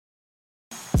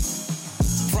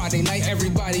Friday night,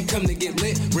 everybody come to get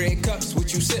lit. Red cups,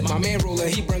 what you sip? My man roller,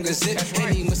 he bring a zip.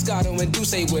 Henny, Moscato, and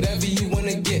Douce, whatever you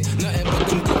wanna get. Nothing but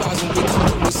them good vibes when we come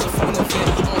through. It's a fun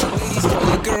event. All the ladies call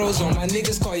your girls, all my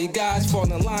niggas call you guys. Fall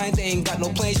in line, they ain't got no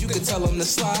plans, you can tell them to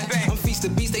slide. I'm feast the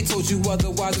beast, they told you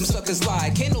otherwise, them suckers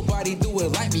lie. Can't nobody do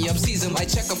it like me, I'm seasoned like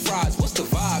checker fries. What's the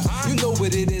vibe? You know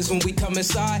what it is when we come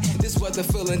inside. This weather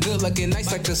feeling good, looking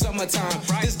nice like the summertime.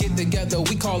 This get together,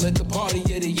 we call it the party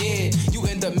of the year. You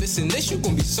end up missing this, you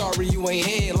gon' be sorry you ain't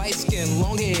here. Light skin,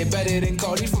 long hair, better than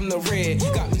Cardi from the red.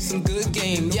 Got me some good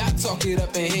game, yeah, I talk it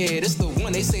up in here. This the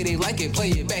one, they say they like it, play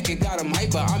it back, it got them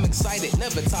hyper. I'm excited,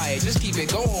 never tired, just keep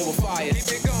it going with fire. Keep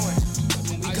it going.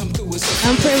 When we come through with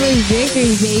some Unprivileged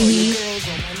drinkers, baby.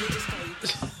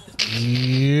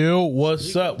 Yo,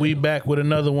 what's up? We back with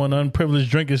another one. Unprivileged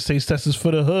drinkers, say Texas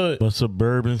for the hood. But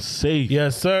Suburban safe.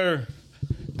 Yes, sir.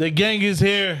 The gang is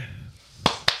here.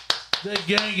 The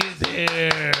gang is here.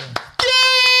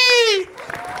 Yay!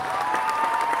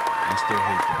 I still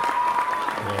hate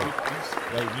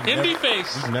that. Like, Indie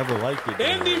face. You never liked it.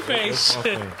 Indie face.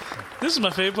 This is my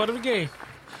favorite part of the game.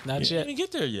 Not yet. Didn't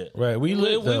get there yet. Right, we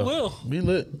lit. We though. will. We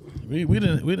lit. We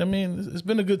didn't. I mean, it's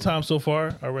been a good time so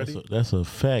far already. That's a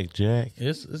fact, Jack.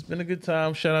 It's been a good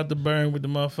time. Shout out to Burn with the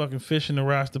motherfucking fish and the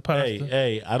roster pasta.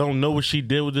 Hey, I don't know what she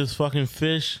did with this fucking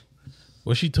fish.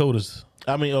 Well, she told us.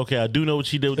 I mean, okay, I do know what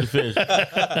she did with the fish.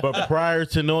 But prior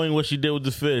to knowing what she did with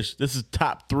the fish, this is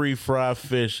top 3 fried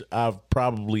fish I've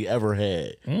probably ever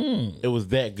had. It was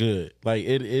that good. Like,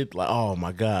 it like, oh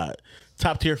my God.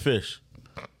 Top tier fish.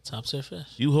 Top tier fish.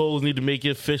 You hoes need to make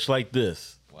your fish like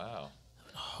this. Wow.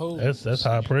 Oh, That's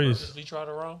high praise. We tried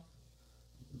it wrong.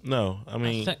 No, I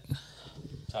mean,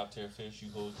 Top tier fish, you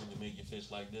hoes need to make your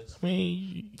fish like this.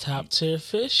 top tier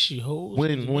fish. You hold.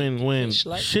 when fish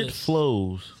like shit this.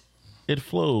 flows, it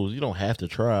flows. You don't have to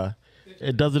try.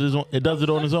 It does it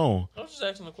on its own. I was just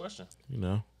asking a question. You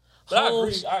know, But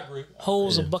Holes. I agree.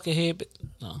 Holds a bucket head, but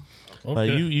no. like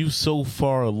you so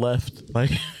far left, like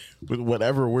with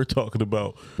whatever we're talking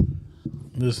about.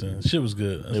 Listen, shit was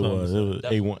good. That's It all I'm was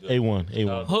saying.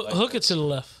 A1. Hook it to the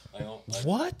left.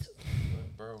 What?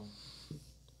 Bro.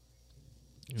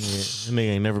 Yeah, that nigga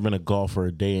ain't never been a golfer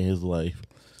a day in his life.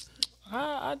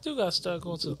 I do got to start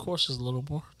going to the courses a little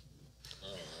more.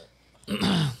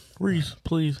 Reese,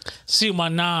 please. See what my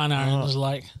 9-iron is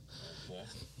like.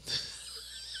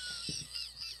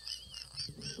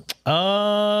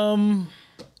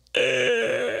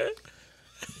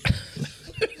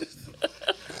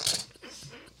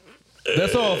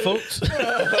 That's all, folks.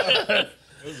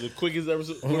 This is the quickest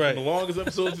episode. Right. The longest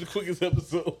episode to the quickest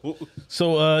episode.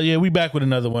 So, yeah, we back with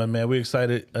another one, man. We're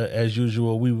excited as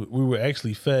usual. We were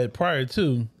actually fed prior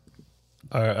to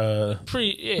our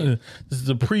Yeah. This is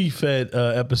a pre-fed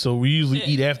episode. We usually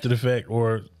eat after the fact,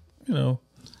 or you know.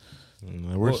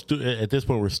 We're at this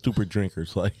point we're stupid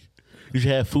drinkers. Like you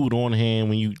should have food on hand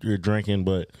when you're drinking,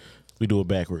 but we do it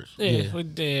backwards.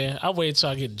 Yeah. I wait till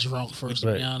I get drunk first.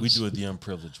 To be honest. We do it the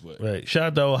unprivileged way. Right. Shout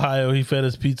out to Ohio. He fed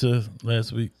us pizza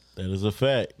last week. That is a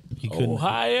fact. He couldn't.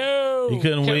 Ohio. He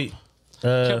couldn't wait.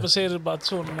 Kept us headed about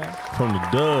 2 in the morning. From the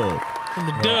dub. From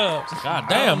the dub. God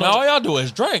damn, now all y'all do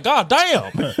is drink. God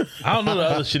damn. I don't know the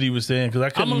other shit he was saying because I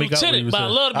I'm couldn't a make out what he lieutenant, was but I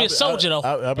saying. love to be a soldier, though.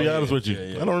 I'll be honest with you.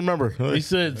 yeah. I don't remember. He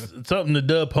said something to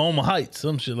Dub Palmer Heights,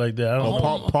 some shit like that. I don't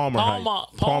know. Palmer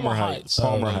Heights. Palmer Heights.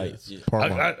 Palmer Heights. Palmer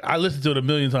Heights. I listened to it a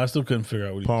million times. I still couldn't figure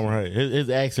out what he was Palmer Heights. His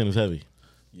accent is heavy.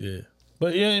 saying. Yeah.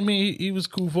 But yeah, I mean, he was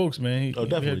cool folks, man. He had a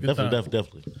good time.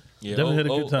 Definitely. Yeah, Definitely had a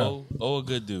good time. a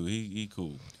good dude. He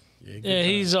cool. Yeah,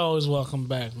 he's always welcome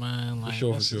back, man. Like,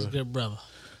 sure, that's for his sure. good brother.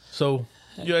 So,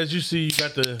 yeah, as you see, you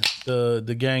got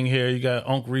the gang here. You got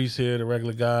Unc Reese here, the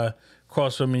regular guy.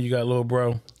 Across from me, you got little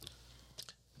bro.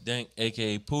 Dank,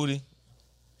 a.k.a. Pootie.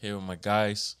 Here with my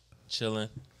guys. Chilling.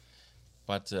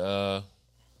 About to,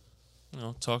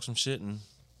 talk some shit and,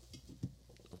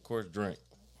 of course, drink.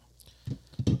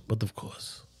 But of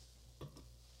course.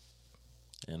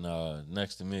 And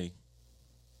next to me,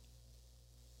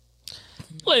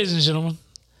 Ladies and gentlemen,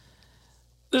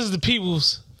 this is the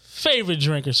people's favorite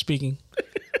drinker speaking.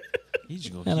 he's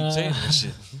just gonna keep saying that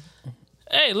shit.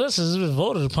 Hey, listen, it's been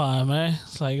voted upon, man.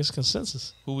 It's like it's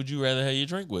consensus. Who would you rather have your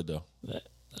drink with, though? I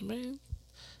mean,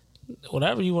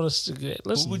 whatever you want us to get.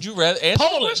 Listen, Who would you rather answer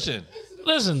Poland. the question?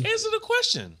 Listen, Answer the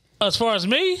question. as far as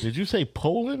me, Did you say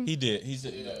Poland? He did. He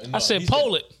said. I said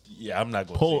Poland. Yeah, I'm not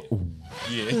going to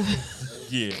say it.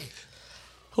 Yeah.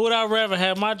 Who would I rather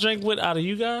have my drink with out of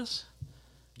you guys?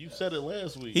 You said it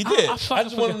last week. He did. I I fucking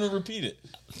just want him to repeat it.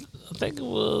 I think it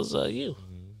was you.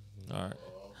 All right.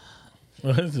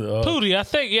 Pootie, I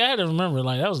think, I had to remember,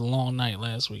 like, that was a long night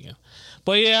last weekend.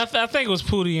 But yeah, I think it was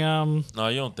Pootie. No,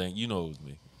 you don't think. You know it was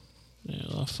me. Yeah,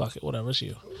 well, fuck it, whatever. It's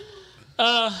you.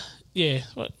 Yeah.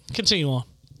 What? Continue on.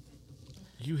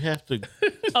 You have to.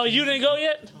 Oh, you didn't go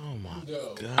yet? Oh my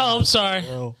god. Oh, I'm sorry.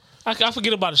 Bro. I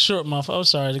forget about the short month. I'm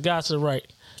sorry. The guy to the right.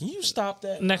 Can you stop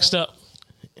that? Next up.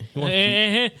 You want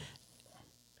to-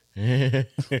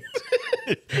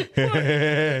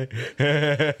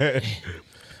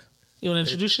 You want to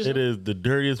introduce yourself? It is the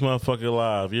dirtiest motherfucker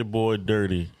alive. Your boy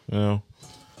Dirty. You know,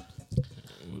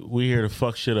 we here to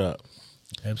fuck shit up.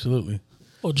 Absolutely.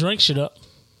 Or drink shit up.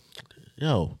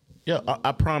 Yo,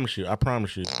 I promise you.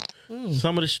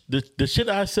 Some of the shit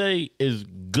I say is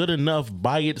good enough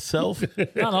by itself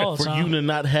Not all the for time. you to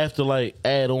not have to like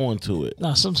add on to it.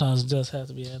 No, sometimes it does have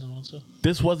to be added on to.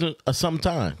 This wasn't a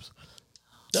sometimes.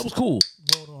 That was cool.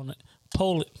 Vote on it.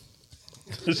 Poll it.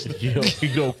 Yo, he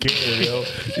don't care, yo.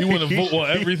 You want to vote on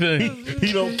everything.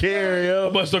 He don't care, yo.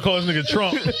 I'm about to start calling this nigga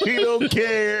Trump. He don't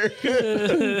care.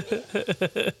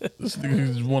 This nigga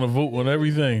just want to vote on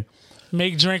everything.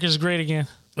 Make drinkers great again.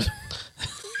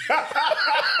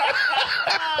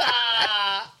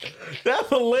 That's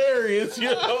hilarious,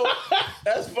 yo.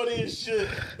 That's funny as shit.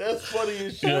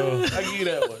 Yo, I give you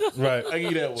that one. Right. I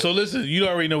give you that one. So listen, you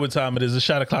already know what time it is. It's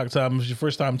shot o'clock time. If it's your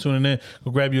first time tuning in,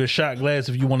 go grab you a shot glass.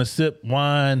 If you want to sip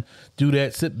wine, do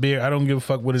that. Sip beer. I don't give a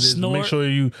fuck what it is. Snort. Make sure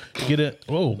you get it.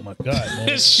 Oh my God,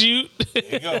 man. Shoot.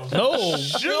 No.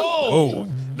 Oh,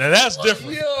 now that's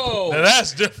different. Now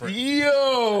that's different.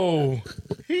 Yo,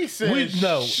 he said,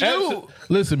 No.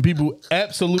 Listen, people,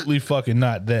 absolutely fucking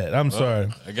not that. I'm sorry.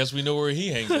 I guess we know where he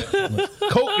hangs at.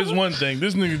 Coke is one thing.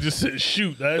 This nigga just said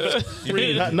shoot. That's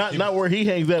crazy. not where he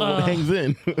hangs at, where it hangs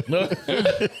in.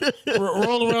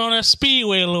 Roll around that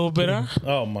speedway a little bit, huh?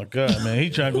 Oh my God, man. He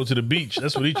trying to go to the beach.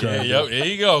 That's what he trying to do. Yep, there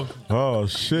you go. Oh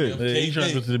shit. Yeah, he trying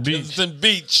to go to the beach. Kensington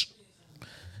Beach.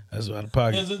 That's out of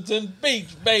pocket. Kensington Beach,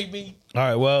 baby. All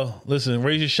right, well, listen,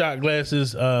 raise your shot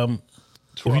glasses.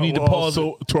 If you need to pause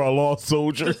it, to our lost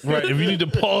soldier. right? If you need to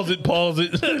pause it, pause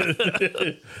it.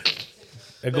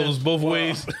 It goes both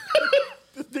ways.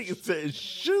 This nigga said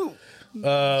shoot.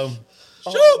 Oh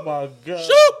my god.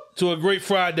 To a great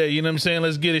Friday, you know what I'm saying?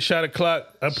 Let's get it. Shot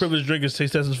o'clock. Our privileged drinkers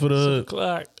taste testers for the hood.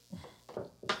 Clock.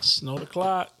 Snow the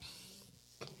clock.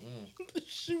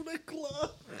 Shoot that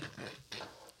clock.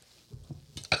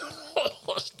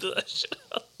 Let's do that shit.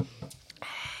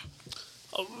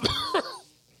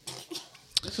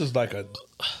 This is like a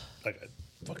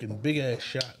fucking big ass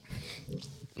shot.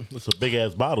 It's a big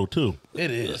ass bottle too.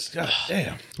 It is. God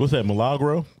damn. What's that?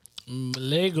 Milagro?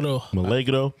 Milagro.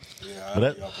 Milagro.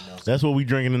 But that's what we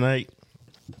drinking tonight.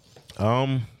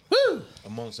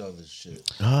 Amongst other shit.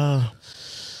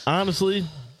 Honestly,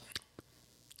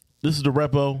 this is the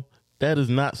repo. That is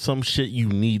not some shit you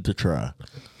need to try.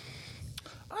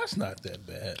 That's not that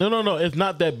bad. No. It's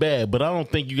not that bad, but I don't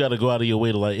think you got to go out of your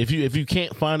way to like. If you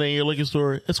can't find it in your liquor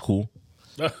store, it's cool.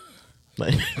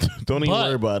 Like, don't even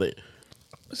worry about it.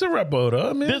 It's a repo though.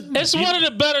 I mean, It's one of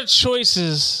the better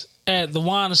choices at the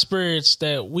wine and spirits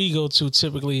that we go to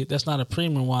typically. That's not a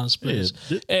premium wine and spirits.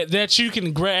 That you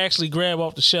can actually grab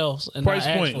off the shelves. And price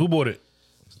not point. Who bought it?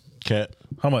 Cat.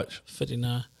 How much?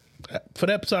 59. For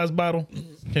that size bottle?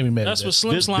 Can't be mad That's at what that.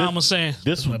 Slim Slime was saying.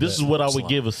 This is what I would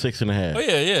give a 6.5. Oh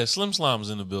yeah. Slim Slime's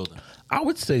in the building. I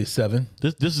would say 7.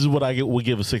 This is what I would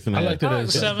give a 6.5. I like that I like as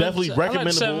It's seven. definitely I like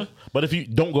recommendable. 7. But if you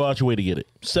don't go out your way to get it,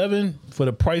 7 for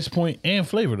the price point and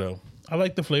flavor though. I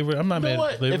like the flavor. I'm not you know mad at the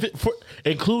what? flavor. If it for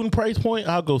including price point,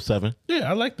 I'll go 7. Yeah,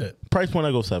 I like that. Price point,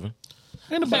 I go 7.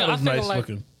 And the I bottle's think I nice like-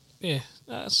 looking. Yeah,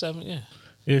 7. Yeah.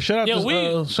 Yeah, shout out Yeah,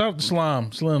 to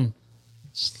Slime. Slim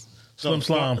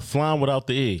Slime. Slime without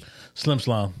the E. Slim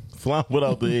Slime. Slime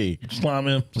without the E. Slime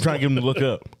him. I'm trying to get him to look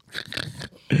up.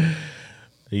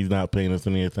 He's not paying us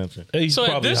any attention. He's So at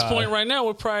probably this high. point right now,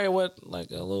 we're probably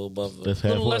like a little above, a That's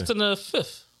little halfway. less than a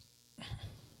fifth.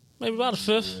 Maybe about a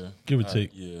fifth. Give or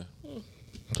take. Yeah.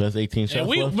 So that's 18 shots And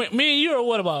me left? and you are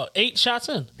what, about 8 shots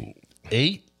in?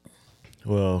 8?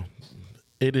 Well,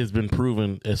 it has been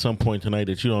proven at some point tonight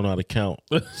that you don't know how to count.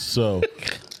 So,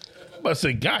 I'm about to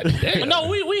say, God damn. No,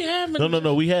 we haven't.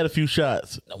 no. We had a few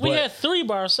shots. We but had 3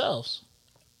 by ourselves.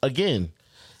 again.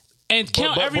 And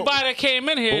count but- everybody that came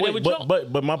in here. But, that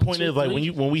wait, but my point is like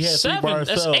when we had 3 by 7. That's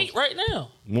ourselves. 8 right now.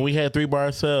 When we had 3 by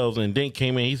ourselves and Dink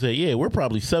came in, he said, "Yeah, we're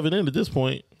probably 7 in at this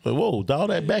point." But whoa, dial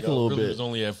that back a little Really bit. was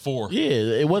only at 4. Yeah,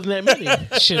 it wasn't that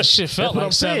many. Shit felt What like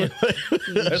I'm 7. saying.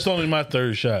 That's only my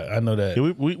 3rd shot. I know that.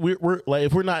 We're like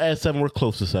if we're not at 7, we're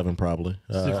close to 7 probably.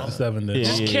 6 to 7 then. yeah.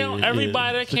 Just count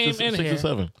everybody that 6 came to- in 6 to here.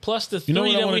 7. Plus the You know 3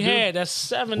 what I that wanna we do? had. That's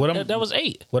 7. What I'm- That was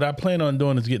 8. What I plan on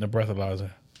doing is getting a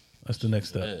breathalyzer. That's the next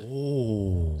step.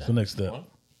 Oh. That's the next step.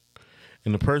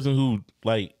 And the person who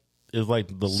like is like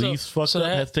the least fucked up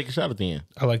has to take a shot at the end.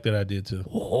 I like that idea too.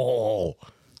 Oh,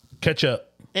 Catch up.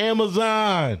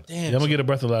 Amazon. Yeah, I'm gonna get a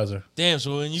breathalyzer. Damn.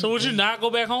 So when you So would you not go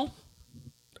back home?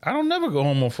 I don't never go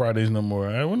home on Fridays no more.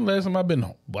 When the last time I've been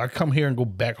home? I come here and go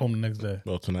back home the next day.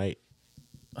 Well, tonight.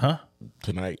 Huh?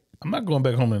 Tonight. I'm not going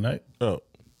back home tonight. Oh,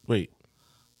 wait.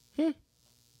 I'm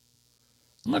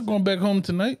not going back home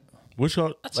tonight. Which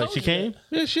one? I Like told she you came?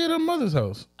 Yeah, she at her mother's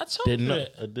house. I told Didn't you know.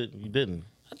 that. You didn't.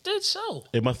 I did so.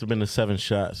 It must have been the 7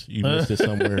 shots. You missed it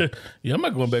somewhere. Yeah, I'm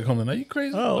not going back home tonight. You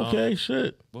crazy? Oh, okay.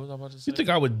 Shit. What was I about to say? You think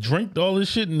I would drink all this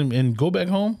shit and go back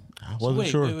home? I wasn't wait,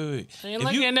 sure. wait. And If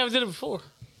like you- I never did it before.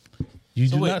 You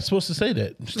do wait. not supposed to say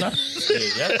that. It's not.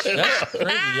 Yeah, that's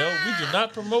crazy, yo. We do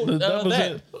not promote That was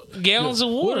that. it. Gallons of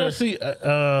What did I water. see?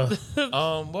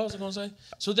 What was I gonna say?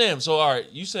 So damn. So all right,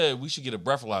 you said we should get a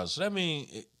breathalyzer. So that means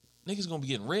niggas gonna be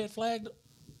getting red flagged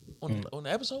on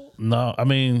the episode. No, I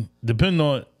mean, depending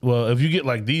on, well, if you get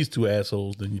like these two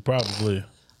assholes, then you probably.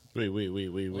 Wait. What are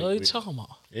you wait. talking about?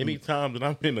 Anytime that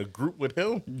I'm in a group with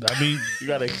him, I mean, you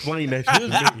got to explain that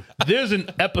shit to me. there's an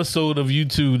episode of you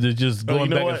two that just Oh,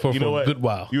 going back and forth for a good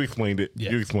while. You explained it.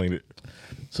 Yeah. You explained it.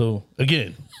 So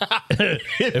again,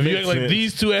 if you makes act like sense.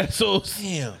 these two assholes,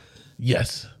 Damn.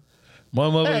 yes, my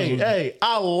mother. Hey,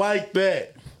 I like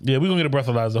that. Yeah, we're gonna get a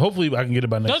breathalyzer. Hopefully, I can get it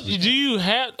by next Don't, week. do you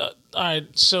have? All right,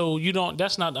 so you don't.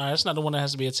 That's not. All right, that's not the one that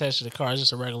has to be attached to the car. It's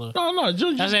just a regular. No,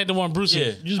 just, That's ain't the one Bruce. Yeah,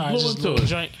 had. just All right, blow just into little it.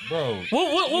 joint. Bro.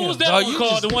 What was that Dog, one you called?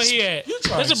 just- The one he had. you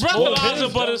trying It's a to spoil breathalyzer,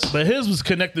 his, but it's but his was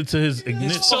connected to his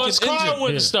ignition. so his fucking car engine.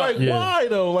 wouldn't start. Like, Yeah. why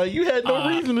though? Like, you had no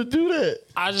reason to do that.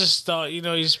 I just thought, he's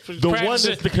one that's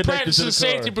practicing, connected to practicing the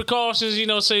safety car.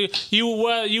 precautions. So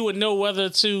you would know whether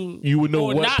to You would know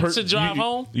or what not person to drive you,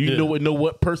 home. You know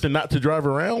what person not to drive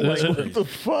around. Like, what the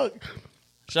fuck?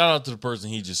 Shout out to the person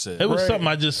he just said. It was Right. something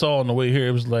I just saw on the way here.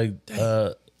 It was like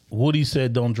Woody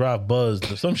said, "Don't drive buzzed"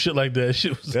 or some shit like that.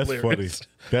 Shit was That's hilarious. funny.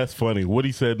 That's funny.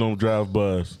 Woody said, "Don't drive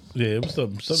buzz." Yeah, it was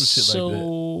some shit like that.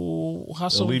 So how They'll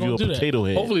soon we leave you gonna a do that? potato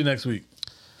head. Hopefully next week.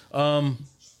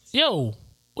 Yo,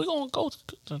 we're gonna go.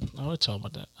 No, we're talking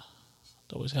about that.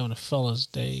 Always having a fellas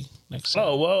day next.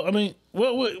 Oh well, I mean,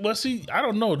 well, see, I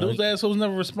don't know. Those assholes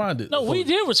never responded. No, we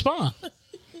did respond.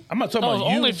 I'm not talking Oh, about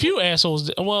you. only a few assholes.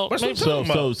 Did. Well, That's what maybe, I'm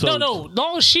talking about. So no. As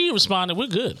long as she responded, we're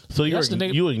good. So That's the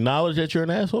nigga. you acknowledge that you're an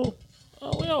asshole?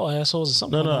 Oh, we all assholes at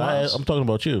some No, point. no. in our lives. I'm talking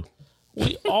about you.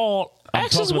 We all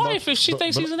ask his Talking about- wife if she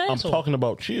thinks but he's an I'm asshole. talking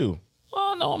about you.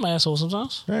 Oh no, I'm an asshole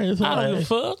sometimes. Right, that's I all don't I give a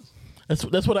fuck.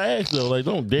 That's what I asked though. Like,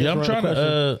 don't dance Yeah, I'm around trying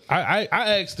the question. to.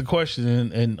 I asked the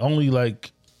question and only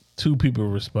like 2 people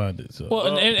responded. So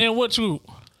Well, and what you?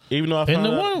 Even though I and found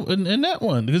the out, one in that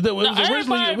one because that was No, originally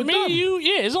everybody, with me, them. you,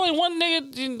 yeah. It's only one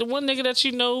nigga. The one nigga that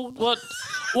you know. What?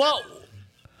 Well,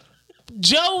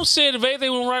 Joe said if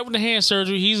everything went right with the hand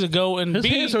surgery, he's a go. And His B,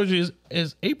 hand surgery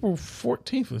is April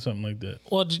 14th or something like that.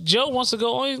 well, Joe wants to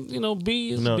go.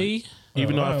 B is No. B.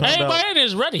 even though I found Everybody out, in there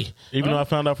is ready. even though I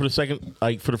found out for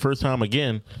the first time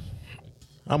again,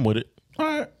 I'm with it. All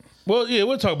right. Well, yeah,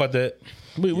 we'll talk about that.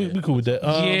 We cool with that.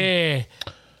 Yeah,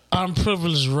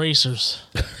 unprivileged racers.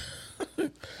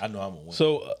 I know I'm gonna win.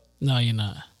 So No, you're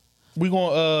not. we're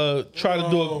gonna try to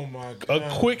do a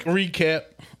quick recap.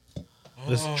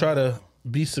 Let's try to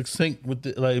be succinct with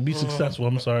be successful.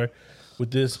 I'm sorry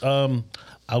with this. I'll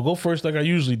go first like I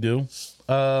usually do.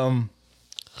 Let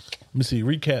me see.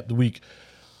 Recap the week.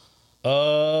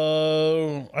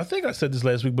 I think I said this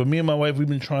last week, but me and my wife, we've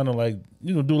been trying to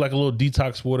do like a little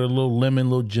detox water, a little lemon, a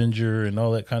little ginger, and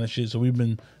all that kind of shit. So we've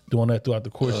been doing that throughout the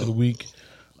course of the week,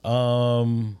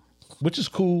 which is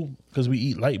cool because we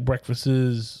eat light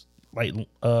breakfasts, like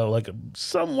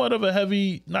somewhat of a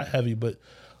heavy, not heavy, but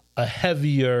a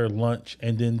heavier lunch,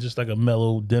 and then just like a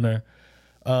mellow dinner.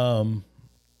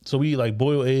 So we eat like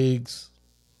boiled eggs.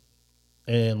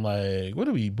 And like, what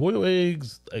do we eat? Boiled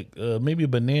eggs, like maybe a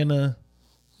banana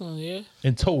Oh yeah.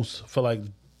 and toast for like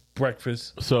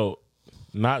breakfast. So,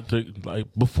 not to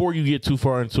before you get too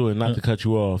far into it, not to cut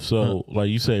you off. So, like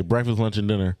you say, breakfast, lunch, and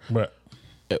dinner. Right.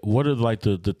 What are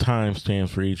the time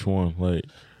stamps for each one? Like,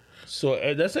 So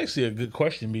that's actually a good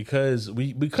question because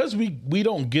we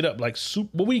don't get up like soup.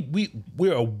 Well,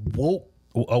 we're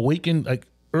awakened like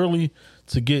early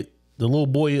to get the little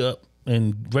boy up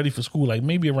and ready for school. Like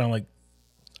maybe around like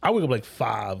I wake up like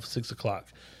 5, 6 o'clock.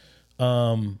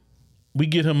 We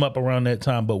get him up around that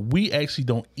time, but we actually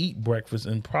don't eat breakfast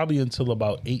and probably until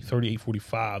about 8:30,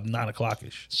 8:45, 9 o'clock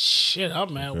ish. Shit,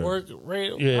 I'm at work.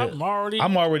 Ready. Yeah,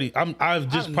 I've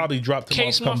just probably dropped him off.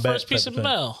 Cased my Come back. first piece type of thing.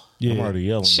 mail. Yeah, I'm already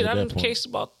yelling. Shit, at I that done point. cased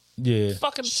about yeah,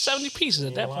 fucking 70 pieces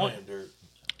at that point.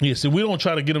 yeah. So we don't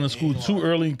try to get him to school too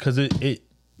early because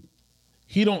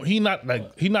he not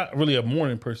really a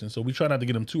morning person, so we try not to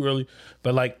get him too early.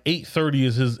 But like 8:30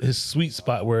 is his sweet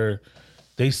spot where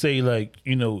they say like,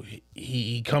 you know,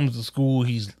 he comes to school,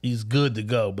 he's good to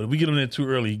go. But if we get him there too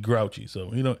early, he grouchy.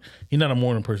 So he's not a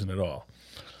morning person at all.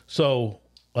 So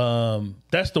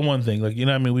that's the one thing. Like, you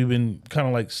know what I mean? We've been kind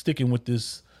of like sticking with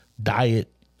this diet,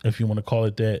 if you want to call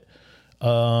it that.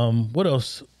 What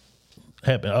else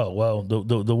happened? Oh, well,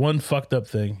 the one fucked up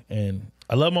thing, and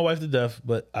I love my wife to death,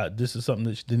 but this is something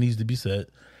that needs to be said.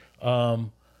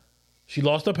 She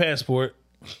lost her passport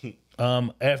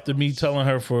after me telling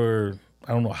her for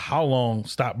I don't know how long,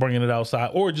 stop bringing it outside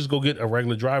or just go get a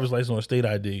regular driver's license or a state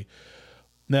ID.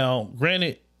 Now,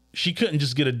 granted, she couldn't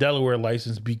just get a Delaware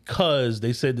license because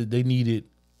they said that they needed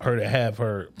her to have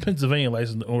her Pennsylvania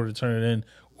license in order to turn it in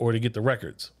or to get the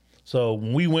records. So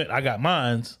when we went, I got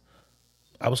mines.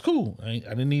 I was cool. I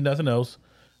didn't need nothing else.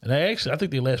 And I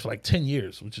think they last for like 10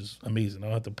 years, which is amazing. I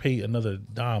don't have to pay another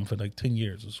dime for like 10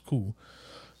 years. It's cool.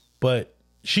 But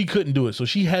she couldn't do it. So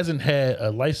she hasn't had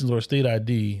a license or a state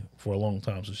ID for a long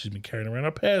time. So she's been carrying around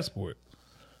her passport.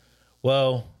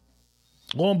 Well,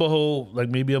 lo and behold, like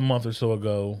maybe a month or so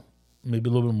ago, maybe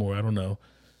a little bit more, I don't know.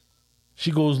 She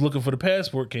goes looking for the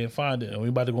passport, can't find it. And we're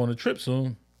about to go on a trip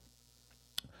soon.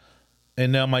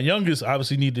 And now my youngest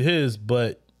obviously needed his,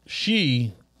 but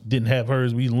she didn't have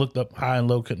hers. We looked up high and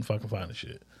low, couldn't fucking find the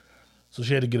shit. So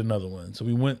she had to get another one. So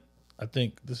we went, I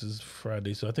think this is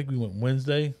Friday, so I think we went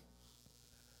Wednesday.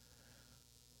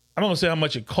 I don't want to say how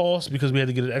much it cost because we had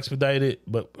to get it expedited,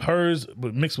 but hers,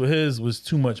 but mixed with his, was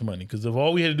too much money. Because if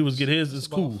all we had to do was get his, it's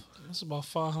cool. That's about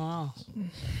 $500.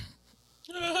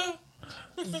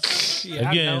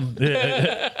 Again,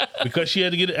 because she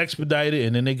had to get it expedited,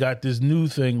 and then they got this new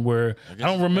thing where I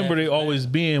don't remember they always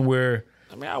being where.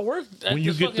 I mean, I worked at when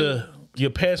you get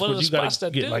your passport, you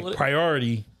gotta get like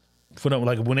priority for them.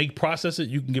 Like when they process it,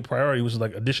 you can get priority, which is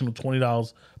like additional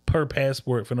 $20 per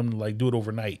passport for them to like do it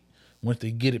overnight once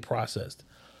they get it processed.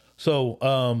 So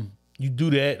you do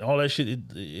that, all that shit.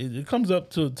 It comes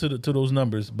up to those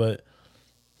numbers. But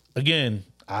again,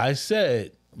 I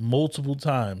said multiple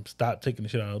times, stop taking the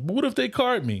shit out. But what if they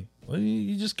card me? Well,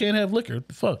 you just can't have liquor. What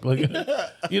the fuck? Like, you know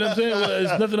what I'm saying? Well,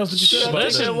 there's nothing else that you say about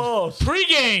Listen,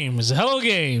 pre-game is a hell of a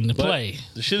game to play.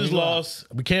 The shit is lost.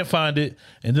 We can't find it.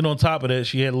 And then on top of that,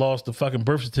 she had lost the fucking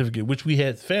birth certificate, which we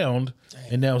had found,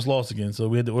 and now it's lost again. So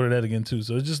we had to order that again too.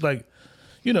 So it's just like,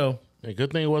 you know. Hey,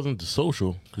 good thing it wasn't the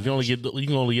social, because you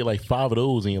can only get like 5 of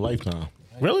those in your lifetime.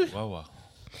 Really? Wow.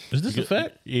 Is this a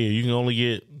fact? Yeah, you can only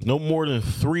get no more than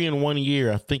 3 in 1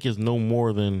 year. I think it's no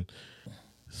more than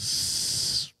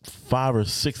 5 or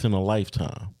 6 in a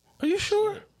lifetime. Are you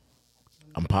sure?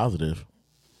 I'm positive.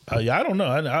 Yeah, I don't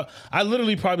know. I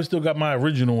literally probably still got my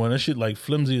original one. That shit like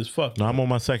flimsy as fuck. No, I'm on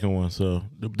my second one. So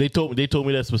they told me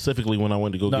that specifically when I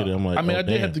went to go get it. I'm like, I mean, I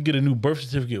did damn. have to get a new birth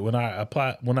certificate when I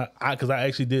applied. Because I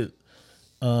actually did.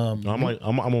 No,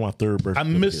 I'm on my 3rd birth certificate. I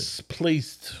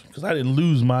misplaced because I didn't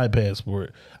lose my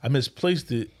passport. I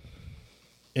misplaced it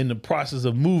in the process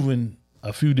of moving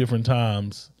a few different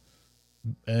times,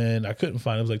 and I couldn't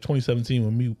find it. It was like 2017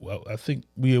 when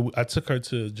I took her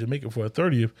to Jamaica for her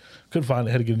 30th. Couldn't find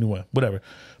it. Had to get a new one. Whatever.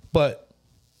 But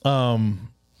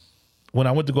when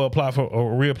I went to go apply for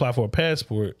or reapply for a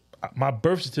passport, my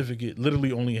birth certificate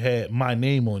literally only had my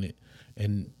name on it,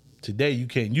 and today you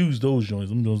can't use those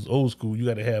joints. Those old school. You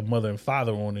got to have mother and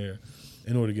father on there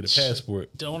in order to get a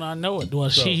passport. Don't I know it? Well,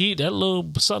 that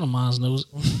little son of mine knows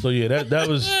it. So yeah, that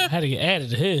was had to get added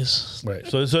to his. right.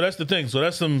 So that's the thing. So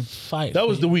that's some Fight That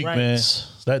was for the your week,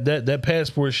 rights. man. That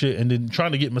passport shit, and then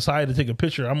trying to get Messiah to take a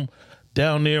picture. I'm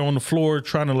down there on the floor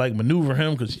trying to like maneuver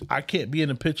him because I can't be in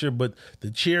the picture, but the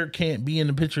chair can't be in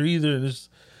the picture either.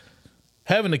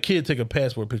 Having a kid take a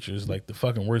passport picture is like the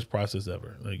fucking worst process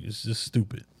ever. Like it's just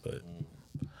stupid. But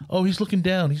he's looking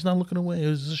down. He's not looking away. It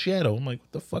was a shadow. I'm like,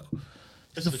 what the fuck?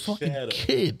 It's a fucking shadow.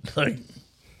 kid. Like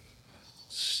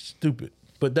stupid.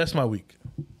 But that's my week.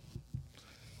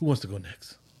 Who wants to go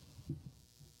next?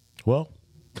 Well,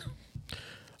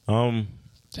 Damn.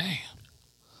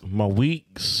 my week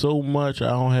so much I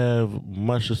don't have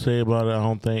much to say about it. I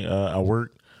don't think I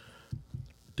worked,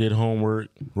 did homework,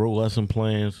 wrote lesson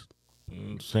plans,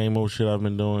 same old shit I've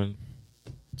been doing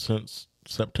since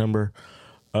September.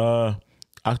 I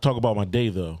talk about my day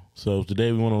though. So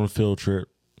today we went on a field trip.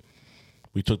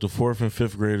 We took the 4th and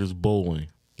 5th graders bowling.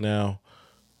 Now,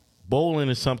 bowling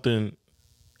is something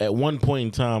at one point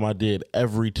in time I did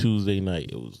every Tuesday night.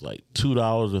 It was like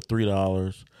 $2 or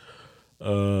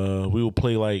 $3. We would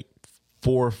play like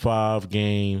 4 or 5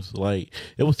 games. Like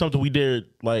it was something we did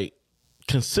like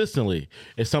consistently.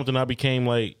 It's something I became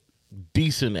like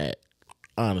decent at,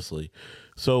 honestly.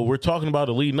 So we're talking about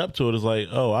it leading up to it. It's like,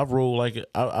 oh, I've bowled like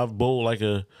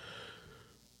a.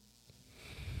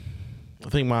 I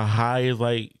think my high is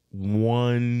like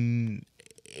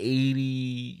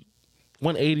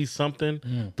 180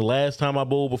 something. The last time I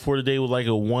bowled before the day was like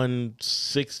a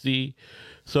 160.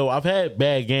 So I've had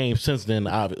bad games since then.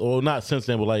 Or not since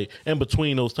then, but like in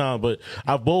between those times. But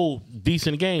I've bowled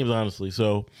decent games, honestly.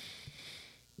 So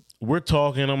we're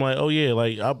talking. I'm like, oh yeah,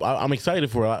 like I'm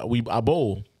excited for it. I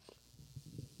bowl.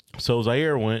 So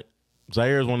Zaire went.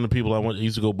 Zaire is one of the people I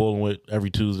used to go bowling with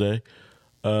every Tuesday.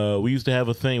 We used to have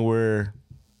a thing where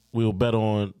we would bet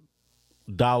on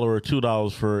 $1 or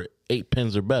 $2 for 8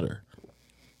 pins or better.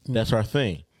 That's our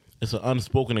thing. It's an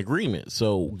unspoken agreement.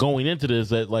 So going into this,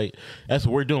 that's what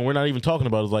we're doing. We're not even talking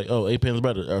about it's like, oh, 8 pins or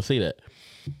better. I'll say that.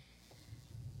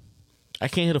 I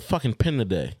can't hit a fucking pin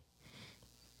today.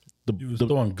 You was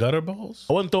throwing gutter balls?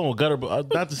 I wasn't throwing gutter balls.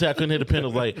 Not to say I couldn't hit a pin. It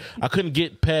was like I couldn't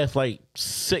get past like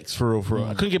 6 for real.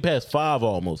 I couldn't get past 5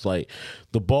 almost. Like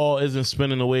the ball isn't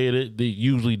spinning the way it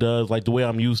usually does, like the way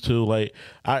I'm used to. Like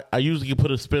I usually can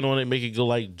put a spin on it, make it go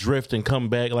like drift and come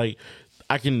back. Like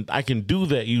I can do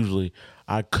that usually.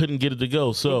 I couldn't get it to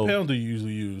go. So what pound do you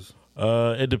usually use?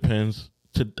 It depends.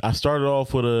 I started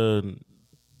off with a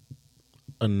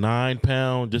 9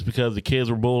 pound just because the kids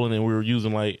were bowling and we were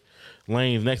using like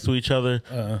lanes next to each other.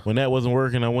 When that wasn't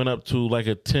working, I went up to like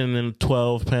a 10 and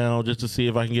 12 pound just to see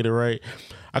if I can get it right.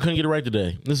 I couldn't get it right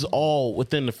today. This is all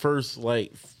within the first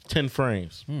like 10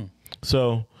 frames.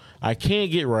 So I can't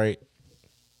get right.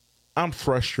 I'm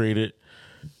frustrated.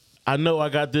 I know I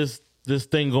got this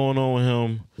thing going on with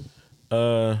him.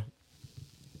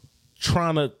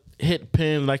 Trying to hit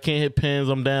pins. I can't hit pins.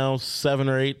 I'm down $7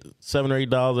 or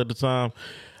 $8 at the time.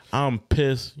 I'm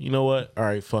pissed. You know what? All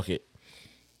right, fuck it.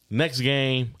 Next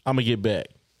game, I'm going to get back.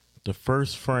 The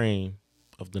first frame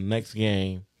of the next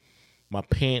game, my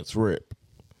pants rip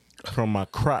from my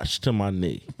crotch to my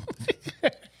knee.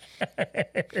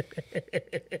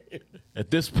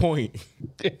 At this point,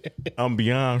 I'm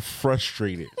beyond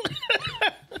frustrated.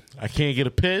 I can't get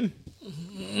a pin.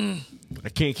 I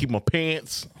can't keep my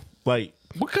pants. Like,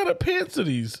 What kind of pants are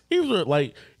these? these were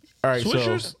like, all right,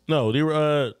 Swishers? so no, they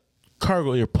were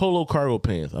polo cargo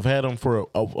pants. I've had them for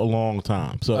a long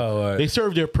time. So all right. they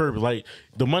serve their purpose. Like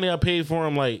the money I paid for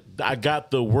them, like I got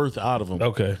the worth out of them.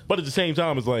 Okay. But at the same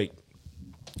time, it's like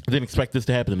I didn't expect this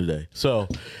to happen today. So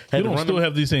You don't still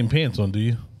have these same pants on, do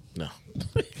you? no.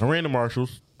 I ran to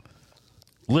Marshalls.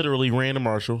 Literally ran to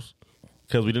Marshalls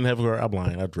because we didn't have a car. I'm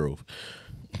blind. I drove.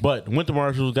 But went to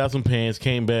Marshalls, got some pants,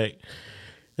 came back.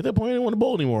 At that point, I didn't want to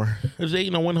bowl anymore. I was 8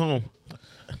 and I went home.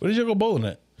 Where did you go bowling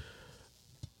at?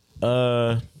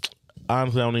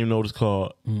 Honestly, I don't even know what it's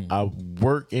called. I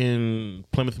work in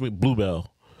Plymouth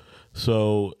Bluebell.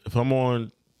 So if I'm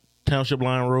on Township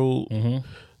Line Road,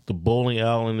 the bowling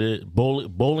alley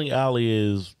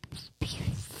is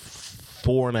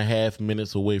 4.5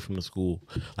 minutes away from the school.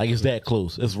 Like it's that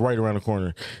close. It's right around the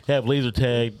corner. They have laser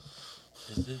tag.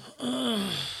 Is it?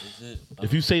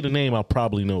 If you say the name, I'll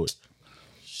probably know it.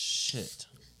 Shit.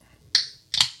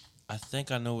 I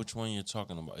think I know which one you're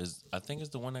talking about. I think it's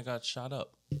the one that got shot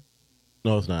up.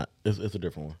 No, it's not. It's a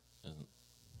different one.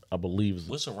 I believe it's.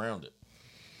 What's around it?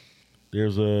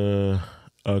 There's a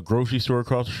grocery store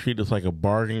across the street. It's like a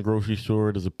bargain grocery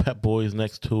store. There's a Pep Boys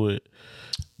next to it.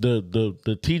 The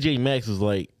TJ Maxx is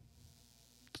like,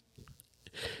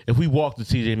 if we walk to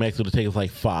TJ Maxx, it'll take us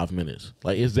like 5 minutes.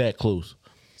 Like it's that close.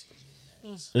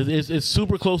 It's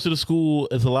super close to the school.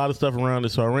 It's a lot of stuff around it.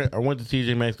 So I went to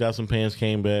TJ Maxx, got some pants,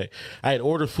 came back. I had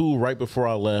ordered food right before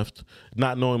I left,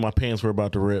 not knowing my pants were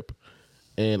about to rip.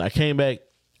 And I came back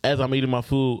as I'm eating my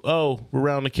food. Oh, we're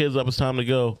rounding the kids up. It's time to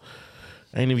go.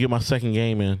 I didn't even get my second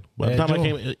game in. By the time I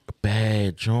came in,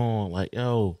 bad John. Like,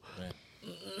 yo,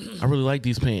 I really like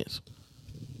these pants.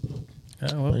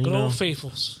 Yeah, well, You Good know. old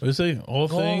faithfuls. what do you say? All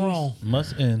Going things wrong.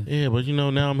 must end. Yeah, but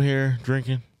now I'm here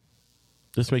drinking.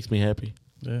 This makes me happy.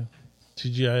 Yeah.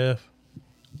 TGIF.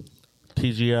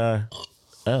 TGIL.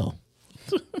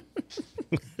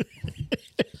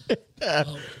 I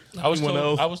was Anyone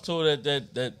else? told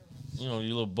that your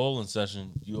little bowling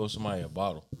session, you owe somebody a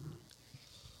bottle.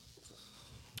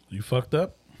 You fucked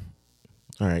up?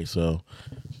 All right, so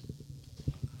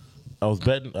I was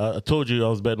betting. I told you I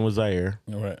was betting with Zaire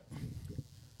All right.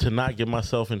 to not get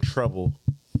myself in trouble.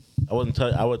 I wasn't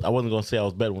going to say I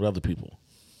was betting with other people.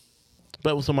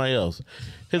 Bet with somebody else.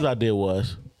 His idea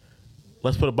was,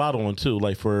 let's put a bottle on too,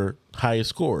 like for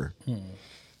highest score.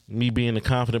 Me being the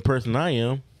confident person I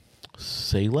am,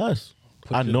 say less.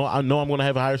 I know I'm going to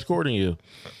have a higher score than you.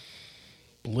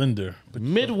 blender.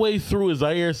 Midway through,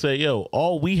 Zaire said, "Yo,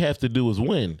 all we have to do is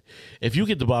win. If you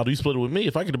get the bottle, you split it with me.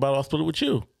 If I get the bottle, I'll split it with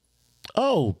you."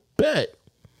 Oh, bet.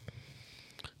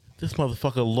 This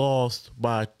motherfucker lost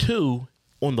by 2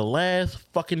 on the last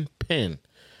fucking pin.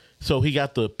 So he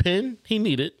got the pin he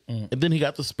needed, and then he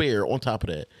got the spare on top of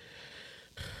that.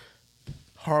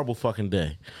 Horrible fucking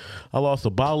day. I lost a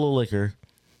bottle of liquor.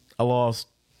 I lost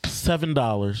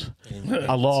 $7.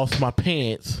 I lost my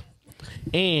pants.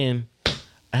 And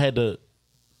I had to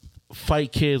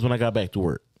fight kids when I got back to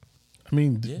work. I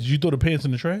mean, did you throw the pants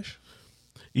in the trash?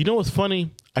 You know what's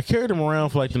funny? I carried them around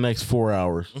for like the next 4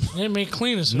 hours. They made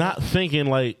cleaners. Not thinking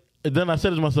like, then I said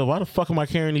to myself, why the fuck am I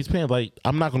carrying these pants? Like,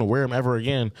 I'm not going to wear them ever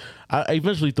again. I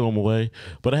eventually threw them away,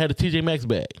 but I had a TJ Maxx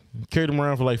bag. Carried them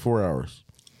around for like 4 hours.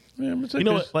 Yeah, You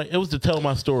know what? Like, it was to tell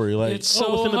my story. Like, It's so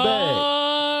what's in the bag?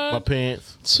 hard My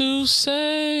pants. to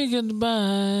say goodbye.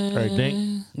 All right,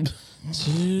 Dink.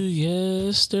 To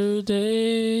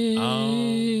yesterday.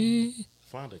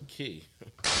 Find a key.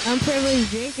 Unprivileged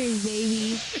drinkers,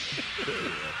 baby.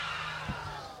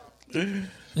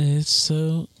 It's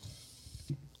so.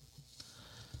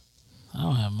 I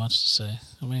don't have much to say.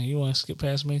 I mean, you want to skip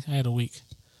past me? I had a week.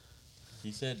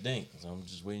 He said Dink, so I'm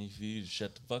just waiting for you to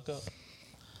shut the fuck up.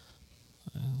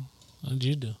 What did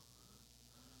you do?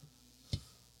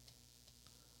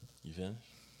 You finished?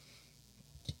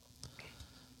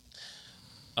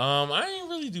 I ain't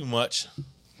really do much.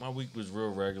 My week was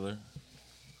real regular.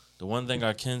 The one thing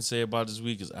I can say about this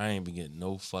week is I ain't been getting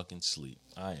no fucking sleep.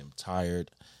 I am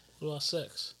tired. What about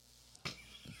sex?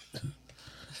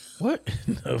 What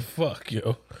in the fuck,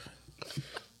 yo?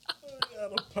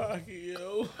 Out of pocket,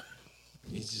 yo.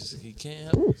 He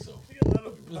can't help himself.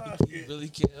 He really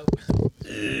can't help himself.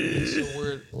 It's so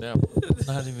weird. Now, I'm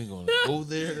not even going to go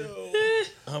there.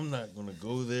 I'm not going to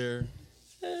go there.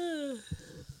 I'm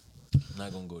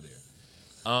not going to go there.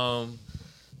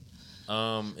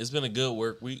 It's been a good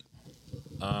work week.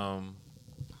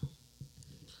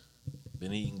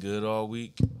 Been eating good all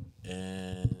week,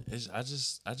 and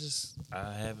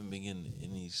I haven't been getting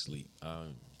any sleep.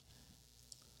 I'm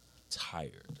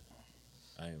tired.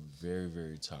 I am very,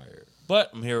 very tired.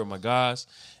 But I'm here with my guys,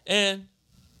 and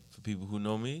for people who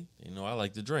know me, they know I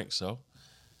like to drink, so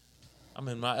I'm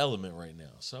in my element right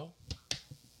now. So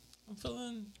I'm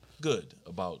feeling good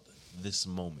about this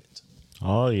moment.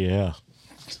 Oh, yeah.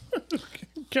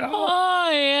 Oh,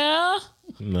 yeah.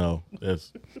 No,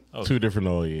 that's two different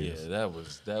all years. Yeah, that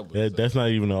was. That's not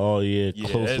even an all year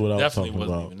close that to what I was definitely talking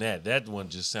wasn't about. even that. That one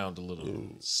just sounded a little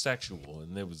sexual,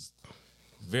 and it was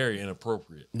very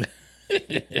inappropriate.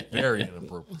 Very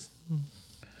inappropriate.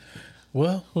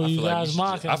 Well, Who you guys I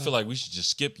mocking? feel like we should just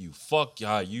skip you. Fuck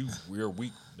y'all. We're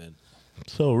weak, man.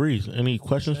 So, Reese, any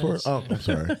questions for us? Oh, I'm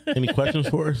sorry. Any questions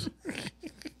for us?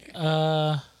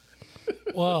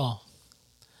 Well,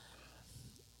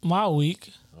 my week,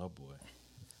 Oh boy.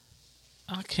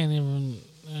 I can't even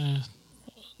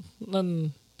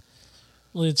nothing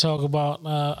really talk about.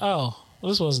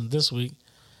 This wasn't this week.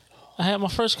 I had my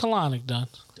first colonic done.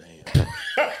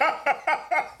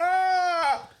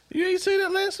 you ain't say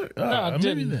that last week. I maybe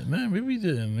didn't. that. Nah, maybe you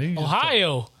didn't. Maybe you just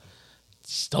Ohio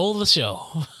stole the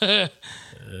show.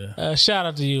 Shout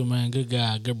out to you, man. Good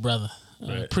guy, good brother.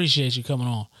 Right. Appreciate you coming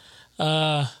on.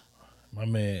 my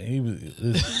man. He was.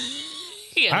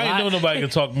 He had I a ain't lot- know nobody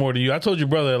could talk more to you. I told your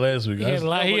brother that last week. He had a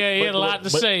lot, he had a lot to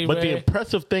say, But man. the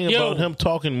impressive thing Yo. about him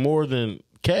talking more than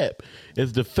Cap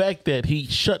is the fact that he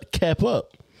shut Cap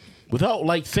up. Without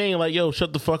like saying like, yo,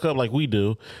 shut the fuck up like we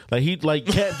do. Like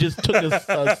Cap just took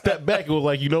a step back and was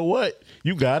like, you know what?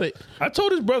 You got it. I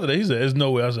told his brother that. He said, "There's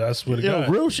no way." I said, "I swear to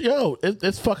Yo, God."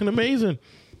 it's fucking amazing.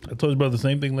 I told his brother the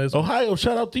same thing last week. Ohio,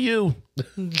 shout out to you.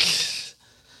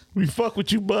 We fuck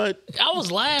with you, bud. I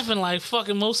was laughing like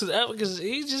fucking most of the episode because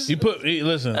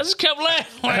Listen. I just kept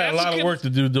laughing. I had a just lot of kept- work to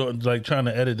do, like trying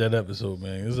to edit that episode,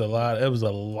 man. It was a lot. It was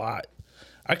a lot.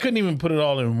 I couldn't even put it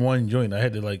all in one joint. I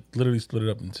had to like literally split it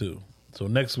up in two. So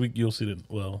next week you'll see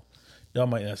y'all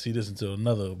might not see this until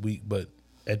another week, but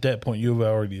at that point you'll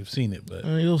already have seen it. But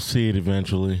You'll see it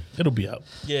eventually. it'll be out.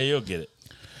 Yeah, you'll get it.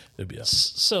 It'll be out.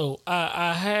 So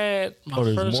I had my Oh,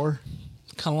 there's first more?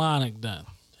 colonic done.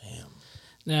 Damn.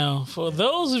 Now, for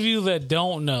those of you that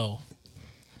don't know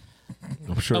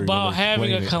I'm sure you're about gonna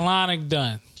having a explain it. colonic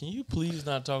done, Can you please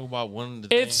not talk about one of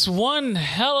the it's things? one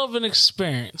hell of an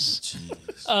experience.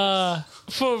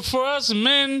 Jeez. For us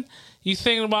men, you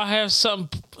thinking about having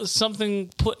something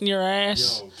put in your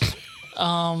ass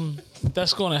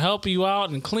that's going to help you out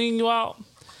and clean you out.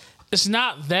 It's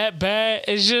not that bad.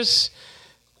 It's just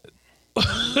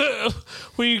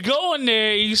when you go in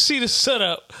there, you see the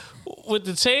setup with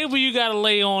the table you got to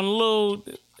lay on,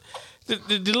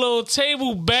 the little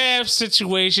table bath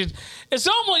situation. It's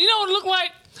almost, you know what it look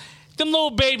like? Them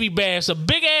little baby baths, a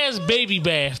big ass baby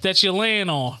bath that you're laying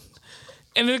on.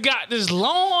 And it got this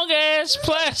long ass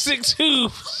plastic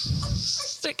tube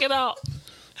sticking out.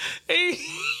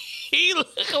 He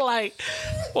looking like,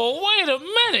 well, wait a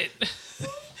minute.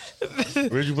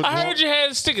 Where'd you put I heard you had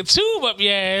to stick a tube up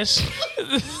your ass.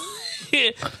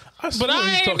 But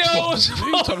I ain't know.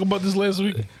 You talking about this last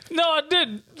week? No, I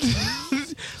didn't.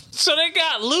 So they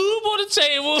got lube on the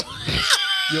table.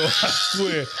 Yo, I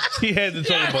swear he had to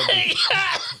talk about They this.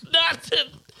 got nothing.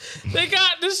 They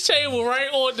got this table right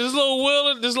on this little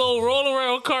wheel, this little roll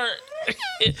around cart.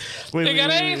 They got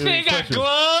everything. They got question.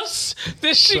 gloves.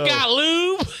 This shit got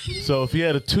lube. So if he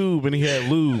had a tube and he had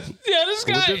lube, Yeah, this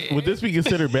guy. would this be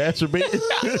considered masturbating?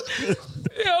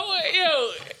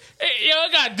 Yo,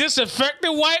 it got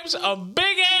disinfectant wipes, a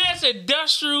big ass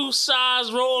industrial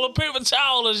size roll of paper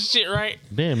towel and shit, right?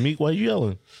 Damn, Meek, why you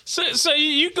yelling? So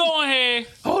you go ahead.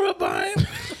 Hold up, Brian.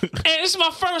 And it's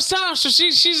my first time, so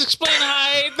she's explaining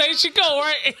how everything should go,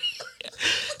 right?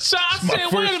 So I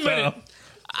said, wait a minute.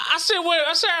 I said,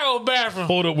 I go to the bathroom.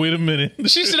 Hold up, wait a minute.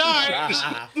 She said, all right.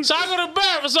 So I go to the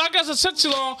bathroom, so I guess it took too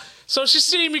long. So she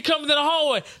see me coming down the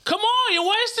hallway. Come on, you're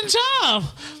wasting time.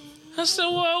 I said,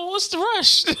 well, what's the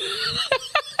rush? This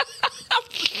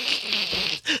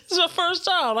is my first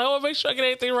time. I want to make sure I get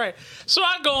everything right. So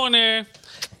I go in there,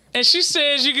 and she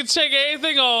says you can take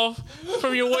anything off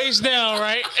from your waist down,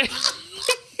 right?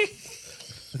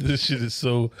 This shit is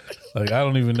so, like, I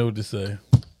don't even know what to say.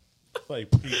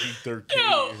 Like PG-13.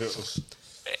 Yo.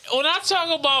 When I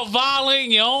talk about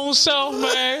violating your own self,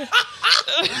 man.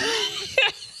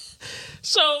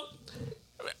 So,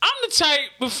 I'm the type,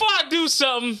 before I do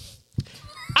something,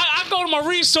 I go to my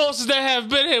resources that have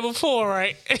been here before,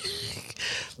 right?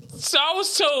 So I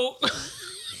was told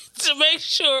to make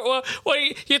sure. Well,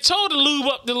 you're told to lube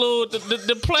up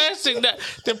the plastic,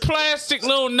 the plastic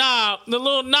little knob, the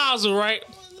little nozzle, right?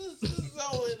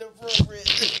 So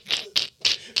inappropriate.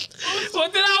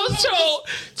 But then I was told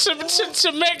to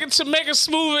make a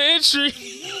smoother entry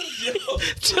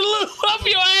to lube up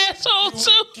your asshole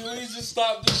too. Can we just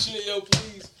stop this shit, yo,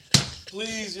 please?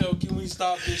 Please, yo, can we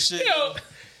stop this shit? Yo,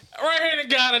 right-handed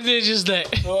God, I did just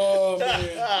that. Oh,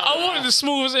 man. I wanted the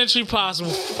smoothest entry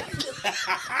possible.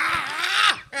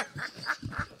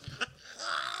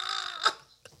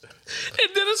 And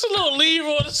then it's a little lever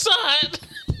on the side.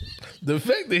 The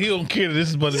fact that he don't care that this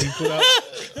is about to be put out.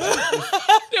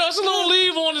 Yo, it's a little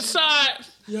lever on the side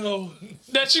Yo,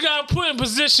 that you gotta put in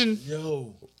position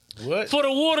yo. What? for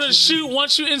the water to shoot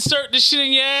once you insert the shit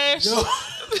in your ass. Yo.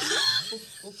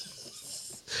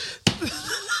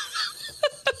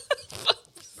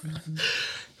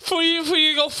 For you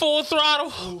to go full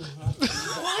throttle.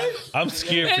 I'm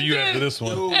scared for you after this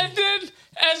one. And then,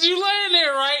 as you laying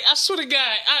there, right? I swear to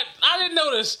God, I didn't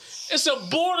know this. It's a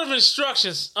board of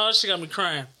instructions. Oh, she got me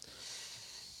crying.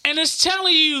 And it's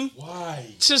telling you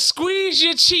Why? to squeeze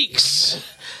your cheeks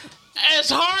as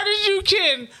hard as you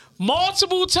can,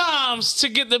 multiple times to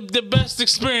get the best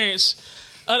experience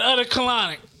of the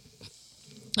colonic.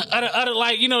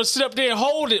 Like, you know, sit up there and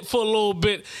hold it for a little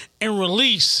bit and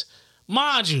release.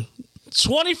 Mind you,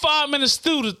 25 minutes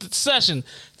through the session,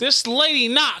 this lady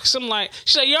knocks. I'm like,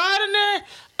 she's like, you all right in there?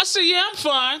 I said, yeah, I'm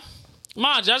fine.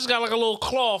 Mind you, I just got like a little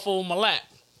cloth over my lap.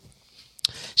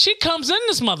 She comes in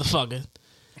this motherfucker.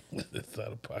 It's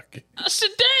out of pocket. I said,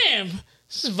 damn,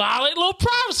 this is violate little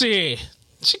privacy here.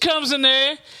 She comes in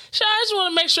there. I just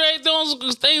want to make sure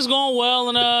everything's going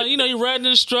well, and you know, you read the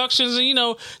instructions, and you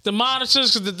know the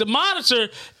monitors, because the monitor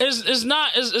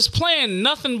is playing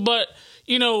nothing but,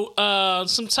 you know,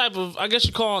 some type of, I guess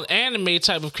you call it anime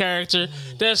type of character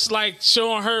that's like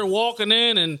showing her walking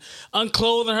in and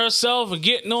unclothing herself and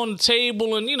getting on the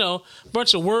table, and you know, a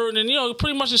bunch of word, and you know,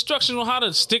 pretty much instructions on how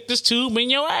to stick this tube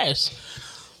in your ass.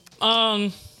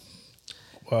 Wow.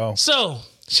 So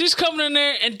she's coming in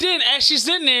there, and then as she's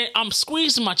in there, I'm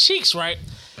squeezing my cheeks, right?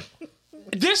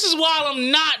 This is while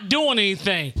I'm not doing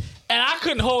anything, and I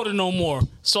couldn't hold it no more,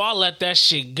 so I let that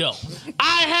shit go.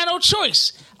 I had no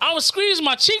choice. I was squeezing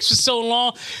my cheeks for so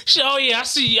long. She, oh yeah, I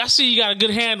see you got a good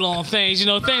handle on things. You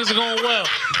know, things are going well.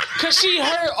 Cause she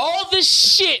heard all this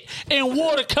shit and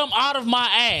water come out of my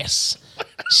ass.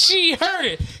 She heard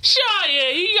it. She, oh yeah,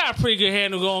 you got a pretty good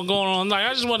handle going on. Like,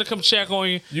 I just want to come check on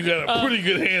you. You got a pretty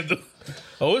good handle.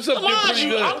 Oh, it's up there pretty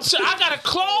good. I got a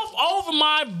cloth over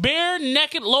my bare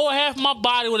naked lower half of my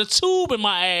body with a tube in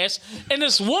my ass, and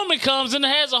this woman comes in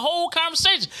and has a whole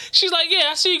conversation. She's like, "Yeah,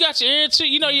 I see you got your your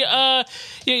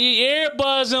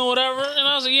earbuds and whatever." And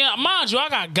I was like, "Yeah, mind you, I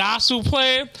got gospel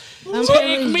playing.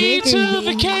 Take me to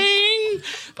the King."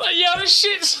 Like, yo, this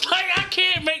shit's like, I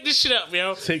can't make this shit up,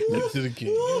 yo. Take me to the king.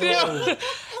 Yo.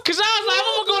 Cause I was like, I'm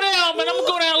gonna go down, man. I'm gonna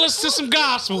go down and listen to some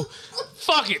gospel.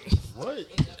 Fuck it. What?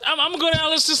 I'm gonna go down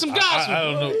and listen to some gospel. I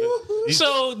don't know.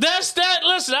 So that's that.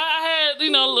 Listen, I had,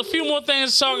 a few more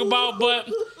things to talk about, but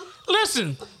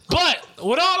listen. But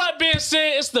with all that being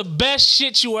said, it's the best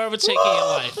shit you ever take in your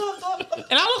life.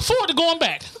 And I look forward to going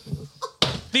back.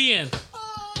 The end.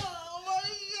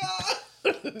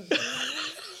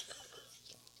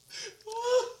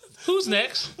 Who's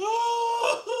next?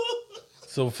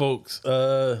 So, folks,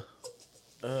 I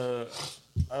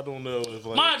don't know if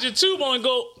like Mind you, tube only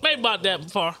go maybe about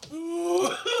that far. A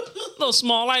little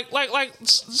small, like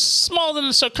smaller than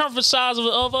the circumference size of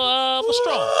a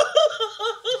straw.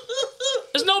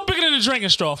 It's no bigger than a drinking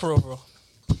straw, for real.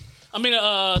 I mean,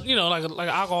 like an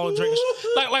alcoholic drinking,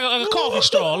 like a coffee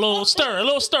straw, a little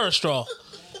stir straw.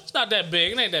 It's not that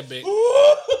big. It ain't that big.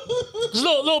 It's a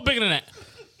little bigger than that.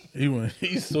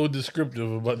 He's so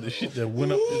descriptive about the shit that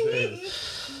went up his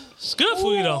ass. It's good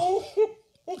for you though.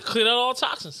 Clear out all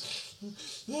toxins.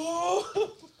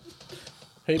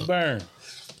 Hey, Burn.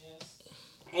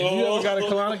 Have you ever got a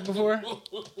colonic before?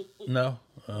 No.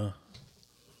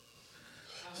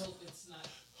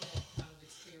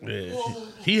 Yeah,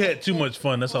 he had too much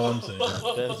fun. That's all I'm saying. A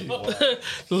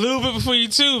little bit before you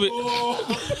tube it.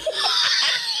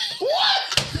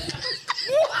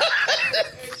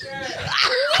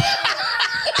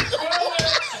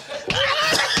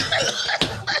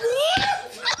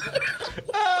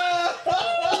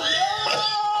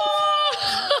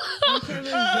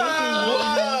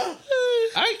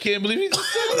 I can't believe he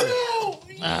just said that.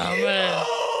 Oh man.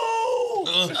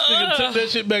 This nigga took that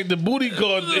shit back to booty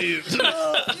call days. you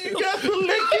got to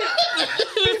lick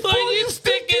it. Before you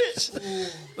stick it.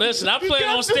 Listen, I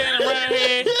plan on standing around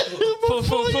here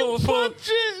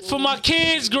for my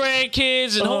kids,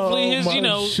 grandkids, and hopefully his,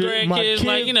 grandkids.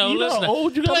 Like,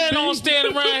 listen, plan on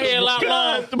standing around here a lot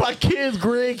longer. My kids,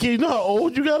 grandkids, you know how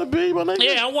old you gotta be, my nigga?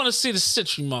 Yeah, I want to see the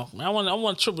century mark, man. I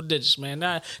want triple digits, man.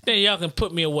 Then y'all can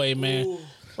put me away, man.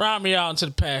 Ride me out into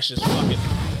the pastures. Fuck it.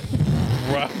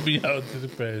 Ride me out to the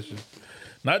pasture.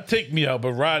 Not take me out,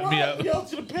 but ride me out.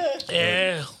 to the pasture.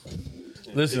 Yeah.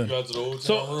 Listen. Yeah,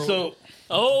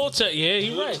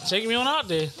 you're right. Take me on out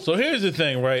there. So here's the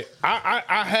thing, right?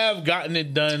 I have gotten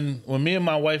it done when me and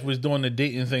my wife was doing the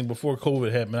dating thing before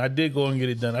COVID happened. I did go and get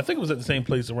it done. I think it was at the same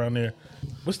place around there.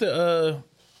 What's the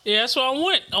Yeah, that's where I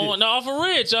went. Off of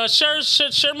Ridge.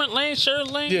 Sherman Lane.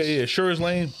 Yeah, Schurz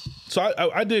Lane. So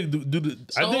I did I did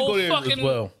go there as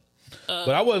well.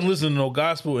 But I wasn't listening to no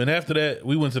gospel, and after that,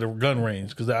 we went to the gun range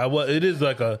because it is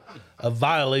like a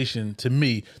violation to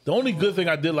me. The only good thing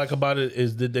I did like about it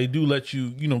is that they do let you,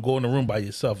 go in the room by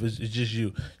yourself. It's just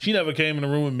you. She never came in the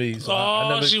room with me, so I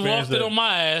never she walked that. in on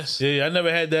my ass. Yeah, I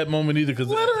never had that moment either. Cause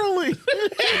Literally,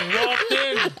 she walked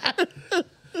in.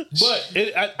 But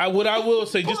what I will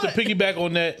say, just to piggyback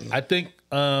on that, I think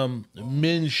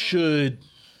men should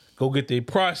go get their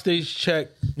prostates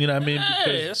checked. You know what I mean?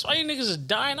 Hey, that's why you niggas is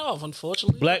dying off,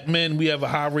 unfortunately. Black men, we have a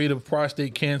high rate of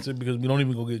prostate cancer because we don't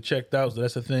even go get checked out. So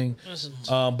that's a thing.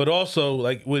 But also,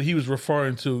 like what he was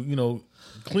referring to,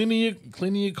 cleaning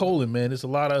your colon, man. There's a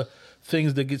lot of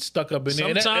things that get stuck up in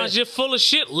there. Sometimes you're full of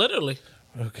shit, literally.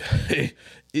 Okay.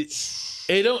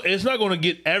 It's not going to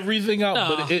get everything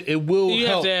out, but it will help. You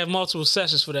have to have multiple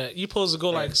sessions for that. You're supposed to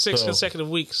go like 6 consecutive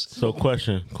weeks. So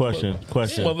question.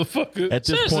 Motherfucker. At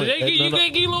this Seriously,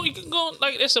 point, you can go,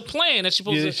 like, it's a plan that you're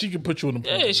supposed to. Yeah, she can put you on the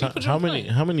plan. Yeah, she can put you on the plan.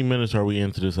 How many minutes are we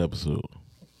into this episode?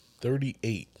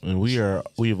 38. And we have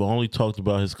only talked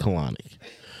about his colonic.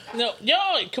 No,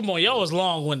 y'all, come on, y'all was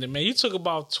long-winded, man. You took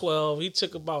about 12. He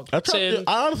took about 10.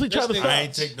 I honestly tried to stop. I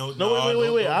ain't take no.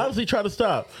 Wait. I honestly tried to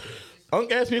stop. Unc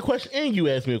asked me a question, and you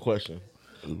asked me a question.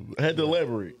 I had to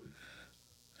elaborate.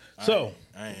 So,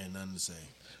 I ain't had nothing to say.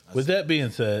 With that being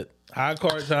said, high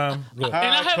card time. Go ahead.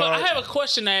 And I have a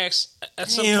question to ask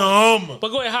at some point. But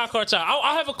go ahead, high card time.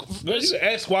 I have a. You can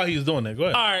ask why he's doing that. Go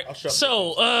ahead. All right.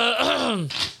 So,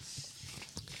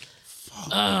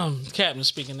 Captain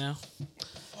speaking now.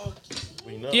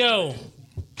 Yo,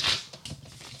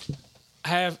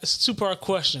 it's a 2-part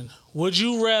question. Would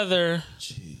you rather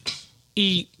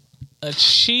eat a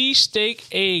cheesesteak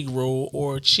egg roll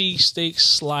or a cheesesteak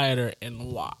slider,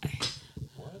 and why?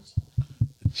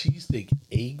 Cheesesteak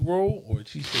egg roll or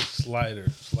cheesesteak slider?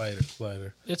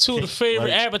 They're two of the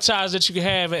favorite appetizers that you can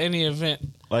have at any event.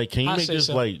 Like, can you make this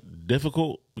like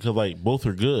difficult? Because like both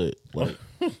are good. Like,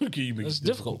 can you make it's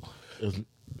difficult.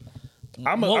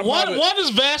 One is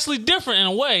vastly different in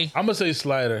a way. I'm gonna say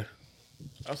slider.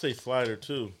 I'll say slider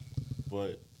too,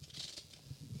 but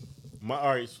all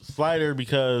right, slider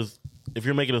because if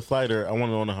you're making a slider, I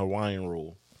want it on the Hawaiian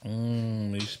roll.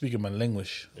 You speaking my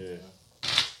language. Yeah.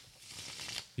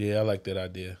 Yeah, I like that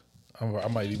idea. I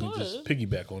might even just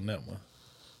piggyback on that one.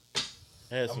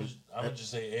 Had I'm some, gonna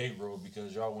just say egg roll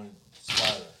because y'all went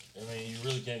slider. I mean, you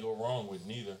really can't go wrong with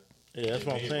neither. yeah, that's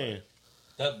what I'm saying.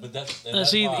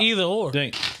 That's why, either or.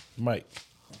 Think, Mike.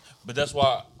 But that's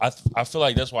why I feel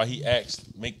like that's why he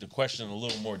asked, make the question a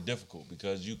little more difficult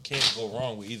because you can't go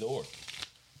wrong with either or.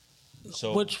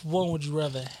 So Which one would you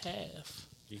rather have?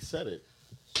 He said it.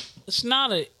 It's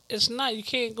not. You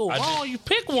can't go I wrong. just- You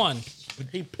pick one.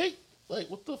 He picked. Like,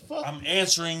 what the fuck? I'm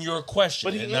answering your question,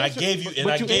 but he and answered, I gave you. And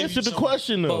but I you gave answered you the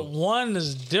question though. But one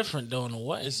is different though in a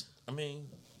way. I mean,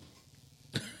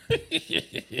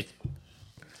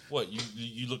 what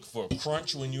you look for a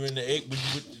crunch when you're in the egg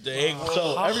with the egg roll?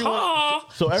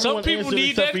 So everyone, Some people answered need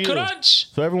except that for you.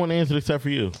 crunch. So everyone answered except for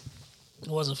you. It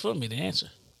wasn't for me to answer.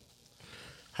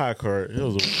 High card. It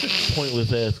was a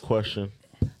pointless ass question.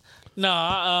 No,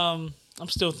 I'm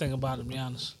still thinking about it. To be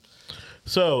honest,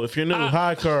 So if you're new,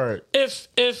 high card. if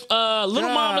Little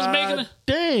Mama's making it,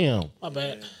 Damn. my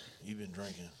bad. You've been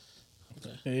drinking.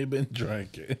 He been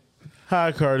drinking.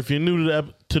 High card. If you're new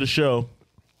to the show,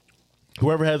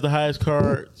 whoever has the highest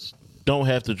cards don't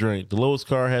have to drink. The lowest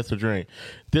card has to drink.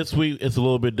 This week it's a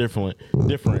little bit different.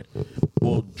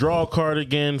 We'll draw a card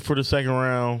again for the second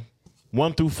round.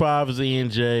 1 through 5 is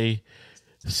E&J.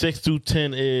 6 through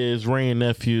 10 is Ray and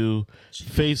Nephew.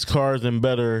 Face cards and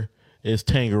better is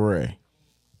Tangeray.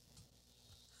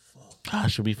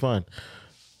 Should be fun.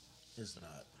 It's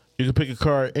not. You can pick a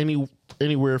card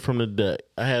anywhere from the deck.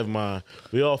 I have mine.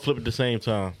 We all flip at the same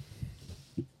time.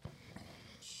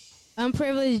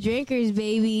 Unprivileged drinkers,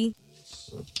 baby.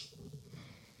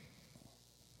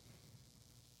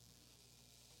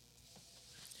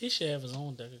 He should have his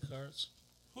own deck of cards.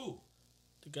 Who?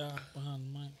 The guy behind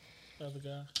the mic, the other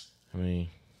guy. I mean,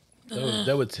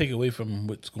 That would take away from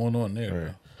what's going on there.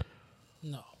 Right.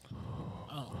 No,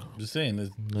 I'm just saying,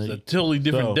 it's a totally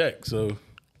different So- deck. So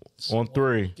on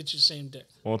 3. get you the same deck.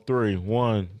 On 3.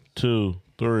 1, 2,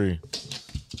 3.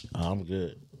 I'm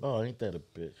good. Oh, ain't that a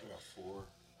bitch? I got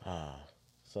 4.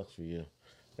 Sucks for you.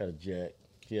 Got a jack.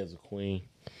 He has a queen.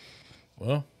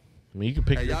 well, I mean, you can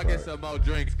pick Hey, your y'all card. get some more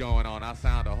drinks going on. I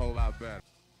sound a whole lot better.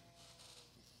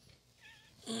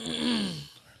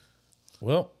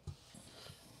 well,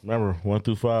 Remember, 1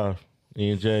 through 5.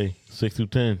 E&J. 6 through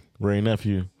 10. Ray and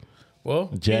Nephew.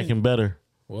 Jack Ian- and better.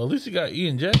 well, at least you got E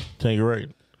and J.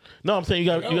 Tangeray. No, I'm saying you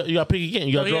got to pick again.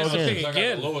 You got to he draw has to again. pick I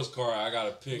again. got the lowest card. I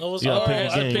gotta pick. Lowest You got to card pick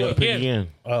has to again. You got to pick again.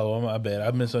 Oh, well, my bad.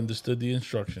 I misunderstood the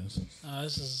instructions.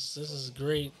 This is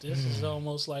great. This is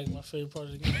almost like my favorite part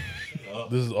of the game.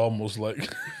 This is almost like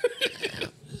Alright,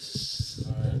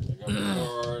 I got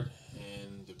the card,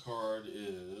 and the card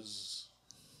is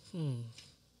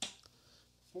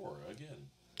 4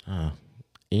 again.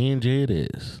 E&J it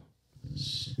is.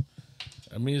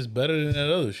 I mean, it's better than that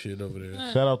other shit over there.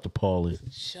 Shout out to Paulie.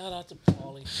 Shout out to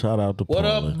Paulie. Shout out to What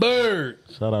Paulie. up, Bird?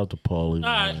 Shout out to Paulie. All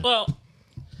right, well,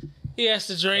 he has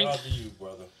to drink Shout out to you,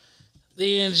 brother. the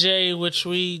E&J, which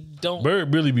we don't.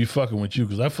 Bird really be fucking with you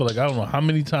because I feel like I don't know how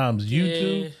many times you Yeah.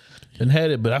 two done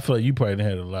had it, but I feel like you probably done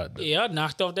had it a lot. Though. Yeah, I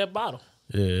knocked off that bottle.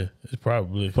 Yeah, it's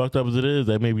probably. Fucked up as it is,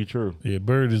 that may be true. Yeah,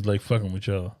 Bird is like fucking with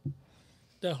y'all.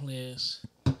 Definitely is.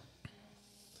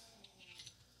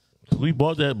 We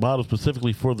bought that bottle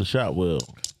specifically for the shot well.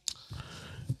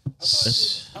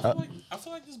 I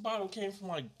feel like this bottle came from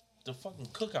like the fucking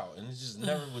cookout, and it just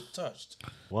never was touched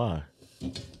Why?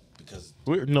 because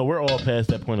We're all past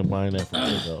that point of buying that for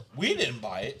cookout. we didn't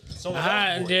buy it. Someone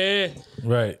else bought it. Yeah.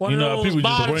 Right. One you know of how those people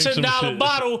just buy a bring some $10 shit.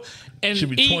 bottle and Should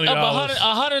be eat up $20.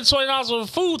 $120 worth of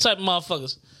food type of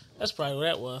motherfuckers. That's probably what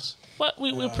that was. But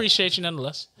we appreciate you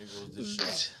nonetheless. Maybe it was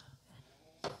this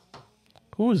shot.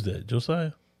 Who is that?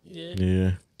 Josiah? Yeah.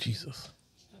 Yeah. Jesus.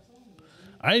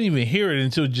 I didn't even hear it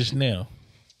until just now.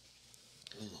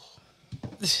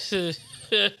 Yeah,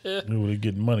 Knew they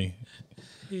getting money.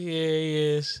 he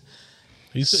is.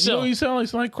 He said, So- you know, he sound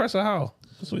like Cressa Howe.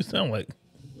 That's what he sound like.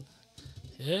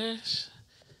 Yes.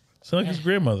 Sound like his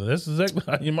grandmother. That's exactly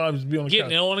how your mom used to be on the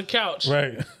Getting it couch. on the couch.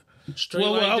 Right. Straight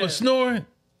Well, like I that. was snoring.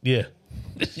 Yeah.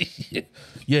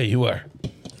 Yeah, you are.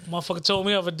 Motherfucker told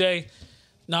me the other day,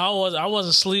 no, I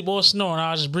wasn't asleep or snoring.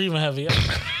 I was just breathing heavy.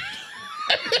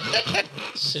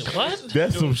 Shit, what?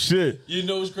 That's some shit. You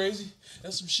know what's crazy?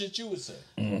 That's some shit you would say.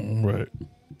 Right.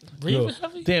 Breathing Yo,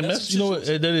 heavy? damn, that's you know what?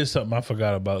 That is something I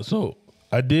forgot about. So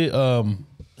I did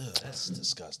That's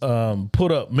disgusting.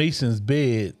 put up Mason's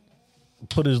bed.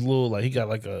 Put his little like he got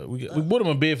like we bought him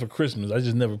a bed for Christmas. I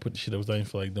just never put the shit up. I ain't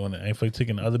feel like doing that. I ain't feel like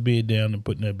taking the other bed down and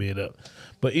putting that bed up.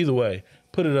 But either way,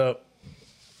 put it up.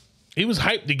 He was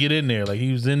hyped to get in there. Like,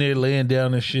 he was in there laying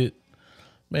down and shit.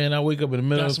 Man, I wake up in the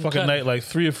middle Got of the some fucking cutty. night, like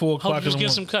 3 or 4 o'clock Hope in you the get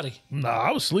morning. some cutty. Nah,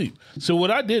 I was asleep. So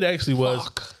what I did actually was,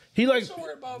 Fuck. he like, Don't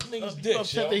worry about niggas' You dicks,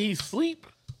 upset yo. that he sleep?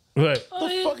 right. Oh,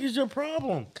 The yeah. fuck is your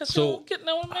problem? Cause So- you don't get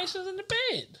no information in the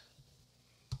bed.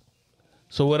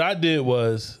 So what I did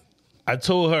was, I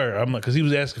told her, I'm like, because he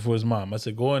was asking for his mom. I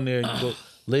said, go in there, you go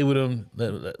lay with him,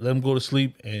 let him go to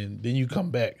sleep, and then you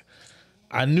come back.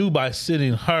 I knew by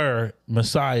sitting her,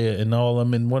 Messiah, and all of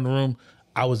them in one room,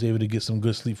 I was able to get some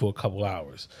good sleep for a couple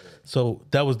hours. So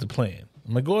that was the plan.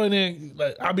 I'm like, go in there,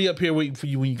 like, I'll be up here waiting for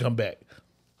you when you come back.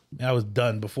 And I was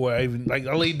done before I even, like,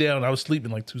 I laid down, I was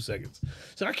sleeping like 2 seconds.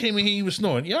 So I came in here, he was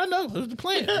snoring. Yeah, I know, it was the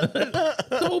plan.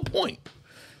 The whole point.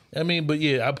 I mean, but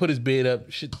yeah, I put his bed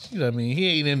up. Shit, you know what I mean? He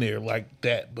ain't in there like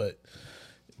that, but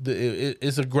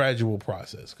it's a gradual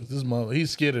process because this mother,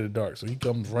 he's scared of the dark, so he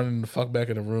comes running the fuck back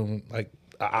in the room like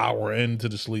an hour into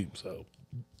the sleep. So,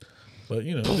 but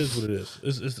you know, it is what it is.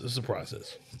 It's a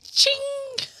process. Ching.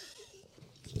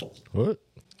 What?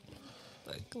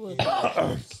 Like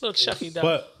little Chucky doll.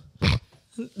 But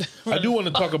I do want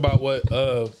to talk about what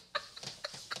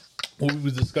we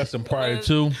was discussing prior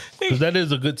to, because that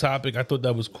is a good topic. I thought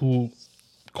that was cool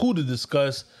to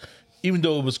discuss. Even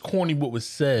though it was corny what was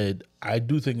said, I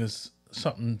do think it's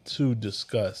something to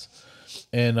discuss.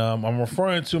 And I'm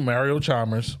referring to Mario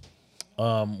Chalmers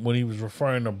when he was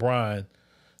referring to Brian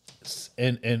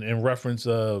in reference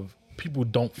of people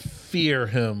don't fear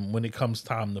him when it comes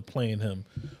time to playing him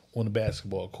on the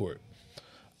basketball court.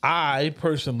 I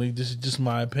personally, this is just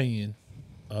my opinion,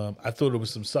 I thought it was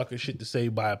some sucker shit to say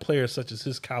by a player such as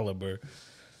his caliber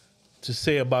to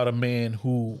say about a man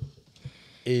who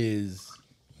is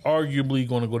arguably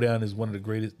going to go down as one of the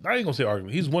greatest. I ain't going to say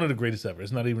arguably. He's one of the greatest ever.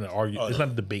 It's not even an argument. It's not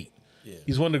a debate. Yeah.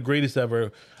 He's one of the greatest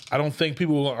ever. I don't think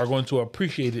people are going to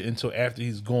appreciate it until after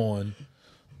he's gone.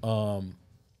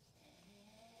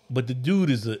 But the dude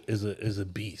is a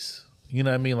beast. You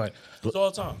know what I mean? Like, It's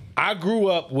all the time. I grew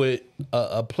up with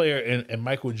a player in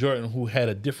Michael Jordan who had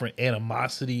a different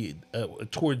animosity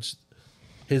towards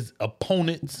his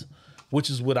opponents, which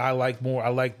is what I like more. I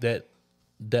like that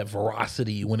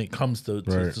veracity when it comes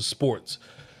to sports.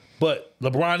 But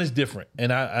LeBron is different,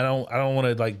 and I don't want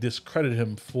to like discredit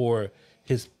him for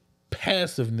his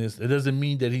passiveness. It doesn't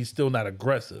mean that he's still not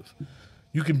aggressive.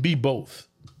 You can be both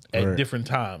at different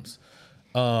times.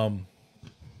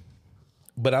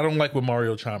 But I don't like what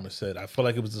Mario Chalmers said. I feel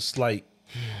like it was a slight,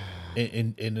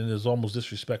 and it is almost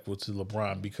disrespectful to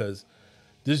LeBron because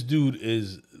this dude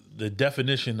is the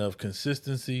definition of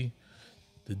consistency,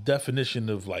 the definition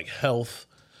of like health.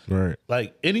 Right.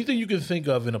 Like anything you can think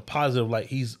of in a positive light,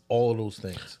 he's all of those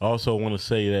things. I also want to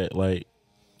say that, like,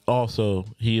 also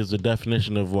he is the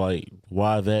definition of like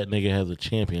why that nigga has a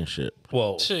championship.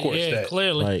 Well, of Shit, course, yeah, that.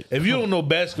 clearly. Like, If you don't know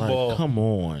basketball, like, come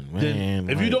on, then, man.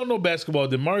 if you like, don't know basketball,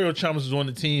 then Mario Chalmers was on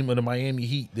the team of the Miami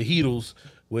Heat, the Heatles,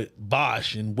 with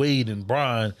Bosh and Wade and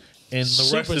Bron and the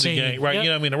Super rest of the team. gang, right? Yep. You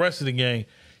know what I mean? The rest of the gang.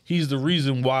 He's the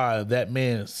reason why that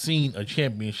man seen a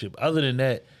championship. Other than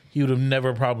that, he would have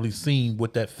never probably seen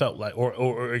what that felt like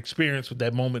or experienced what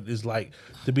that moment is like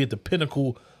to be at the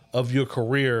pinnacle of your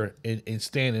career and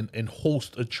stand and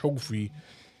host a trophy.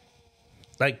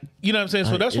 Like, you know what I'm saying?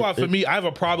 So that's why for me, I have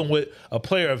a problem with a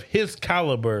player of his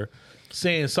caliber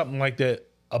saying something like that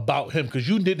about him because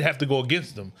you didn't have to go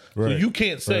against him. So Right. you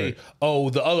can't say, oh,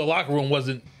 the other locker room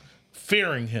wasn't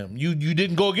fearing him. You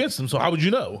didn't go against him, so how would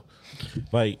you know?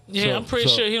 like, Yeah, so- I'm pretty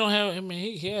so- sure he don't have. I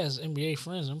mean, he has NBA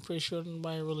friends. I'm pretty sure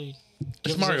nobody really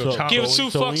It's gives Mario a, Chalmers. gives two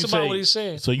So when fucks you about say- what he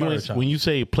said. So Mario when you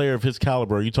say player of his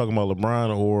caliber, are you talking about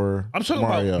LeBron or I'm talking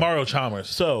Mario? about Mario Chalmers.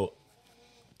 So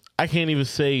I can't even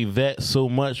say that so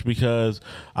much because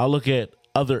I look at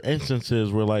other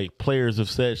instances where like players have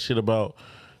said shit about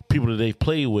people that they've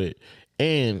played with,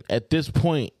 and at this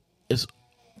point, it's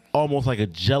almost like a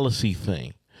jealousy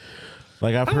thing.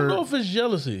 Like I've I don't heard, know if it's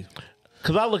jealousy.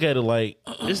 because I look at it like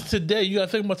It's today. You got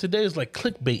to think about today is like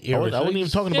clickbait era. I wasn't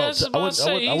even talking Yeah, I about. was about to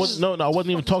say, I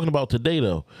wasn't even talking about today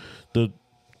though.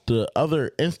 The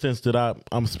other instance that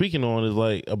I'm speaking on is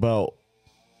like about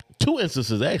two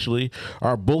instances actually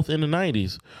are both in the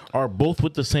 90s, are both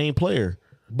with the same player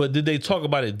But did they talk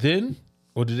about it then,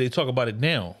 or did they talk about it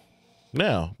now?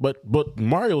 now. But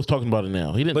Mario was talking about it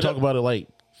now. He didn't But, talk about it like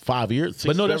 5 years. 6,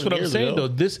 But no, that's 7 what I'm years saying ago.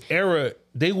 though. This era,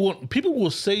 people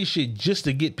will say shit just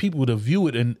to get people to view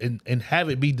it and have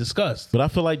it be discussed. But I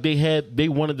feel like they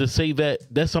wanted to say that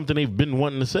that's something they've been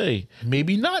wanting to say.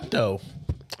 Maybe not though.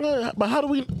 But how do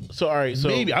we? So all right. So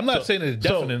Maybe. I'm not saying it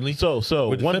definitely So or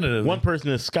one definitively. person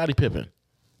is Scottie Pippen.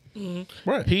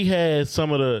 Right. He has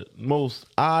some of the most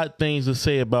odd things to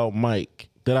say about Mike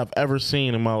that I've ever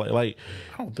seen in my life. Like,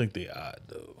 I don't think they odd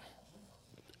though.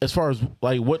 as far as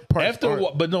like what parts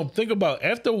but no, think about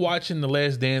after watching The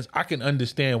Last Dance, I can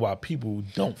understand why people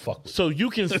don't fuck with. So you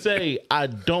can say I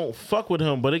don't fuck with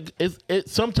him, but it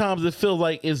sometimes it feels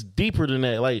like it's deeper than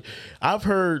that. Like I've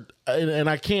heard, and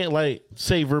I can't like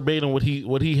say verbatim what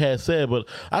he has said, but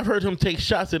I've heard him take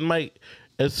shots at Mike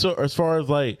as far as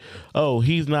like, oh,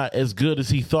 he's not as good as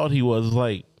he thought he was.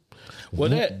 Like, Well,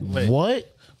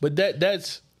 what? But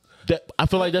that's I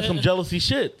feel like that's some jealousy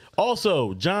shit.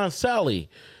 Also, John Sally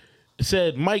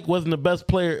said Mike wasn't the best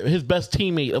player, his best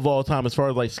teammate of all time as far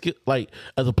as like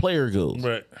as a player goes.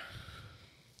 right.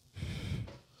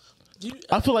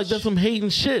 I feel like that's some hating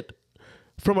shit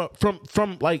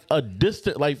from like a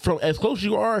distant, like from as close as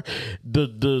you are.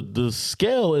 The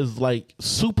scale is like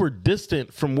super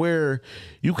distant from where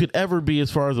you could ever be as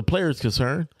far as a player is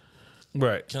concerned.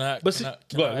 Right. Can I? But Can see, I,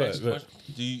 can go I ahead, ask go a ahead.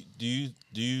 question?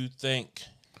 Do you think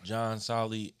John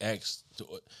Solly asked?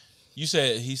 You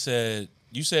said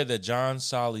you said that John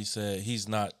Solly said he's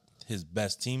not his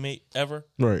best teammate ever.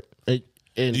 Right.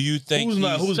 And Do you think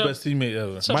Who's So- best teammate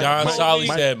ever? So John Kobe- Solly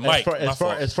said Mike? as far as a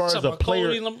player, as far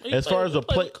as a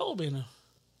play, play, Kobe now.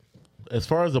 as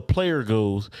far as a player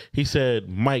goes, he said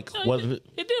Mike No, wasn't.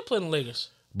 He did play in the Lakers.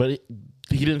 But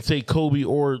he didn't say Kobe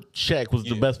or Shaq was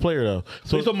the best player though.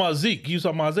 So you So talking about Zeke? You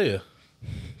talking about Isaiah?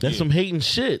 that's some hating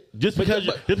shit. Just because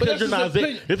but that's you're his not Isaiah,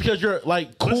 opinion. just because you're like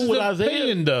That's cool his with Isaiah.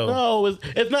 opinion, though. No,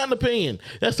 it's not an opinion.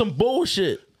 That's some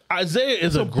bullshit. Isaiah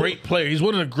is a great player. He's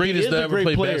one of the He greatest is to a ever great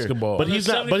play player, basketball. but he's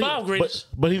not. But, 75 greatest.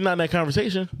 but he's not in that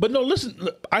conversation. But no, listen.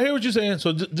 Look, I hear what you're saying.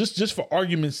 So just for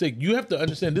argument's sake, you have to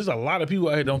understand. There's a lot of people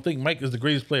out here don't think Mike is the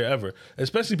greatest player ever,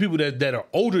 especially people that are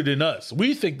older than us.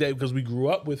 We think that because we grew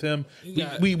up with him.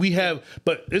 We have,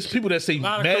 but it's people that say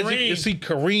lot of Magic. Kareem. You see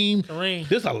Kareem.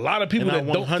 There's a lot of people And I that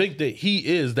don't 100 think that he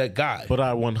is that guy. But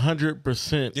I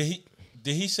 100%.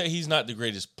 Did he say he's not the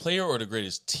greatest player or the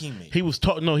greatest teammate? He was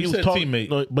talking. No, he was said talking. teammate.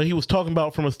 No, but he was talking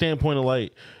about from a standpoint of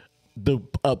like the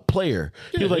player.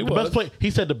 He was like he the was. best player.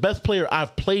 He said the best player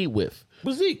I've played with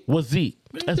But Zeke, was Zeke.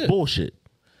 That's Yeah. bullshit.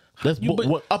 That's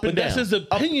up and down. that's his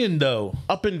opinion, though.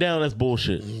 Up and down. That's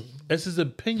bullshit. That's his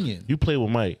opinion. You play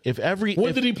with Mike.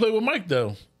 When did he play with Mike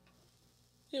though?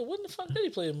 Yeah, when the fuck did he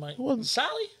play with Mike? wasn't-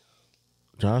 Sally?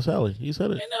 John Sally? He said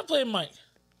it. He never played with Mike.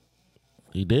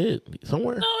 He did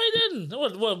somewhere. No, he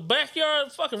didn't. What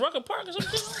backyard fucking Rucker Park or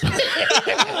something?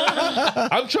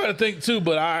 I'm trying to think too,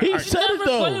 but He I said never it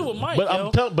though. played with Mike, but yo.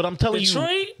 I'm telling Detroit,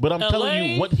 you. But I'm telling LA.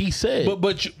 you what he said.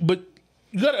 but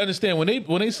you got to understand when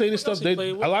they say this stuff, he they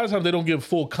played a with? lot of times they don't give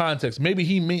full context. Maybe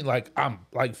he mean like I'm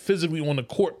like physically on the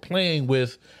court playing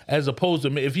with, as opposed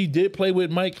to if he did play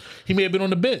with Mike, he may have been on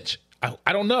the bench.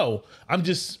 I don't know. I'm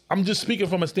just speaking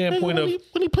from a standpoint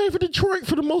when he played for Detroit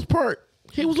for the most part,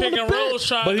 he was on Pick the and bench. rolls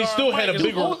trying but to he guard still Mike. had a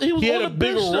bigger he was he had on a the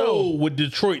bigger bench, though. role with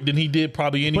Detroit than he did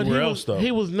probably But anywhere else though. he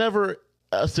was never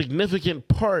a significant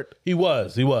part. He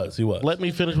was. Let me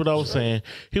finish what I was saying.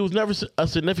 He was never a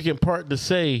significant part to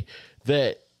say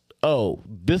that, oh,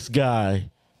 this guy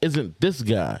isn't this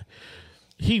guy.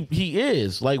 He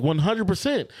is like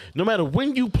 100%. No matter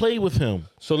when you play with him.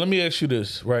 So let me ask you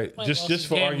this, right? Mike just lost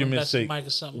for his game argument's with sake, Mike or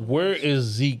something. where is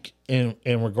Zeke in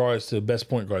regards to best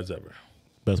point guards ever?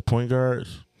 Best point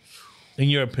guards, In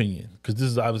your opinion, because this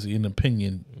is obviously an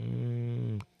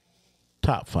opinion.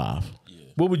 top 5.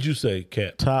 What would you say,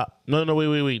 Cat? Top. No,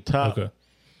 wait. Top. Okay.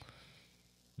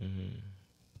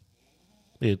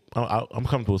 Yeah, I'm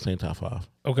comfortable saying top 5.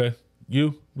 Okay.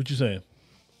 You? What you saying?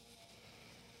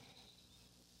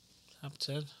 Top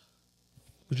 10.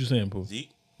 What you saying, Pooh? Zeke?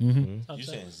 Top You 10.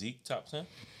 saying Zeke top 10?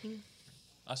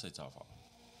 I say top 5.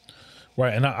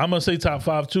 Right, and I'm gonna say top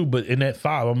 5 too, but in that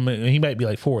 5, he might be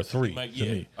like 4 or 3 Like, to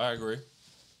yeah, me. I agree.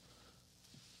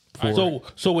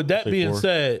 So with that Say being 4.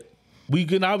 said, we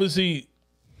can obviously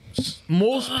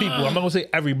most people. I'm not gonna say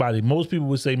everybody. Most people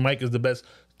would say Mike is the best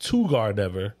 2 guard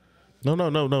ever. No.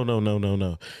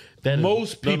 That is-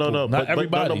 Most people, not but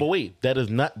everybody. But wait, that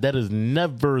is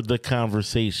never the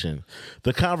conversation.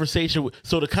 The conversation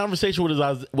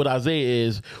with Isaiah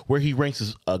is where he ranks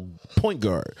as a point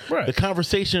guard. Right. The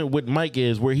conversation with Mike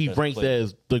is where he ranks player.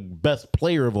 as the best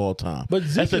player of all time. But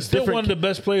Zeke That's a is still different- one of the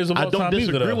best players of I all don't time.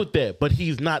 disagree either, though. with that, but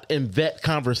he's not in that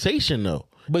conversation though,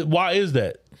 But why is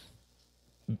that?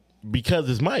 because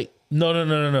it's Mike.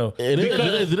 No. It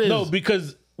is. No,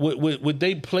 because what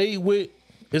they play with,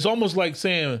 it's almost like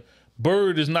saying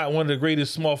Bird is not one of the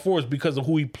greatest small forwards because of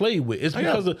who he played with. It's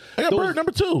because of I got those- Bird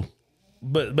number 2.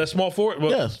 but small forward.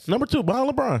 Well, Yes, number 2 behind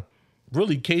LeBron.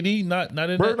 really, KD not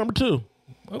in Bird that. number 2.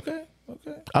 Okay.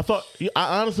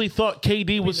 I honestly thought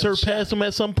KD would surpass him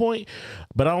at some point,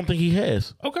 but I don't think he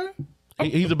has. Okay.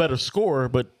 He's a better scorer,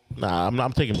 but nah,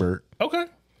 I'm taking Bird. Okay.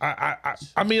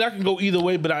 I mean, I can go either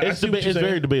way, but I It's see what you're saying.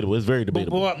 very debatable. It's very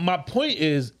debatable. But my point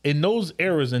is, in those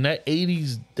eras, in that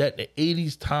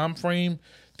 80s time frame,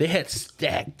 they had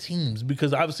stacked teams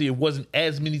because obviously it wasn't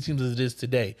as many teams as it is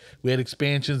today. We had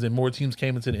expansions and more teams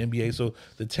came into the NBA, so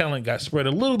the talent got spread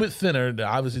a little bit thinner,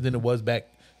 obviously, than it was back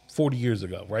 40 years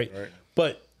ago, right?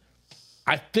 But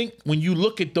I think when you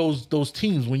look at those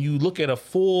teams, when you look at a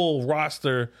full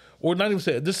roster, or not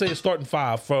even just say a starting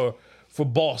five for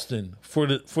Boston, for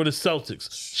the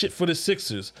Celtics, shit, for the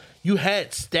Sixers, you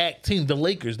had stacked teams. The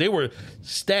Lakers, they were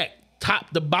stacked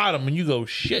top to bottom, and you go,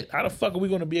 shit, how the fuck are we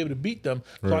going to be able to beat them?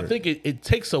 So I think it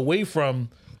takes away from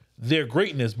their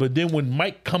greatness. But then when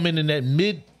Mike come in that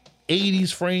mid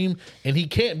 80s frame and he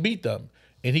can't beat them,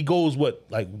 and he goes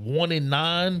like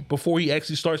 1-9 before he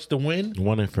actually starts to win.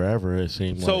 One in forever, it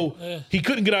seems. So he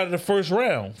couldn't get out of the first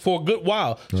round for a good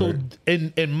while. So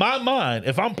in my mind,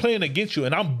 if I'm playing against you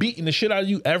and I'm beating the shit out of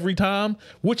you every time,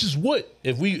 which is what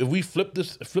if we flip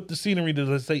the scenery to,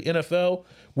 let's say, NFL,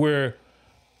 where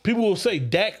people will say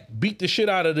Dak beat the shit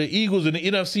out of the Eagles in the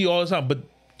NFC all the time, but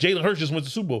Jalen Hurts just went to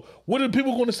the Super Bowl. What are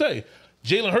people going to say?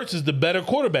 Jalen Hurts is the better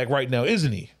quarterback right now,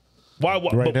 isn't he? Why?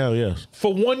 Right now, yes.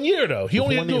 For 1 year though, he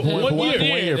only had to do it one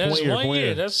year. That's 1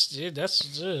 year. That's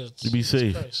To be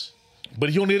safe. But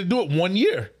he only had to do it 1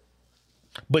 year.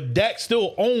 But Dak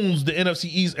still owns the NFC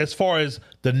East as far as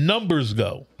the numbers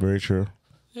go. Very true.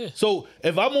 So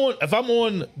if I'm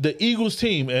on the Eagles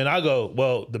team and I go,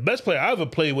 well, the best player I ever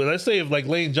played with, let's say if like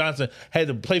Lane Johnson had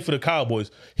to play for the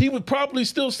Cowboys, he would probably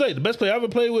still say the best player I ever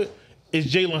played with is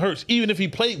Jalen Hurts, even if he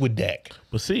played with Dak.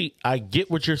 But see, I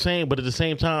get what you're saying, but at the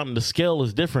same time, the scale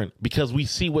is different because we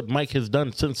see what Mike has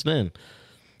done since then.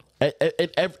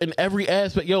 In every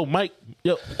aspect, Mike,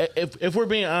 if we're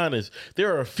being honest,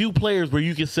 there are a few players where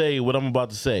you can say what I'm about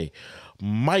to say.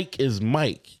 Mike is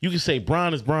Mike. You can say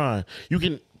Bron is Bron. You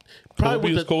can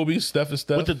probably Kobe, Steph is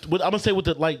Steph. I'm gonna say with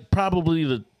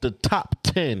probably the top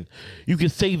 10. You can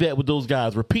say that with those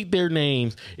guys. Repeat their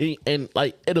names and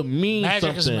like it'll mean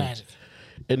magic something. Magic is magic.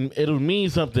 And it'll mean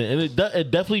something, and it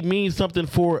definitely means something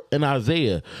for an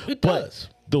Isaiah. It but does.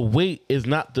 The weight is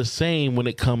not the same when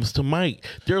it comes to Mike.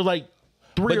 There are like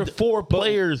three or four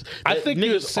players. I think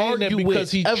you're saying that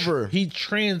because he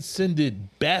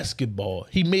transcended basketball.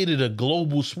 He made it a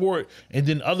global sport, and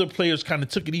then other players kind of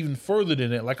took it even further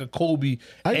than that, like a Kobe,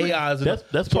 AIs.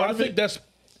 That's so part I of think it. that's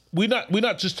we're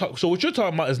not just talking. So what you're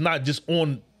talking about is not just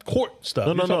on court stuff.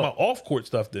 You're talking about off court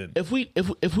stuff. Then if we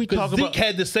talk Zeke about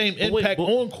had the same impact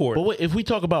on court. But wait, if we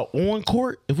talk about on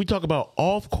court, if we talk about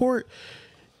off court,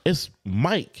 it's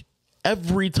Mike.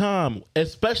 Every time,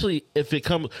 especially if it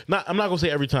comes, I'm not gonna say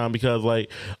every time because,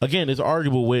 like, again, it's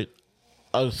arguable with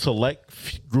a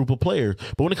select group of players.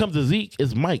 But when it comes to Zeke,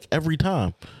 it's Mike every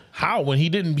time. How? When he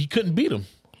couldn't beat him.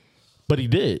 But he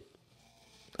did.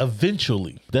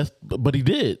 Eventually. But he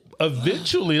did.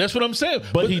 Eventually, that's what I'm saying.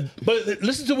 But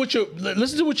listen to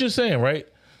what you're saying, right?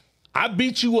 I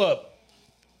beat you up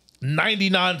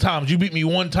 99 times. You beat me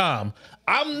one time.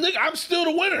 I'm still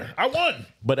the winner. I won.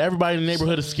 But everybody in the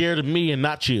neighborhood is scared of me and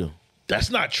not you. That's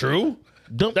not true.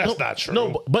 That's not true.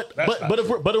 No, but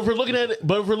if we're looking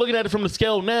at it from the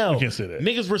scale now, you can't say that.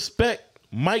 Niggas respect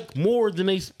Mike more than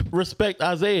they respect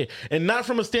Isaiah, and not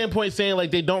from a standpoint saying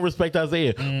like they don't respect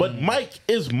Isaiah, but Mike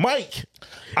is Mike.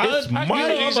 It's Mike.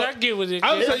 I get what it is.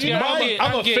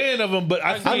 I'm a fan of him, but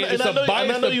I think it's a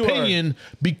biased opinion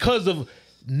because of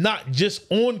not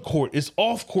just on court, it's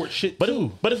off court shit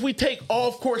too. But if we take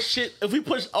off court shit, if we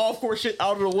push off court shit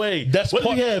out of the way, what do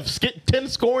we have? 10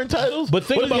 scoring titles? But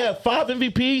think what do we have? 5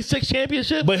 MVP, 6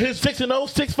 championships, but his 6-0,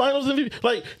 6 finals MVP.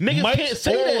 Like niggas Mike's can't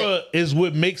say aura that is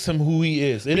what makes him who he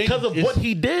is. because of what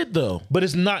he did, though. But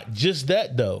it's not just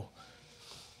that, though.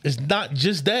 It's not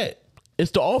just that.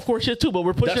 It's the off court shit too, but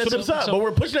we're pushing that to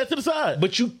the side.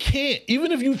 But you can't,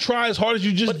 even if you try as hard as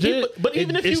you just did. But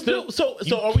even if you do, so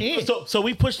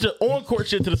we push the on court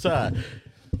shit to the side.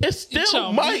 It's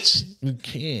still Mike. You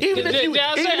can't. Even if you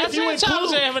include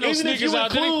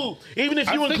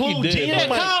GM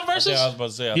Mike. Converse. I was about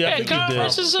to say. Yeah, I think you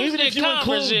did. Even if you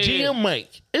include GM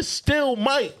Mike, it's still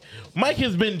Mike. Mike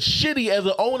has been shitty as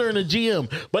an owner and a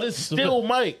GM, but it's still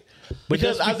Mike.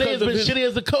 Because Isaiah's been shitty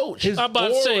as a coach. His I'm about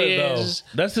to say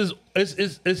that's his.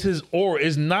 It's his aura.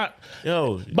 It's not.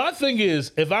 My thing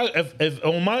is, if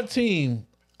on my team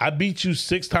I beat you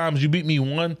 6 times, you beat me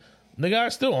 1, nigga, I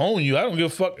still own you. I don't give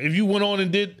a fuck if you went on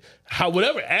and did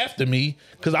whatever after me,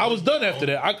 because I was done after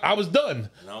that. I was done.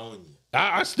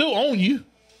 I still own you.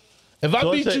 If I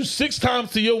So beat let's say- you 6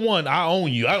 times to your 1, I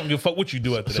own you. I don't give a fuck what you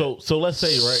do after that. So let's say,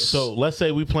 right? So let's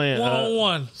say we playing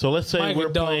 1-on-1. So let's say Mike we're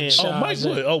a dog playing. shot. Oh, Mike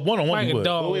would. Oh, 1-on-1 Mike he a would.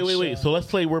 dog Wait. shot. So let's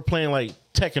say we're playing like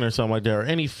Tekken or something like that, or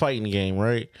any fighting game,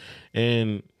 right?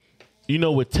 And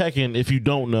with Tekken, if you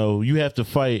don't know, you have to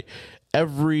fight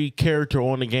every character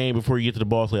on the game before you get to the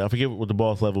boss level. I forget what the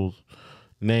boss level's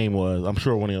name was. I'm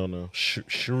sure one of y'all know.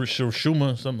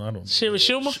 Shuma, something, I don't know.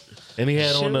 Shirishima? And he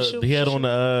had on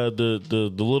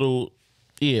the little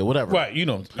whatever. Right, you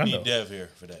know. I know. Need Dev here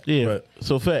for that. Yeah. Right.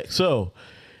 So fact. So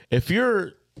if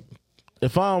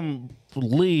I'm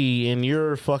Lee and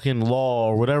you're fucking Law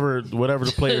or whatever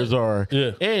the players are,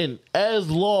 Yeah. and as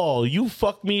Law, you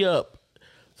fuck me up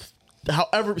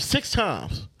however 6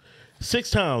 times.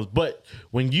 6 times, but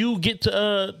when you get to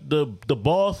the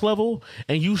boss level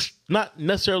and you not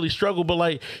necessarily struggle, but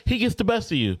like he gets the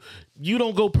best of you, you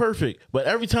don't go perfect. But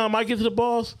every time I get to the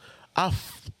boss, I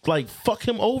fuck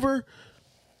him over.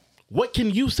 What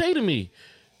can you say to me?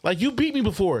 Like, you beat me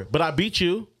before, but I beat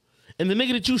you, and the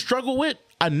nigga that you struggle with,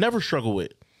 I never struggle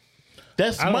with.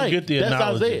 That's I don't Mike. get the That's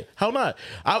analogy. Isaiah. How not?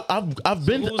 I've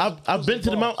been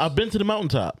to the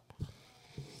mountaintop.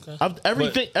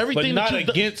 Everything But not that you've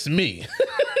done- against me.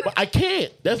 But I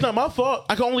can't. That's not my fault.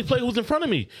 I can only play who's in front of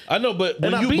me. I know, but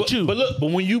And I beat you. But look,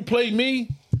 but when you play me,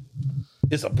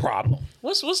 it's a problem.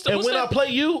 What's And when I that? play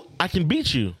you, I can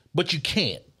beat you. But you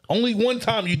can't. Only one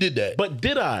time you did that. But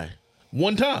did I?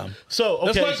 One time. So okay.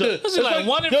 That's like so, the- Was it like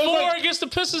 1-4 like- against the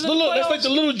Pistons in Look, the look, that's playoffs? like the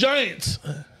little Giants.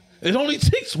 It only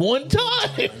takes one time.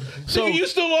 So- So you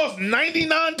still lost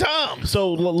 99 times.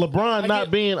 so LeBron not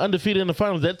get- being undefeated in the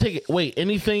finals, that take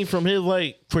anything from his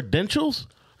credentials?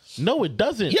 No, it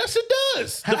doesn't. Yes, it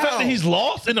does. The How? fact that he's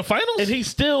lost in the finals. And he's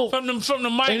still from the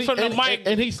Mike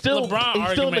and he's still LeBron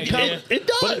he's still in the argument. It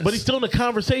does. but he's still in the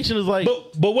conversation. Is like,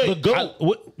 but wait, the GOAT.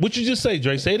 what you just say,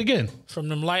 Dre? Say it again. from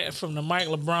the Mike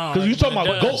LeBron. Because you talking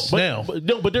argument, about it GOATs does.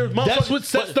 now. but there's That's what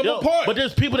sets them apart. But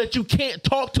there's people that you can't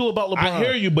talk to about LeBron. I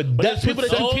hear you, but that's there's people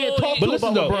what that you sets- can't Oh, talk but to listen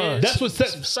about though, LeBron. that's what Some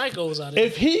sets. psychos out there.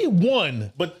 If he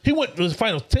won, but he went to the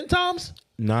finals 10 times.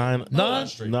 Nine. Nine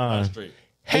straight.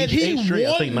 Had Eight he straight, I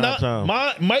won, think, 9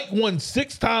 times. Mike won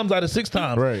 6 times out of 6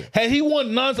 times. Right. Had he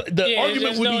won 9, the Yeah,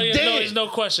 argument would be No, dead. there's no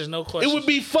question. No It question. would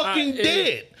be fucking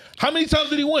dead. How many times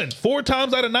did he win? 4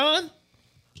 times out of 9?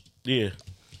 Yeah.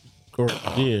 Or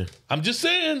yeah. I'm just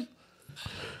saying.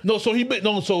 No, so he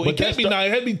no, so it But can't that's be the- 9. It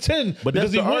had to be 10 But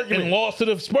because that's he the went argument. and lost to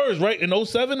the Spurs, right? In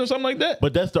 07 or something like that.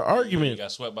 But that's the He argument.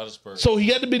 got swept by the Spurs. So he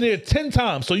had to be there 10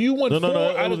 times. So you won No, 4 it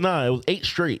out was of 9. It was 8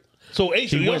 straight. So 8.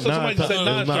 He You went also 9 somebody times. said It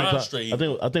 9 was straight. 9 times. straight. I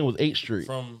think it was 8 straight.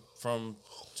 From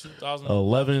 2000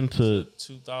 11 to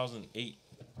 2008.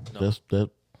 No, that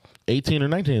 18 or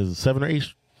 19 is 7 or 8.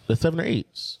 That's 7 or 8.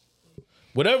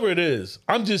 Whatever it is,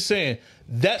 I'm just saying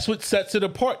that's what sets it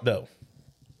apart, though.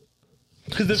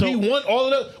 Because if So- he won all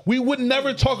of that, we would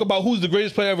never talk about who's the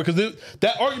greatest player ever. Because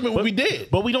that argument would be dead.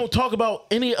 But we don't talk about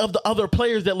any of the other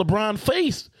players that LeBron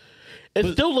faced.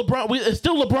 It's still LeBron. It's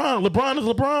still LeBron. LeBron is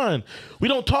LeBron. We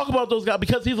don't talk about those guys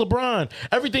because he's LeBron.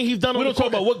 Everything he's done We on don't the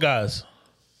talk court, about what guys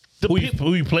the who peop-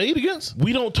 he played against.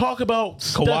 we don't talk about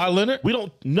Kawhi Leonard? We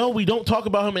don't. No, we don't talk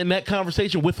about him in that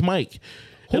conversation with Mike.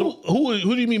 Who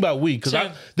do you mean by we? Because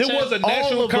there 10. was a All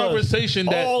national of us. conversation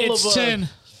that All of It's us. 10.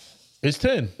 it's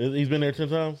 10. He's been there 10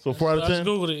 times. So 4 out I of just 10.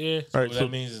 googled it. Yeah. All right. what So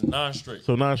that means is 9 straight.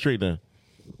 9 straight then.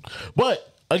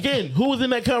 But again, who was in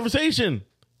that conversation?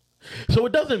 So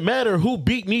it doesn't matter who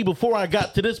beat me before I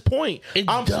got to this point. It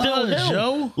I'm still does, him.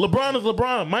 Joe. LeBron is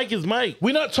LeBron. Mike is Mike.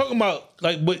 We're not talking about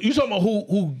but you talking about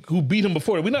who beat him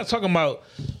before. We're not talking about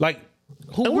like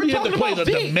who And we're do you have to talking play about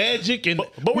the Zeke. Magic and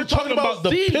But we're talking about the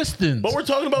Zeke. Pistons. But we're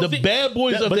talking about the Zeke. bad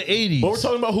boys Yeah, of but- the 80s. But we're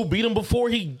talking about who beat him before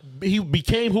he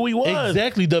became who he was.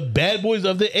 Exactly, the bad boys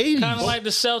of the 80s. Kind of like the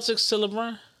Celtics to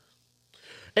LeBron.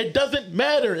 It doesn't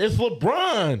matter. It's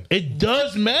LeBron. It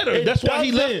does matter. It That's why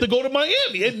he left doesn't. to go to Miami.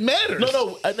 It matters.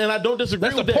 No, and I don't disagree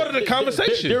That's with a that. part of the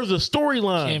conversation. There's a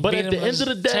storyline, Can't but beat at the him end of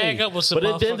the and day, tag up with some but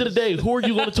at the end of the day, who are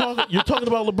you going to talk? You're talking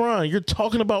about LeBron. You're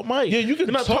talking about Mike. Yeah, you can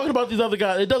You're not talk- talking about these other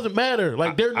guys. It doesn't matter.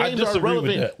 Like their I names are disagree with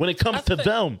irrelevant that. when it comes to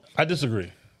them. I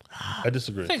disagree. I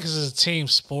think it's a team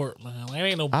sport, man. Like, it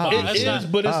ain't no ball. It That's is,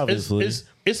 not, but Obviously.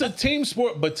 it's a team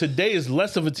sport. But today is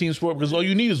less of a team sport because all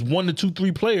you need is 1 to 2,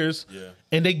 3 players,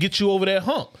 and they get you over that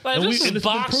hump. like, and this and is it's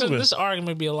been boxing. proven. This argument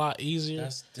would be a lot easier.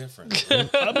 That's different.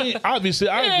 I mean, obviously,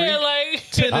 I yeah, agree.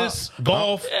 like Tennis,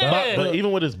 golf, Yeah. But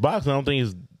even with his boxing, I don't think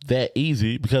it's that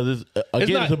easy because it's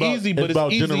again not it's about easy, but it's it's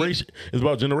about easy. generation. It's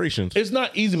about generations. It's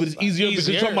not easy, but it's easier because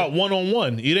you're talking about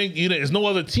 1-on-1. There's no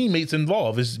other teammates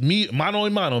involved. It's me, mano y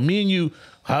mano, me and you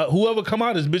Whoever come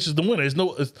out, this bitch is the winner. It's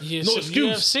no Yeah, no some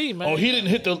excuse. UFC, man. Oh, he didn't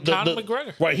hit the Conor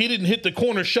McGregor. right. He didn't hit the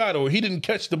corner shot, or he didn't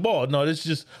catch the ball. No, it's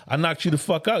just I knocked you the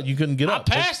fuck out. You couldn't get I up.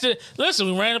 passed it. Listen,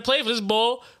 we ran a play for this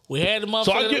ball. We had the motherfucker.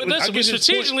 So I get, Listen, we his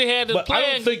strategically point, had the but plan.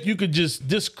 I don't think you could just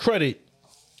discredit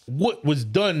what was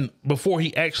done before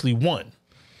he actually won.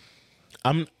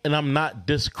 I'm not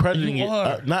discrediting You it.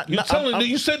 are.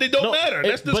 You said they don't matter.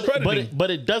 That's discrediting.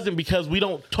 But it doesn't, because we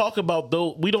don't talk about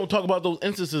those. We don't talk about those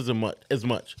instances as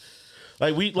much.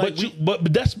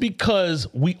 But that's because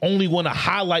we only want to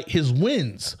highlight his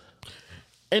wins.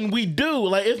 And we do.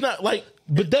 Like, it's not like.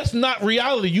 But that's not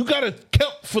reality. You got to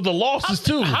count for the losses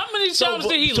too. How many times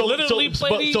did he literally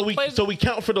play? So we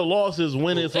count for the losses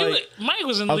when it's like Mike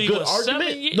was in the a league good with argument?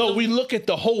 7 years. No, we look at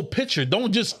the whole picture.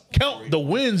 Don't just count the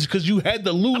wins because you had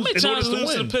to lose How many in order times to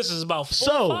lose to win. the Pistons? About 4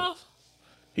 So- or 5?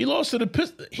 He lost to the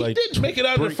Pistons. He Like didn't make it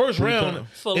out of the first three round times.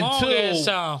 For a long ass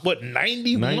time. what,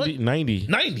 91? 90.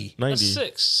 90.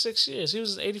 That's 6 years. He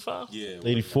was 85. Yeah.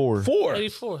 84. 4.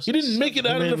 84. He didn't make it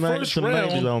out of the first to the 90s, I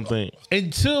round don't think.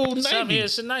 until 90. 7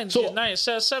 years to 90.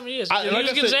 So, 7 years. I- He like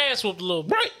was I getting his said- ass whooped a little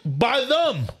bit. right, by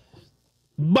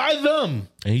them.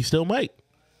 And he still might.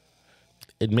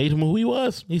 It made him who he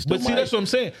was. He still But see, might. that's what I'm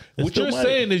saying. What still you're might.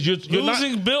 saying is you're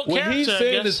Losing not. built What he's character, I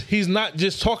saying guess. is he's not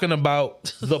just talking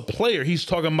about the player. He's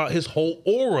talking about his whole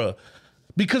aura.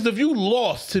 Because if you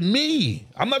lost to me,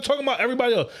 I'm not talking about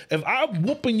everybody else. If I'm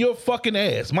whooping your fucking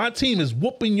ass, my team is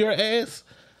whooping your ass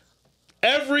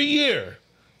every year.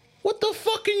 What the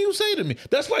fuck can you say to me?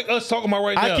 That's like us talking about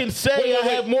right now. I can say I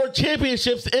have more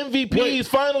championships, MVPs, Wait.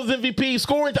 finals MVPs,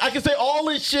 scoring. I can say all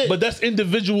this shit. But that's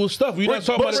individual stuff. You're not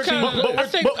talking about a team. kinda- I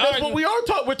think that's what we are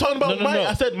talking. We're talking about No, Mike. no.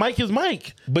 I said Mike is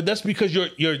Mike, But that's because you're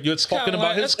talking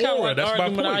about his That's kind of aura. like That's the my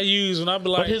argument point. I use when I be but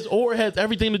like, his aura has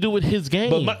everything to do with his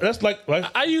game. But that's like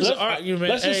I use let's- an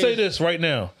argument, Let's just hey. say this right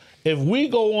now. If we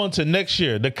go on to next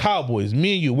year, the Cowboys,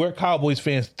 me and you, we're Cowboys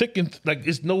fans, thick and like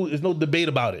there's no debate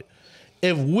about it.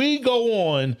 If we go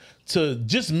on to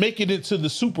just make it into the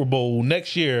Super Bowl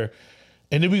next year,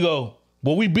 and then we go,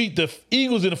 well, we beat the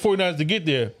Eagles and the 49ers to get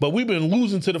there, but we've been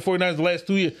losing to the 49ers the last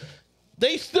 2 years.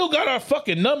 They still got our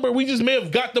fucking number. We just may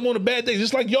have got them on a bad day,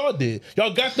 just like y'all did.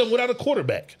 Y'all got them without a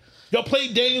quarterback. Y'all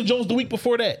played Daniel Jones the week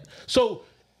before that. So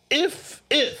if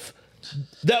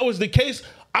that was the case,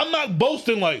 I'm not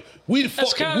boasting like we the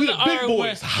big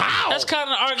boys. How? That's kind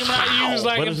of the argument I use,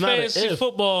 like But in it's not an fantasy if.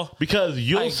 football. because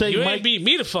you'll Like, say you Mike ain't beat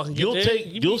me to fucking get You'll there. say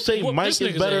You say whoop Mike this is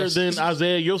nigga's better ass. than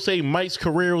Isaiah. You'll say Mike's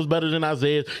career was better than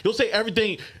Isaiah. You'll say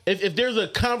everything. If there's a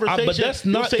conversation, but that's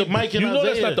you'll not say the Mike and you know Isaiah.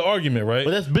 that's not the argument, right?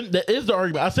 But that is the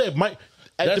argument. I said Mike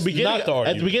at That's the beginning. not the At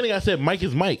argument. the beginning, I said Mike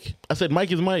is Mike. I said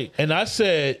Mike is Mike. And I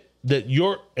said that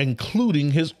you're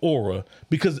including his aura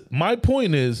because my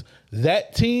point is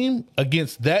that team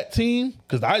against that team,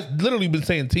 because I literally been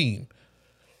saying team,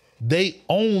 they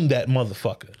own that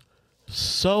motherfucker.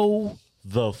 So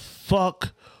the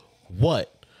fuck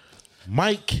what?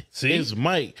 Mike See? is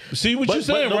Mike. See what you're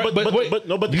saying, right? But wait, the you see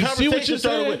what conversation you're started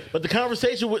saying? with. But the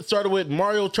conversation started with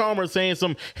Mario Chalmers saying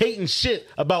some hating shit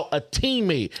about a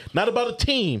teammate, not about a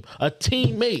team, a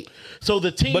teammate. So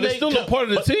the teammate, But it's still a part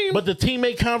of the team. But the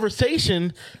teammate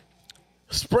conversation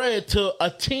spread to a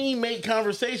teammate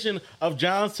conversation of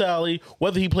John Sally,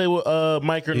 whether he played with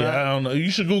Mike or Yeah, not. I don't know.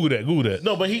 You should Google that. Google that.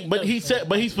 No, but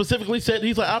he specifically said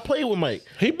he's like, I played with Mike.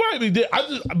 He probably did.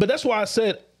 But that's why I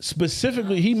said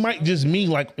specifically he might just mean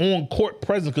like on court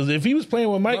presence. Because if he was playing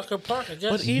with Mike, Rucker Park, I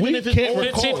guess. But even We if it's can't on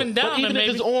recall. court, and but down, even if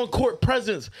maybe. it's on court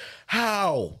presence,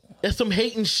 how? It's some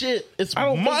hating shit. It's I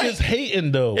don't Mike. think it's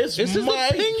hating though. It's his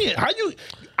Mike. opinion. How you?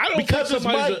 I don't because think it's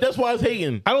somebody's Mike. That's why it's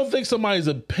hating. I don't think somebody's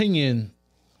opinion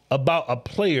about a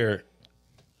player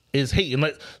is hating.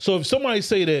 Like, so if somebody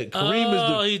say that Kareem is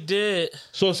the he did.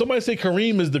 so if somebody say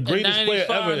Kareem is the greatest player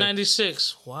 95, ever,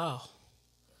 96. Wow.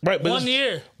 right? But 1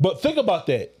 year. But think about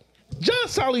that. John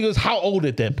Sally was how old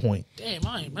at that point? Damn,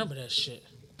 I ain't remember that shit.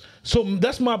 So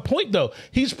that's my point, though.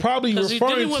 He's probably 'Cause he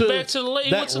referring went to, back to the he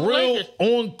that went to the real Lakers.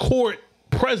 on court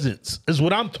presence is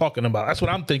what I'm talking about. That's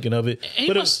what I'm thinking of it. He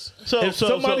But must- if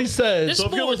somebody says, This So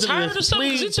if boy you're listening to retired or this, something?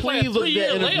 'Cause he please took like a look at that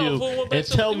 3-year layoff interview and went back and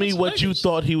to tell the me what you Lakers.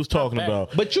 thought he was talking bad.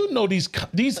 about. but you know these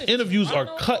interviews are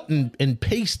cut and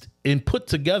paste and put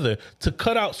together to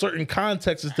cut out certain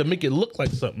contexts to make it look like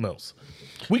something else.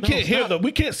 We can't hear stop.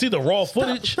 we can't see the raw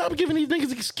footage. Stop giving these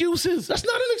niggas excuses. That's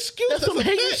not an excuse. That's some a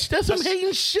hating. fact. That's some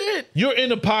hating shit. You're in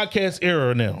the podcast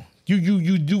era now.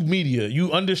 You do media.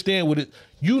 You understand what it.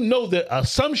 You know that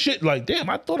some shit like damn.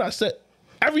 I thought I said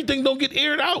everything don't get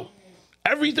aired out.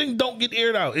 Everything don't get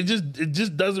aired out. It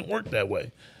just doesn't work that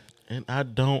way. And I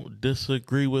don't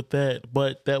disagree with that,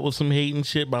 but that was some hating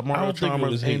shit by Mario don't think it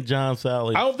Chalmers was and hate. John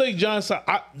Sally. I don't think John Sally.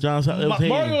 John Sally was hating.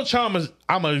 Mario Chalmers,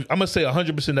 I'm gonna say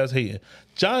 100% that's hating.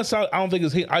 John Sally, I don't think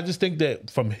it's hating. I just think that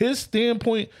from his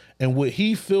standpoint and what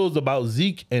he feels about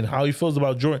Zeke and how he feels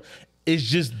about Jordan, it's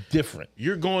just different.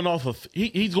 You're going off of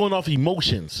he's going off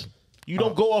emotions. You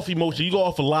don't go off emotion. You go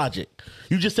off of logic.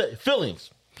 You just said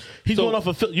feelings. He's going off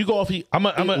of you go off.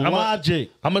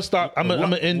 Logic. I'm gonna stop. I'm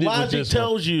gonna end it with Logic this.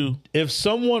 tells you If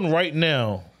someone right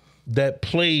now that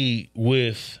played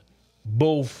with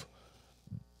both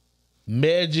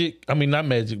Magic, not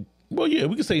Magic. Well, yeah,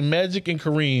 we could say Magic and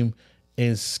Kareem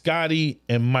and Scotty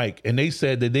and Mike, and they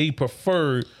said that they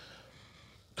preferred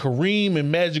Kareem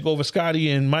and Magic over Scotty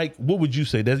and Mike. What would you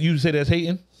say? That you say that's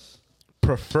hating?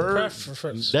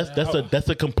 Preference. That's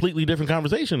a completely different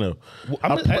conversation though. Well,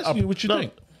 I'm asking you what you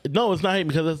think. No, it's not hating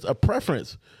because it's a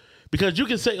preference. Because you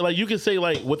can say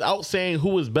without saying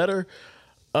who is better.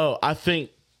 Oh, I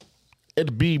think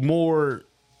it'd be more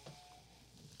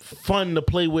fun to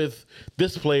play with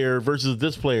this player versus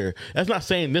this player. That's not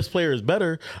saying this player is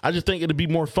better. I just think it'd be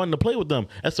more fun to play with them.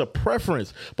 That's a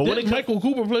preference. But when Michael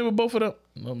Cooper play with both of them?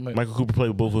 No, Michael Cooper played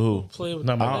with both of who? Play with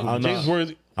James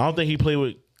Worthy. I don't think he played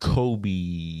with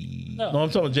Kobe. No, I'm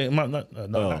talking about James.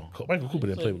 Michael Cooper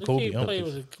didn't play with Kobe. I don't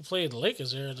think so. Played the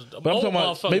Lakers there. But I'm talking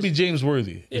about maybe James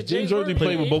Worthy. Yeah, James Worthy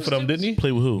played with both of them, didn't he?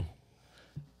 Play with who?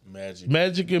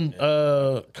 Magic and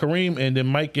Kareem, and then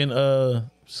Mike and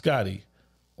Scotty.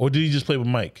 Or did he just play with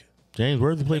Mike? James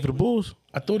Worthy played for the Bulls?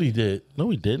 I thought he did. No,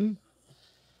 he didn't.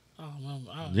 I don't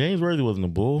remember. James Worthy wasn't a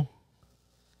Bull.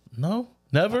 No?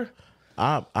 Never? He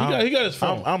got his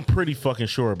phone. I'm pretty fucking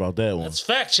sure about that one. Let's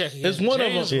fact check it. It's one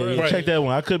of them. Yeah, Right. check that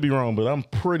one. I could be wrong, but I'm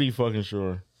pretty fucking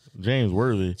sure. James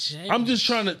Worthy. I'm just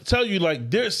trying to tell you, like,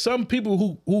 there's some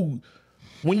people who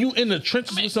when you in the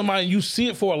trenches with somebody and you see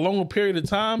it for a longer period of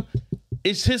time,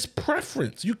 it's his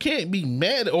preference. You can't be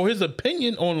mad or his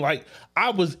opinion on, like, I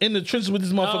was in the trenches with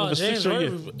this motherfucker for 6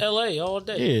 years. L.A. all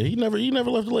day. Yeah, he never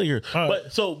left the Lakers. Right.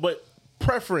 But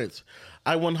preference,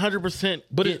 I 100%.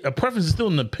 But a preference is still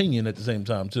an opinion at the same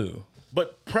time too.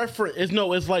 But preference is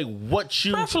it's like what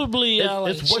you Preferably, I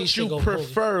like it's what cheese you to go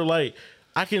prefer. Like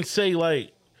I can say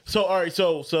like so. All right,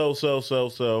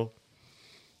 so.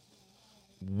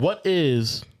 What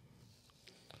is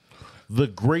the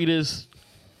greatest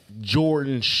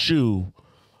Jordan shoe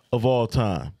of all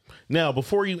time? Now,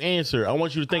 before you answer, I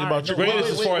want you to think about your greatest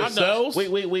as far as sales. Wait.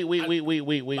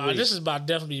 This is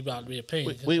definitely about to be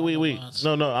opinion. Wait.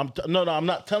 No. I'm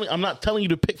not telling you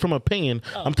to pick from opinion.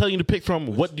 I'm telling you to pick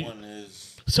from what do you.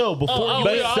 So before I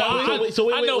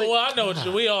know what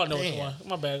we all know which one.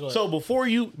 My bad. Go ahead. So before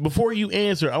you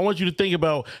answer, I want you to think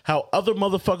about how other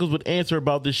motherfuckers would answer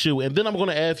about this shoe, and then I'm going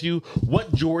to ask you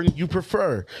what Jordan you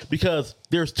prefer, because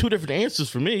there's two different answers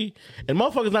for me, and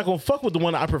motherfuckers not going to fuck with the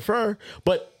one I prefer,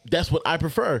 but that's what I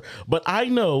prefer. But I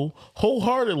know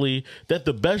wholeheartedly that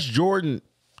the best Jordan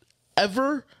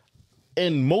ever,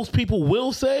 and most people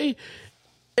will say,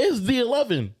 is the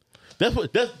 11. That's.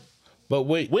 But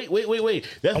wait.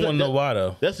 That's I want to know why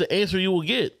though. That's the answer you will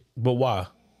get. But why?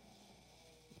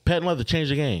 Patent leather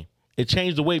changed the game. It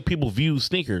changed the way people view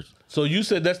sneakers. So you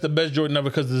said that's the best Jordan ever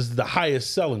because this is the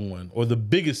highest selling one or the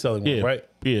biggest selling one, right?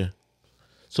 Yeah.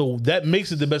 So that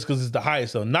makes it the best because it's the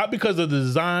highest selling, not because of the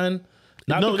design.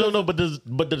 No. But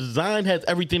the design has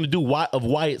everything to do why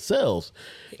it sells.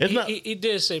 It's not. He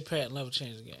did say patent leather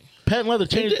changed the game. Patent leather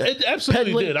changed. It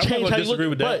absolutely did. I'm not going to disagree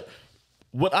with that. But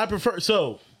what I prefer.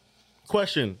 So,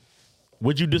 question: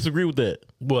 would you disagree with that?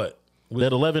 What?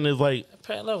 That 11 is like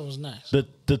patent leather was nice.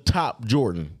 The top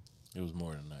Jordan. It was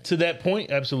more than nice. To that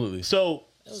point, absolutely. So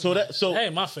Hey,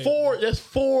 my favorite. That's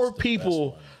four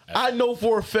people. I know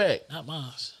for a fact. Not mine.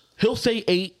 He'll say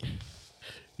 8.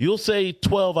 You'll say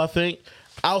 12, I think.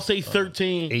 I'll say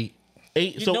 13.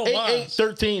 8. So 8,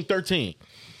 13.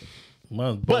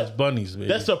 Mine's Bugs Bunnies, man.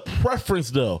 That's a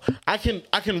preference, though. I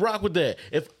can rock with that.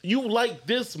 If you like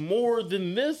this more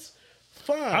than this,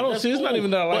 fine. I don't see. It's not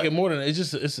even that I like it more than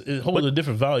it holds a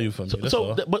different value for me. That's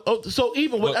all. So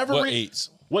even whatever Bunnies.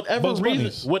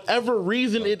 whatever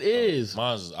reason it is,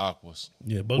 Mine's is Aquas.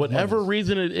 Yeah, Bugs whatever Bunnies.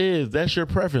 reason it is, that's your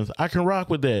preference. I can rock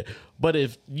with that. But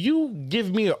if you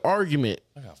give me an argument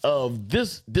of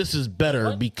this is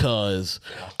better because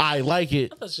I like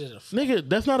it, nigga,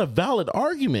 that's not a valid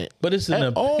argument. But it's an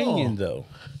opinion, though.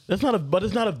 It's not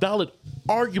a valid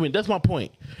argument. That's my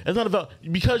point. It's not about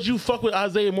because you fuck with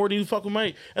Isaiah more than you fuck with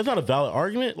Mike. That's not a valid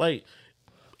argument. Like,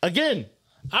 again,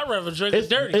 I'd rather drink It's-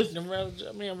 dirty. it's- than rather,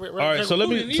 All right, so let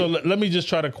me just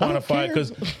try to quantify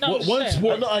because No, I'm one just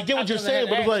sport. No, I get what you're saying,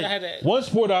 but it's like One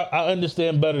sport I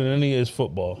understand better than any is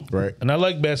football. Right. And I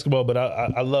like basketball, but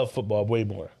I love football way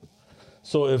more.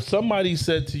 So if somebody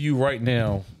said to you right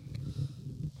now,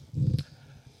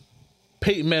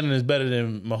 Peyton Manning is better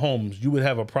than Mahomes, you would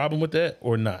have a problem with that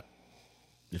or not?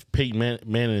 if Peyton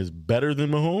Manning is better than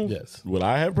Mahomes, Yes. would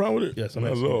I have a problem with it? Yes, I'm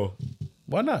not at asking. all.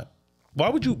 Why not? Why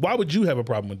would you have a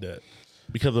problem with that?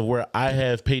 Because of where I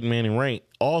have Peyton Manning ranked,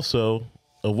 also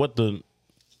of what the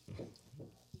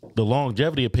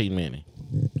longevity of Peyton Manning.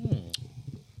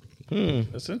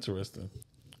 That's interesting.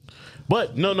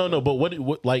 But no. But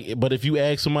what like? But if you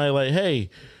ask somebody like, "Hey,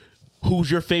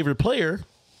 who's your favorite player?"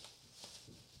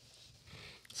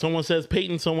 Someone says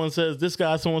Peyton. Someone says this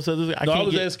guy. Someone says this guy. I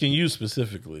was asking you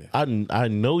specifically. I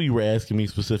know you were asking me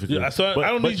specifically. Yeah, so I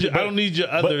don't need your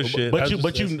other shit.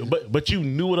 But you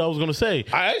knew what I was going to say.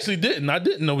 I actually didn't. I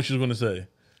didn't know what you were going to say.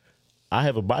 I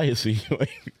have a bias.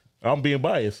 I'm being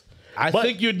biased. I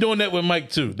think you're doing that with Mike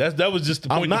too. That was just the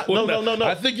point. I'm not. No.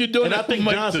 I think you're doing that with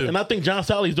Mike too. And I think John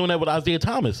Sally's doing that with Isaiah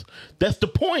Thomas. That's the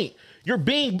point. You're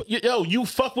being you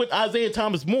fuck with Isaiah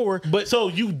Thomas more, But- so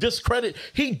you discredit.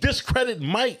 He discredited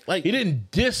Mike. Like He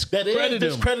didn't that is discredit him.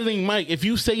 discrediting Mike. If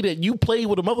you say that you played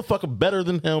with a motherfucker better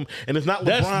than him, and it's not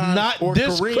That's LeBron not or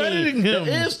discrediting Kareem, him.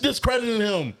 That is discrediting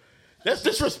him. That's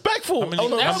disrespectful. many-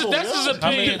 On a That's level, his yo.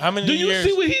 opinion. How many Do you years?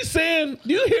 see what he's saying?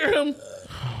 Do you hear him?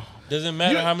 Doesn't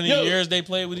matter how many Yo. years they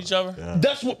played with each other.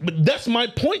 But that's my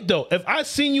point though. If I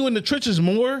seen you in the trenches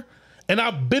more, and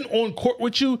I've been on court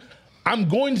with you, I'm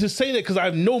going to say that because I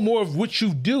know more of what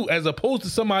you do, as opposed to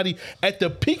somebody at the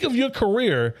peak of your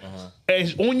career,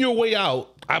 as on your way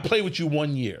out. I played with you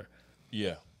 1 year.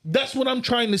 Yeah, That's what I'm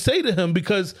trying to say to him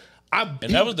because and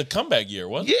that was the comeback year,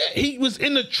 wasn't it? yeah, he was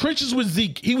in the trenches with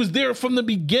Zeke. He was there from the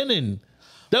beginning.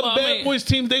 That Well, I Bad mean- Boys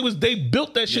team, they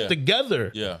built that shit Yeah.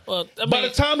 together. Yeah, Well, I By mean,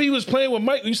 the time he was playing with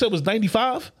Mike, you said was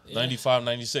 95. 95,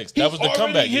 96. That was the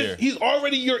comeback year. He's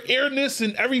already your airness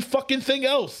and every fucking thing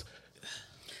else.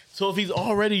 So if he's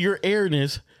already your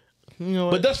airness, you know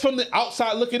what? But that's from the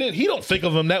outside looking in. He don't think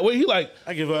of him that way. He like,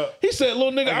 I give up. he said,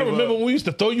 little nigga, I give remember up. when we used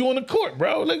to throw you on the court,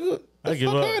 bro. Like, get I the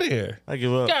give fuck up. out of here. I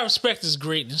give up. you gotta respect his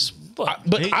greatness. But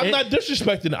But He- I'm he- not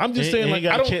disrespecting it. I'm just saying, He like,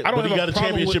 got I a don't cha- have but he got a a problem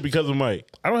championship with, because of Mike.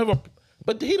 I don't have a,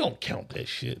 but he don't count that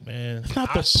shit, man.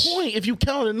 Not the point. If you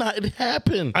count it, not it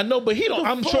happened. I know, but he don't. The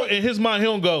I'm fuck? sure in his mind he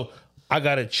don't go, I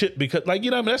got a chip because, like, you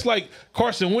know what I mean? That's like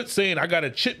Carson Wentz saying, I got a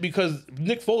chip because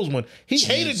Nick Foles won. He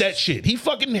hated that shit. He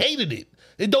fucking hated it.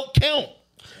 It don't count.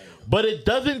 But it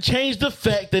doesn't change the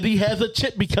fact that he has a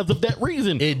chip because of that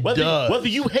reason. It whether, does. Whether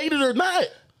you hate it or not.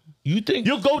 You think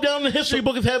You'll go down in the history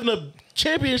book as having a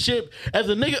championship as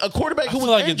a quarterback I who feel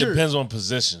was like injured. it depends on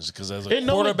positions because as a And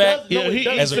no, it quarterback, does- no, it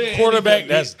doesn't. as a saying quarterback, anything.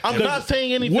 that's I'm different. not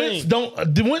saying anything.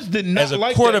 Wentz did not As a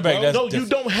like quarterback, that, bro. that's no, you different.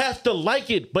 don't have to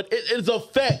like it, but it is a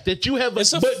fact that you have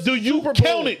It's a But do you Super Bowl.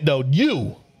 count it though?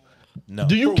 You No,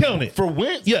 do you count it? for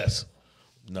Wentz. Yes.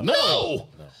 no. No.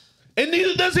 And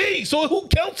neither does he. So who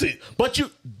counts it? But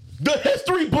the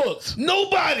history books.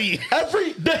 Nobody.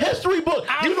 The history book.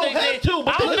 You don't have to.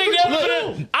 But I don't the think history they book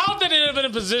would do. I don't think they'd have been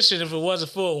in a position if it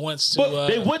wasn't for Wentz to. But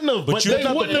They wouldn't have. But you- that's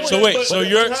not the wouldn't have- point. So wait, But so that's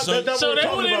you're- not- so- that's not So what we're they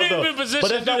talking wouldn't about, even though. been in position But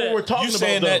that's to not do what that. we're talking You about.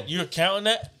 saying though. that you're counting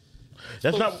that?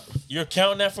 That's not. You're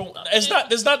counting that for? It's not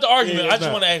the argument. Yeah, I it's just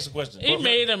not. want to ask a question. He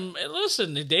made him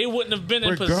listen. They wouldn't have been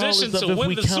in Regardless position of to if win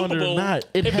we the count Super it or Bowl. not, it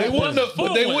if They happened. wouldn't have. for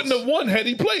But they Wentz. wouldn't have won had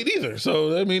he played either.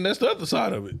 So I mean, that's the other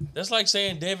side of it. That's like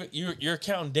saying you're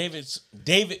counting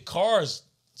David Carr's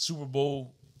Super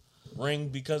Bowl ring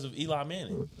because of Eli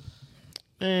Manning.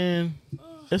 Man,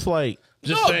 it's like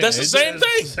No, that's the same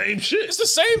thing. Same shit. It's the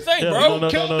same thing, Yeah, bro. no,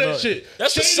 Count that no. shit.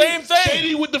 That's the same thing.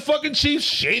 Shady with the fucking Chiefs.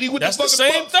 Shady with That's the the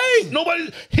fucking same Bucs. thing.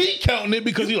 Nobody. He counting it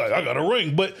because he like I got a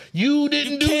ring, but you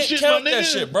didn't You do can't shit, count my that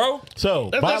nigga. shit, bro. so.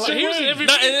 That's not shit. He was an MVP.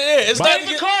 It's not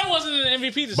David Carr wasn't in the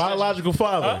MVP discussion. Biological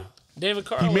father. David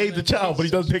Carr. He made wasn't the in child, but he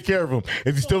doesn't take care of him.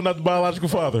 Is he still not the biological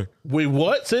father? Wait,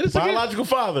 what? Say this again. Biological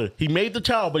father. He made the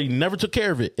child, but he never took care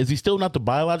of it. Is he still not the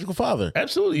biological father?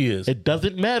 Absolutely he is. It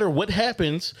doesn't matter what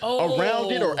happens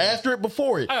around it or after it,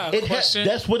 before it. I got a question.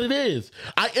 That's what it is.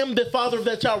 I am the father of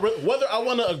that child. Whether I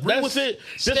want to agree with it,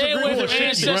 Stay disagree away with from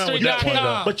it, shit,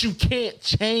 Ancestry.com. but you can't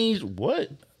change what?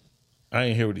 I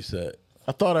ain't hear what he said.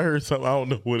 I thought I heard something. I don't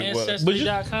know what it was.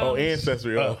 Ancestry.com. Oh,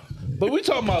 ancestry. Oh. But we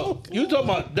talking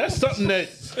about that's something that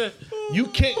you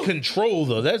can't control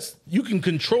though. That's you can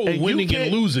control And you winning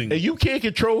can't- and losing. And you can't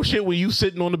control shit when you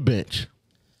sitting on the bench.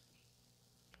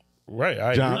 Right.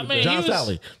 I John, agree with mean, John he was-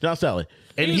 Sally. John Sally.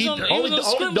 And He he was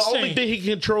on- The only thing he can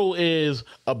control is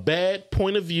a bad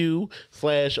point of view /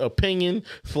 opinion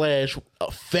 /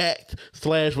 a fact /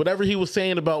 whatever he was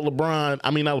saying about LeBron.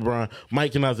 I mean, not LeBron,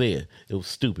 Mike and Isaiah. It was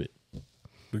stupid.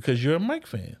 because you're a Mike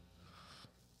fan,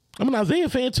 I'm an Isaiah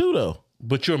fan too, though.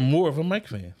 but you're more of a Mike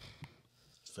fan.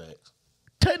 Facts.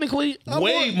 Technically,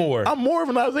 Way more. I'm more of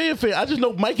an Isaiah fan. I just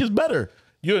know Mike is better.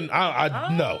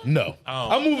 No.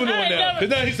 I'm moving on now. Because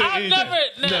now he's saying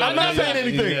anything. I'm not saying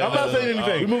anything. I'm not saying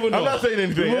anything. We're moving I'm on. not saying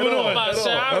anything. We're moving on.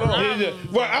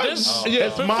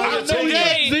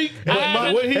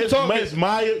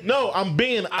 I'm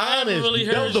being honest. really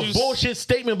That heard was a you bullshit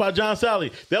statement by John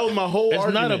Sally. That was my whole It's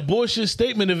argument. not a bullshit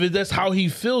statement if that's how he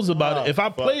feels about it. If I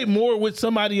played more with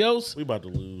somebody else, We about to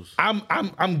lose. I'm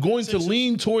going to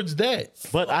lean towards that.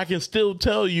 But I can still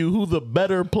tell you who the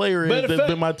better player is Matter of than fact-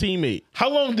 been my teammate. How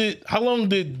long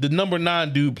did the number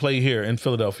 9 dude play here in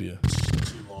Philadelphia?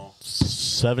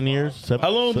 7 years? How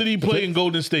long did he play in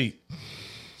Golden State?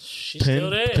 She's still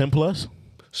there. 10 plus?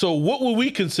 So what would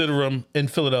we consider him in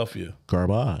Philadelphia?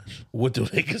 Garbage. What do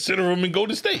they consider him in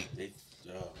Golden State?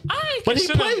 I ain't But he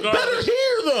consider him played better garbage. here,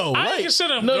 though. I ain't Like,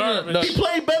 consider him No, garbage. he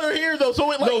played better here, though.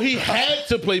 So it like No, he had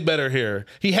to play better here.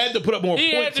 He had to put up more He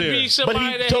had points to here. be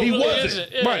somebody that so he he really wasn't.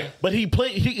 isn't. Yeah. Right. But he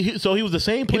played. So he was the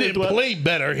same He player. didn't play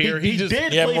better here. He just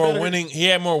did He had play more better. winning. He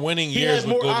had more winning He years has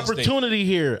with more Golden State. opportunity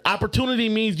here. Opportunity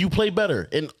means you play better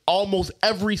in almost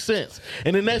every sense,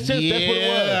 and in that sense, that's what it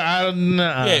was. I don't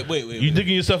know. Yeah, wait. You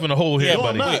digging yourself in a hole here,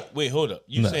 Yeah, buddy. wait, hold up.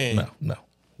 You saying No.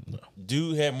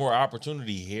 dude had more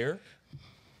opportunity here?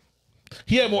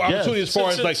 He had more opportunity as far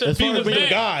as like being the man.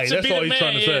 guy. To That's be all the he's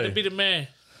trying to man, yeah, to say. be the man.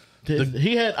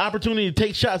 He had opportunity to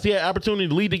take shots. He had opportunity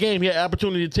to lead the game. He had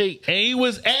opportunity to take. And he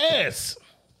was ass.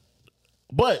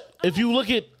 But if you look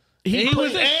at He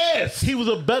was ass. He was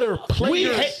a better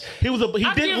player. He was a. He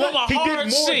I did. give him a He did hard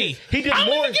more. C. He did I'm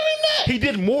more. gonna give him that. He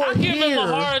did more I give here him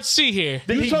a hard C here.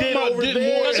 than You he talking did about over did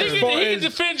there. more Because as he far can as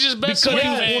defend his best because swing, he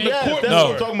was man. on the Yes, court that's more.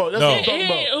 what I'm talking about. That's No. what I'm talking He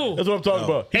about. ain't- That's what I'm talking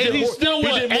about. And did he more- still he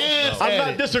was did more- ass I'm at not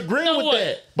it. disagreeing No, with what?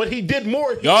 that, but he did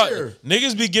more Y'all here.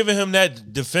 niggas be giving him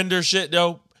that defender shit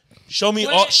though. Show me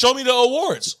Wait. show me the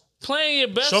awards. Playing your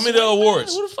best Show me the swing, man.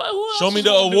 awards. Who the fuck? Who else Show me is the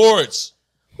gonna do it? awards.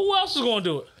 Who else is going to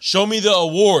do it? Show me the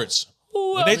awards.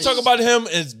 Who When they else? talk about him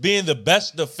as being the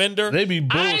best defender, They be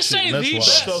I ain't saying bullshit. the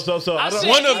That's why. best. So I I don't. said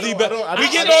one of he- the I best. don't- I We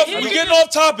don't- getting I off. don't- We he getting can- off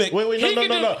topic. Wait, He no. can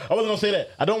do- I wasn't gonna say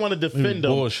that. I don't want to defend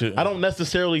him. bullshit. I don't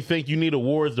necessarily think you need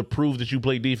awards to prove that you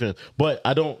play defense, but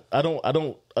I don't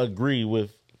agree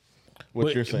with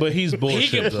what you're saying. But he's He bullshit.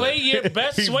 can though. play your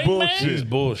best He's swing, bullshit. He's man.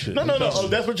 bullshit. no. Oh,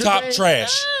 that's what you're Top saying.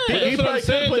 trash. But that's what I'm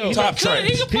saying, though. Top Good, trash.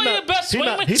 he can play your best swing,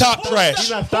 man. Top Who's trash. He's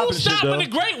not Who's stopping shit, stopping though. the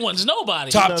great ones?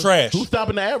 Nobody. Top trash. Who's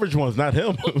stopping the average ones? Not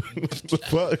him.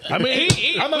 Fuck. I mean,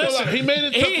 He- I'm not gonna lie. He made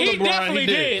it tough He for LeBron. definitely He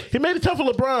did. He made it tough for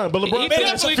LeBron, but LeBron He still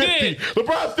definitely 50. did.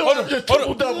 LeBron still Hold just on,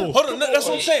 triple double. hold on. That's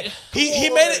what I'm saying. He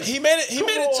made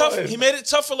it tough. He made it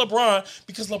tough for LeBron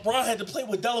because LeBron had to play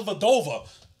with Dellavedova.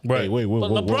 Right. Wait.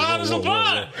 But LeBron is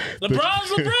LeBron.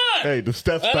 LeBron's LeBron. Hey, the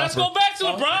Steph stopper. Let's go back to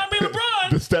LeBron being LeBron.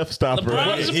 The Steph stopper.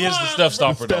 LeBron is He is the LeBron. Steph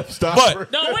stopper. Steph though. stopper.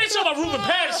 But No, we ain't talking about Ruben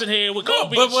Patterson here with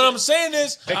Kobe. but and what shit. I'm saying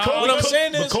is, Kobe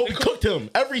what Kobe cooked him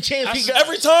every chance he got.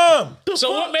 every time So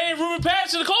what made Ruben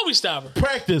Patterson the Kobe stopper?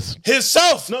 Practice.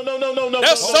 himself. No.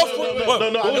 That's self- No. what- I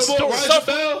know the What's story. going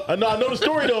on, I know the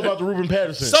story though about the Ruben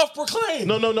Patterson. Self-proclaimed.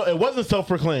 No. It wasn't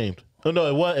self-proclaimed. No,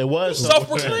 it was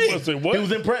Self-proclaimed. Say what? He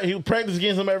was he practiced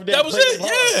against him every day. That was Played it. him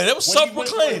hard. Yeah, that was When he went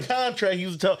self-proclaimed. for a contract, he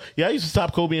used to tell, I used to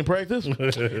stop Kobe in practice. And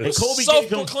Kobe gave him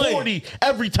Self-proclaimed. 40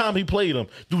 every time he played him.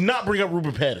 Do not bring up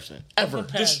Ruben Patterson. Ever.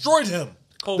 Destroyed him.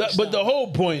 Kobe But the stopper.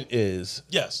 whole point is,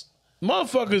 Yes.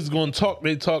 motherfuckers gonna talk,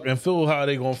 they talk, and feel how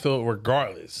they gonna feel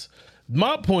regardless.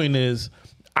 My point is,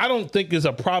 I don't think it's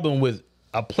a problem with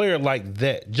a player like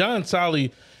that. John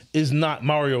Solly is not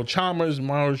Mario Chalmers.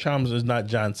 Mario Chalmers is not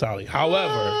John Solly.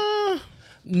 However,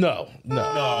 no. They're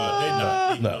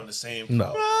not. No. On the same.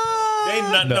 No. They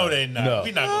not. No, they not. No.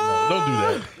 We not gonna. Don't do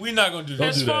that. We not gonna do that.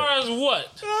 As do far that. as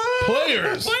what?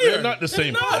 Players. They're not the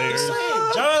same They're not the players.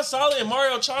 same. John Solly and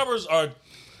Mario Chalmers are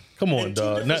Come on, in two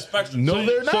dog. different Not- spectrums. No,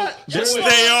 they're not. Yes, They're-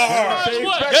 they are. As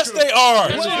what? Yes, they are.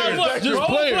 As far as what? Just Role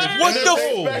players. players? What They're the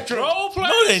same f- spectrum. Role players?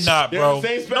 No, they not, They're bro. the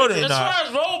same No, spectrum. they As not. far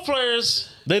as role players,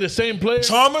 They the same player.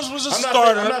 Chalmers was a I'm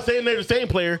starter. not saying they're the same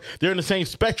player. They're in the same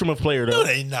spectrum of player, though. No,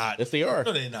 they not. Yes, they are.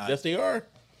 No, they not. Yes, they are.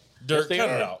 Dirk, Yes, they cut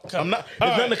are. it out. Cut I'm it not. out. It's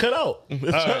nothing to cut out. It's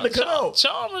nothing to cut out.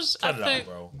 Chalmers, I Cut it think out,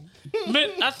 bro.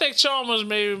 I think Chalmers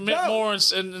maybe meant more in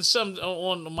some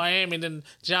on Miami than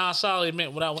John Solly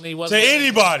meant when he wasn't To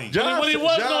anybody. when he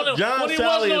wasn't on Detroit. When he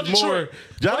wasn't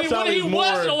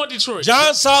on Detroit.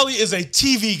 John Solly is a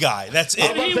TV guy. That's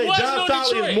it. He wasn't John on Solly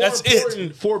Detroit. is more That's it.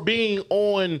 important for being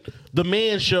on the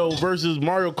Man Show versus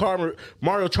Mario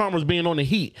Chalmers being on the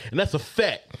Heat, and that's a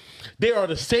fact. They are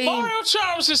the same. Mario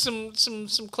Chalmers is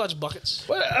some clutch buckets.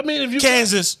 But I mean, if you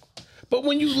Kansas. But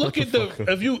when you look at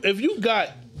if you got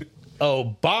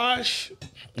Bosh,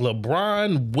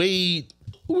 LeBron, Wade,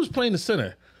 who was playing the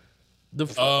center?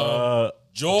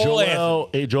 Joel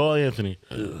Anthony.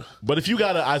 But if you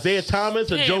got a Isaiah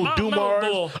Thomas, a Hey, Joe my Dumars,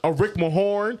 ball. a Rick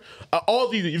Mahorn, all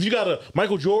these. If you got a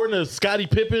Michael Jordan, a Scottie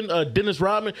Pippen, a Dennis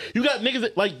Rodman, you got niggas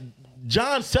that, like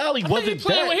John Sally wasn't he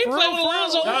played that. with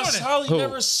Alonzo John Mourning. Solly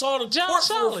never saw the John court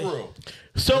Solly. for real.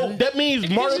 So that means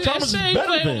Mario Thomas is He better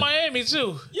played than. with Miami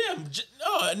too. Yeah,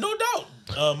 no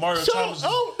doubt. Mario So, Thomas.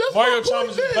 that's Mario my point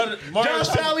Thomas is then. better. Mario John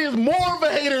Thomas. Sally is more of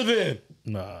a hater than.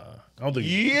 Nah, I don't think.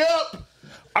 Yep.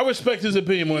 I respect his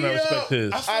opinion more than I respect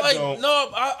his. I feel I like don't.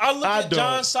 I look I at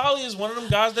John don't. Solly as one of them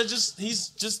guys that he's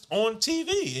just on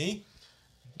TV.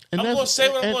 And I'm that's- gonna say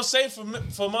what I'm and- gonna say for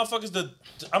motherfuckers to.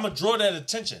 I'm gonna draw that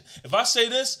attention. If I say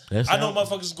this, That I know sound-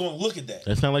 motherfuckers gonna look at that.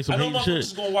 That sounds like some I know hating motherfuckers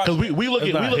shit. gonna watch. Because that. we look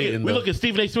That's not hating, we though. look at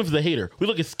Stephen A. Smith as a hater. We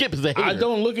look at Skip as a hater. I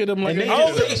don't look at him like And a they- I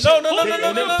don't hater. think no.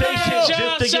 They say shit John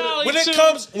just to get Sally. When it too.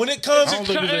 comes, I don't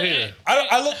think he's a hater.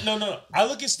 I look no. I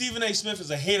look at Stephen A. Smith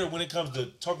as a hater when it comes to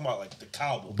talking about like the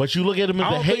Cowboys. But you look at him I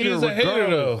as a don't think hater. he's a hater regardless.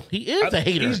 though. He is a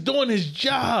hater. He's doing his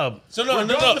job. So no.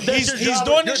 Regardless if that's He's your job,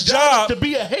 doing your his job job. is to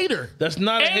be a hater. That's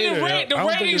not a hater. And the I don't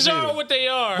think ratings it's a hater. are what they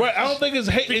are. Right, I don't think it's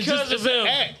hate. It's Because just of it's an him.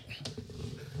 act.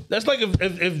 That's like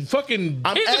if fucking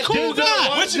I'm He's a acting, cool guy.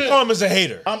 What you call him as a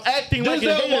hater? I'm acting like a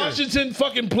Denzel hater. Washington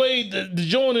fucking played the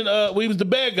Joan and when he was the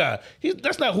bad guy.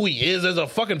 That's not who he is as a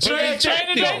fucking Trey player. He's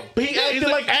Tatum? acting. But he acted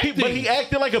He's like acting. but he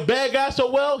acted like a bad guy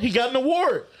so well, he got an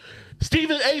award.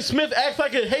 Stephen A. Smith acts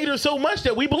like a hater so much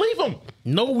that we believe him.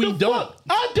 No, we The don't. fuck?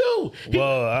 I do.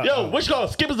 Well, what you call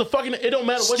it? Skip is a fucking. It don't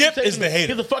matter what Skip you say. is the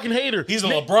hater. He's a fucking hater. He's a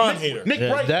LeBron hater. Nick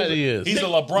Yeah, Wright. that he is. He's a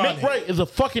Nick- LeBron Nick hater. Wright is a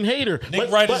fucking hater. Nick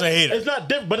Wright is a hater. It's not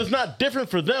different, but it's not different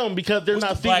for them because they're What's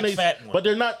not the black Stephen A. fat one? But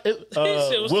they're not. said, what's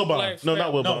the Wilbon. black No, fat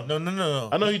not one? Wilbon. No.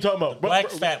 I know who you're talking about. black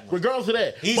fat one. Regardless of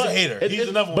that, He's a hater. He's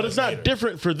another one But it's that's a not hater.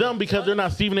 different for them because they're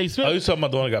not Stephen A. Smith. Oh, you talking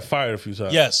about the one that got fired a few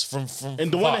times? Yes, from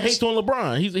And the one that Fox. hates on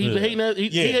LeBron, he's a hating.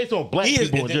 He hates on black He is-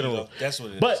 people in there you general. go. That's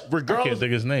what it is. But regardless, I can't think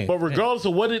of his name. But regardless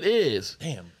of what it is,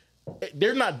 Damn.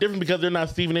 they're not different because they're not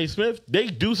Stephen A. Smith. They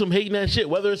do some hating that shit,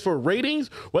 whether it's for ratings,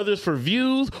 whether it's for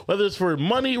views, whether it's for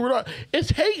money.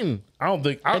 It's hating. I don't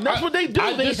think. And that's what they do.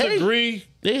 I They disagree.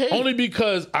 They hate. Only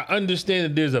because I understand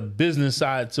that there's a business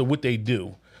side to what they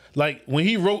do. Like when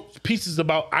he wrote pieces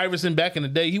about Iverson back in the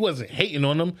day, he wasn't hating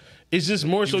on them. It's just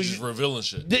more He so. was just revealing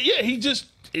shit. Yeah, he just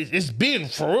it's being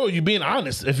for real. You being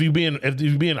honest. If you being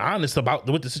honest about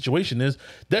what the situation is,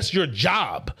 that's your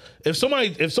job. If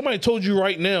somebody told you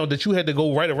right now that you had to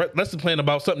go write a lesson plan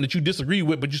about something that you disagree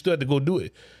with, but you still had to go do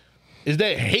it, is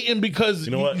that hating because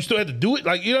know what? you still had to do it?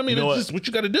 Like you know what I mean? You know It's what? just what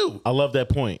you got to do. I love that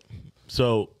point.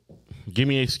 So, give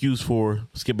me an excuse for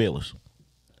Skip Bayless.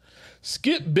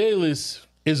 Skip Bayless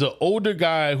is an older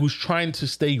guy who's trying to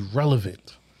stay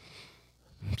relevant.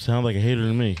 Sounds like a hater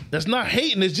to me. That's not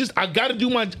hating. It's just I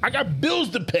got bills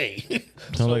to pay.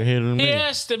 Sounds like a hater to me. He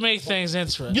has to make things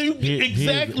interesting.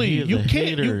 Exactly. he is You a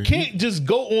can't hater. just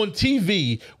go on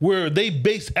TV where they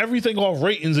base everything off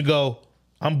ratings and go,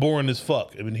 I'm boring as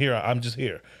fuck. I mean, I'm just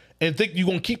here. And think you're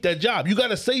gonna keep that job. You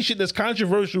gotta say shit that's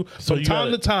controversial from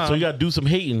time to time. So you got to do some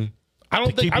hating. I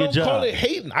don't keep your job. call it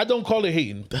hating. I don't call it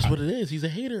hating. That's what it is. He's a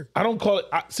hater. I don't call it.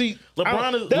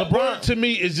 That word to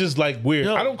me is just like weird.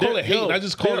 Yo, I don't call there- it hating. yo, I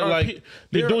just call there it are like pe-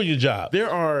 you're there- doing your job. There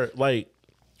are like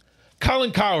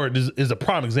Colin Cowherd is a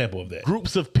prime example of that.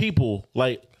 groups of people,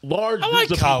 like large I groups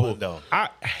like of Colin people. though. I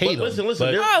hate But him. listen.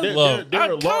 but There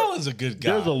are Colin's a good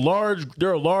guy.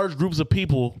 There are large groups of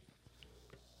people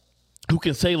who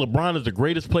can say LeBron is the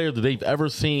greatest player that they've ever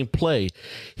seen play.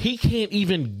 He can't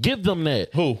even give them that.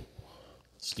 who?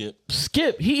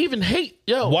 Skip, he even hate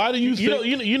yo. Why do you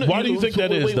think- why do you think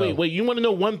that is, though? Wait. You want to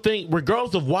know one thing?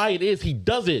 Regardless of why it is, he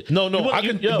does it. No, You want- I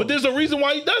can. yo, But there's a reason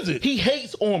why he does it. he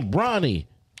hates on Bronny.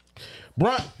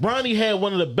 Bronny had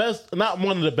one of the best, not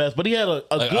one of the best, but he had a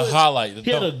Like a good highlight, the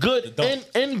He had a dunk, good the dunk.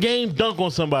 end game dunk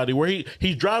on somebody where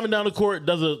he's driving down the court,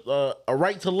 does a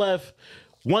right to left,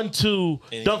 1-2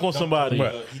 And dunk he on somebody.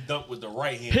 Right. He dunked with the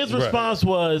right hand. His response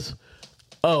was,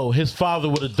 "Oh, his father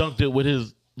would have dunked it with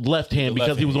his left hand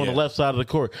because he was on the left side of the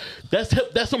court. That's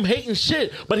some hating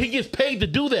shit. But he gets paid to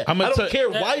do that. I don't care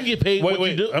why you get paid.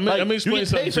 You do. Let me explain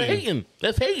something you get paid for hating.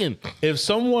 That's hating. If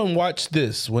someone watched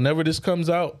this, whenever this comes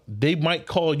out, they might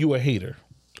call you a hater.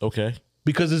 Okay.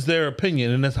 Because it's their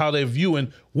opinion and that's how they're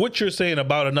viewing what you're saying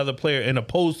about another player and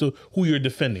opposed to who you're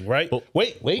defending, right?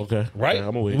 Wait. Okay. Right? Okay,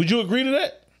 I'm aware. Would you agree to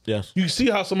that? Yes. You see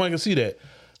how somebody can see that.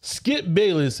 Skip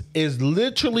Bayless is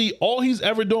literally all he's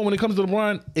ever doing when it comes to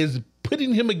LeBron is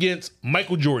putting him against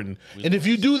Michael Jordan. And if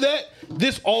you do that,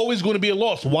 this always going to be a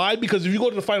loss. Why? Because if you go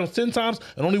to the finals 10 times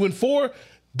and only win 4,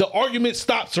 the argument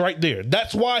stops right there.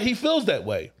 That's why he feels that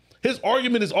way. His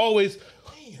argument is always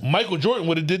Michael Jordan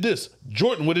would have did this.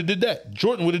 Jordan would have did that.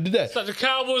 Jordan would have did that. It's like the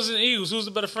Cowboys and Eagles. Who's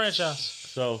the better franchise?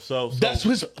 So that's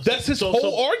his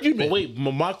whole argument. But wait,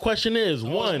 my question is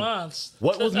what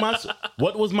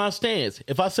was my stance?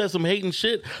 If I said some hating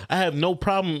shit, I have no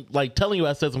problem like telling you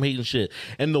I said some hating shit.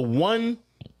 And the one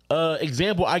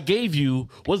example I gave you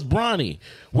was Bronny,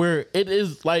 where it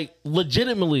is like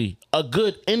legitimately a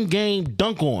good in-game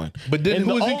dunk on. But then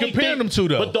who is he comparing him to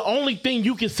though? But the only thing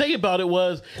you can say about it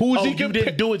was, you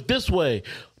didn't do it this way.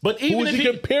 But even if he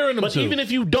comparing them to? Even if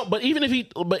you don't, but even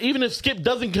if Skip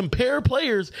doesn't compare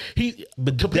players,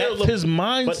 that's his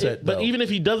mindset. But even if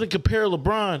he doesn't compare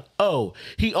LeBron,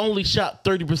 he only shot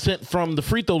 30% from the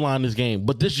free throw line this game.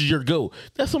 But this is your GOAT.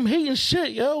 That's some hating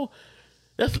shit, yo.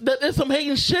 That's some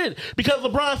hating shit because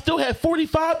LeBron still had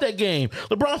 45 that game.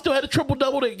 LeBron still had a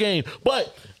triple-double that game.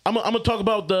 But I'm gonna talk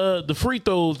about the free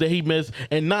throws that he missed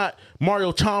and not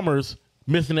Mario Chalmers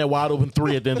missing that wide open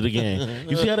 3 at the end of the game.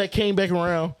 You see how that came back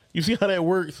around? You see how that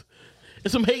works?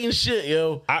 It's some hating shit,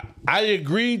 yo. I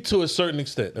agree to a certain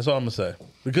extent. That's all I'm gonna say.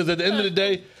 Because at the end of the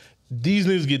day, these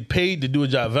niggas get paid to do a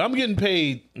job. If I'm getting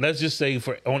paid, let's just say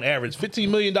for on average $15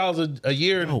 million a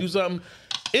year to do something,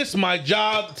 it's my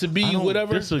job to be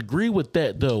whatever. I disagree with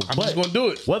that though. I'm just gonna do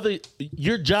it. Whether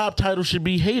your job title should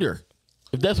be hater,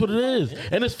 if that's what it is,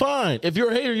 and it's fine. If you're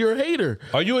a hater, you're a hater.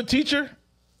 Are you a teacher,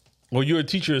 or you're a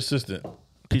teacher assistant?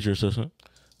 Teacher assistant.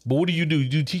 But what do? You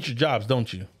do teacher jobs,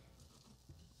 don't you?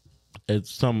 In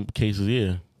some cases,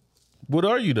 yeah. What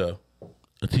are you though?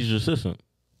 A teacher assistant.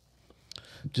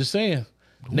 Just saying.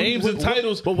 Names and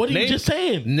titles. But what are you just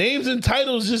saying? Names and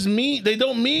titles just they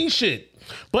don't mean shit.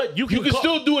 But you can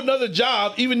still do another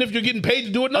job even if you're getting paid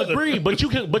to do another. Agree, but you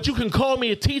can call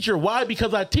me a teacher. Why?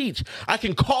 Because I teach. I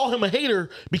can call him a hater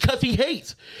because he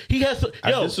hates. He has to,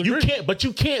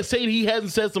 you can't say that he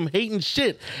hasn't said some hating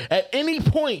shit at any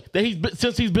point that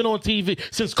since he's been on TV,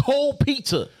 since Cold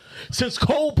Pizza. So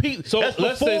that's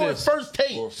let's say this. First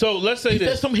take. So let's say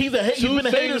this. He's a hater. Two been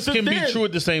a hater things since can then. be true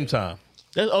at the same time.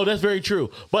 That's very true.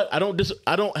 But I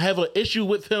don't have an issue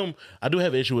with him. I do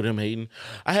have an issue with him hating.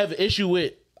 I have an issue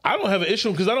with. I don't have an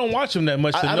issue because I don't watch him that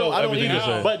much to know everything he's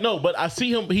saying. But I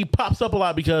see him. He pops up a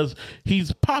lot because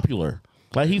he's popular.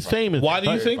 Like he's famous. Why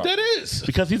do you think that is?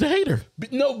 Because he's a hater.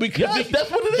 No, because that's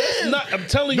what it is. I'm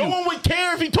telling you, no one would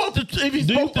care if he talked if he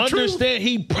do spoke you the truth. Understand?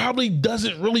 He probably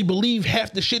doesn't really believe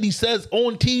half the shit he says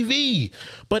on TV.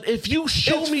 But if you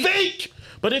show me fake.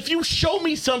 But if you show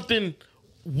me something,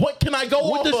 what can I go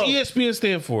off of? What does ESPN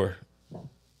stand for?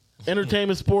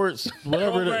 Entertainment, sports,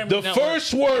 whatever. The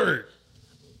first word.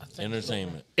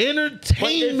 Entertainment.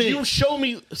 Entertainment. But if you show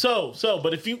me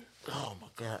but if you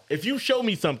if you show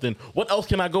me something, what else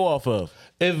can I go off of?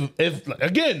 If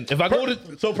I go to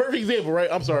perfect example, right?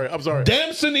 I'm sorry.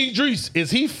 Damson Idris,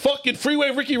 is he fucking Freeway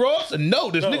Ricky Ross?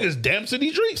 No, this nigga's Damson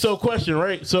Idris. So question,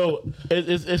 right? So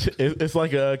it's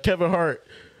like a Kevin Hart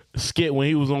skit when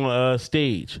he was on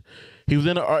stage. He was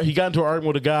he got into an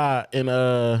argument with a guy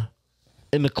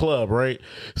in the club, right?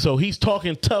 So he's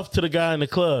talking tough to the guy in the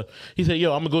club. He said,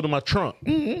 "Yo, I'm gonna go to my trunk."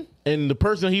 Mm-hmm. And the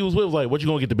person he was with was like, "What, you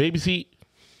gonna get the baby seat?"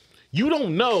 You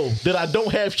don't know that I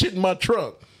don't have shit in my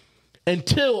trunk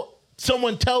until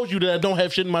someone tells you that I don't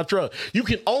have shit in my trunk. You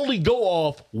can only go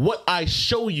off what I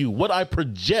show you, what I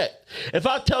project. If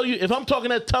I tell you, if I'm talking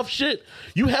that tough shit,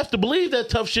 you have to believe that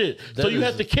tough shit. So you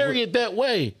have to carry it that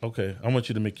way. Okay, I want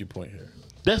you to make your point here.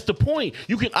 That's the point.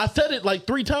 I said it like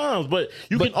 3 times, but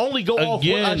you can only go off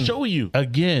what I show you.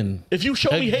 Again. If you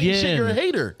show me hating shit, you're a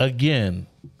hater. Again,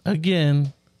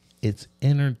 it's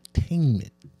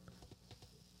entertainment.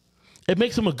 It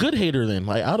makes him a good hater then.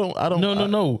 Like I don't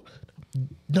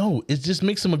No, it just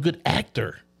makes him a good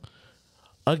actor.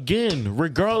 Again,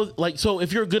 regardless, like, so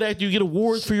if you're a good actor, you get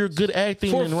awards for your good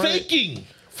acting.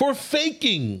 For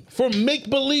faking, for make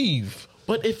believe.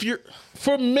 But if you're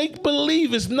for make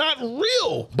believe, it's not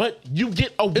real. But you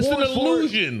get awards. It's an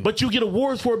illusion. But you get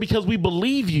awards for it because we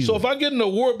believe you. So if I get an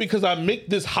award because I make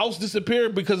this house disappear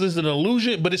because it's an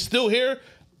illusion, but it's still here,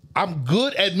 I'm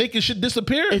good at making shit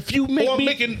disappear. If you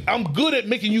make I'm good at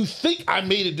making you think I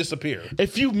made it disappear.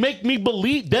 If you make me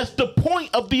believe, that's the point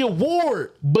of the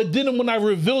award. But then when I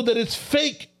reveal that it's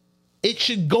fake, it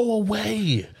should go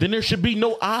away. Then there should be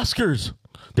no Oscars.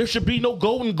 There should be no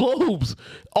Golden Globes.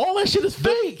 All that shit is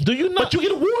fake. Do you not? But you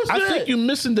get awards for I that. think you're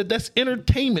missing that's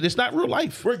entertainment. It's not real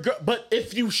life. But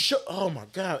if you show, oh my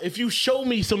God, if you show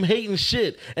me some hating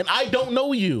shit and I don't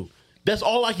know you, that's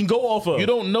all I can go off of. You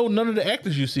don't know none of the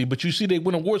actors you see, but you see they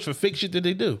win awards for fake shit that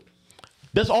they do.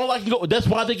 That's all I can go. That's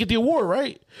why they get the award,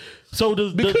 right? So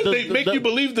because they make you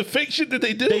believe the fake shit that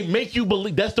they do. They make you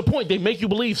believe. That's the point. They make you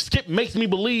believe. Skip makes me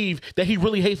believe that he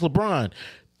really hates LeBron.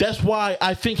 That's why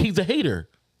I think he's a hater.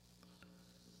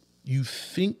 You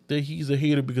think that he's a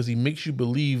hater because he makes you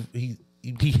believe he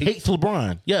hates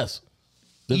LeBron. Yes.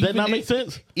 Does that not make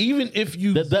sense? Even if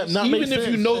you Does that not even make if sense?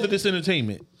 you know that it's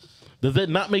entertainment. Does that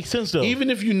not make sense though? Even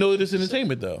if you know that it's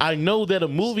entertainment though. I know that a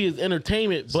movie is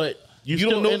entertainment, but you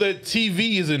don't know that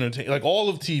TV is entertainment. Like all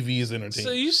of TV is entertainment.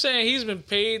 So you saying he's been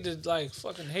paid to like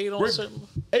fucking hate on certain?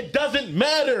 It doesn't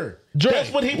matter. Dre,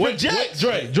 that's what he projects.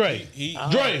 Dre,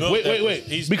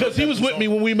 wait. Because he was with me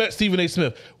when we met Stephen A.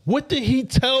 Smith. What did he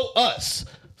tell us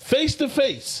face to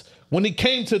face when it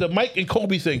came to the Mike and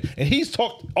Kobe thing? And he's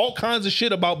talked all kinds of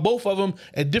shit about both of them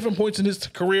at different points in his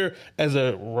career as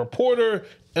a reporter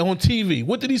and on TV.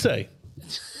 What did he say?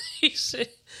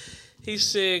 He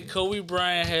said Kobe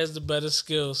Bryant has the better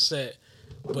skill set,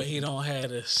 but he don't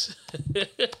have this.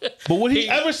 But would he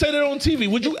ever say that on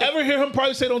TV? Would you ever hear him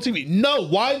probably say it on TV? No.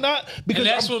 Why not?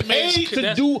 Because I'm paid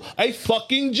to do a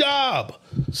fucking job.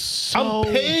 I'm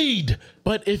paid.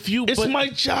 But it's my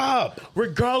job.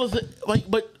 Regardless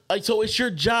of, so it's your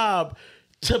job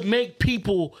to make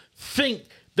people think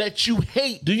that you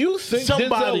hate. Do you think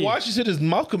somebody? Denzel Washington is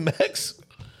Malcolm X?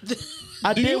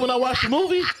 I did when I watched the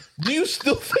movie. Do you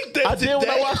still think that? I did when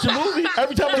I watched the movie.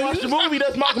 Every time I watch the movie,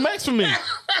 that's Malcolm X for me.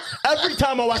 Every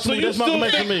time I watch the movie, that's Malcolm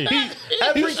X for me.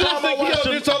 Every time I watch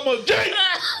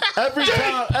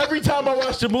every time I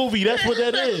watch the movie, that's what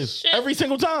that is. Every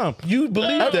single time. You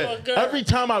believe that? Every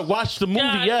time I watch the movie,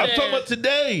 yeah. I'm talking about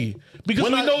today. Because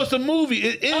we know it's a movie.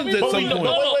 It ends at some point.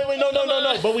 Wait,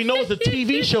 no. But we know it's a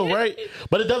TV show, right?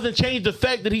 But it doesn't change the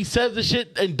fact that he says the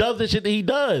shit and does the shit that he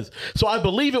does. So I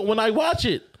believe it when I watch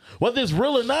it. Whether it's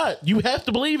real or not, you have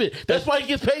to believe it. That's why he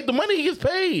gets paid the money he gets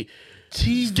paid.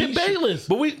 Skip Bayless.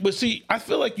 But see, I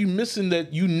feel like you missing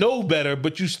that you know better,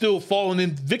 but you still falling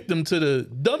in victim to the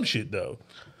dumb shit though.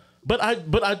 But I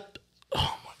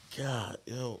oh my God,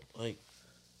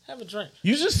 have a drink.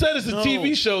 You just said it's a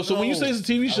TV show, so when you say it's a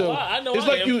TV show,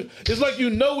 it's like you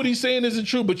know what he's saying isn't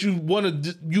true, but you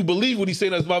believe what he's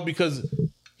saying is about because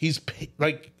he's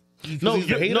like.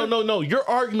 No. Your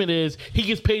argument is he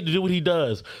gets paid to do what he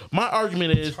does. My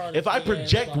argument is if I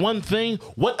project one thing,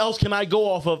 what else can I go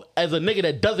off of as a nigga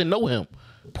that doesn't know him?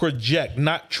 Project,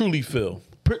 not truly feel.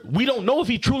 We don't know if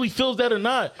he truly feels that or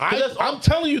not. I'm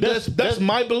telling you that's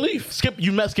my belief. Skip,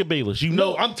 you met Skip Bayless.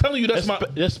 No, I'm telling you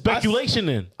that's speculation.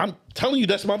 Then I'm telling you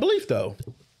that's my belief though.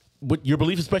 But your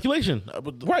belief is speculation,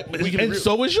 right? And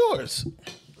so is yours.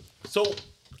 So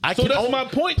that's my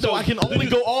point, though. So I can only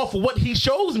go off of what he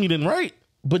shows me, then, right?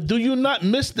 But do you not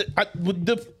miss the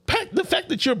fact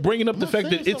that you're bringing up the fact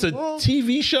that it's a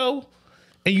TV show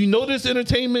and you know this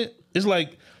entertainment is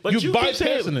like you're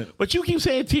bypassing it. But you keep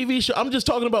saying TV show. I'm just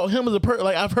talking about him as a person.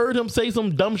 Like I've heard him say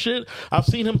some dumb shit. I've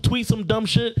seen him tweet some dumb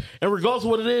shit. And regardless of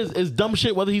what it is, it's dumb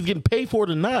shit whether he's getting paid for it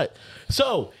or not.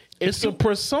 So it's a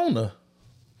persona.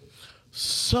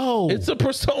 It's a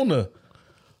persona.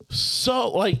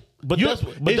 But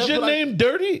is your name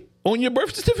dirty on your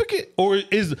birth certificate, or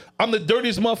is I'm the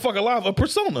dirtiest motherfucker alive a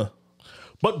persona?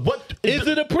 But what is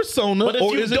it a persona,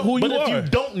 or is it who you are? But if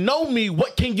you don't know me,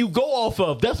 what can you go off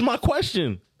of? That's my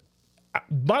question.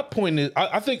 My point is,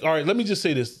 I think. All right, let me just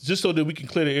say this, just so that we can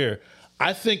clear the air.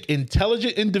 I think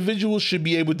intelligent individuals should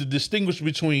be able to distinguish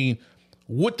between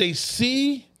what they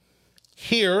see,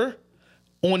 hear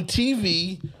on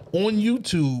TV, on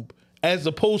YouTube, as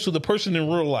opposed to the person in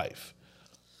real life.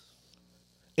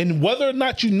 And whether or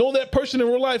not you know that person in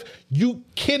real life, you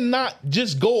cannot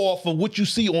just go off of what you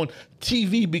see on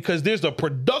TV because there's a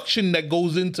production that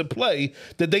goes into play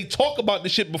that they talk about the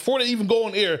shit before they even go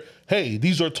on air. Hey,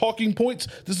 these are talking points.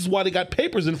 This is why they got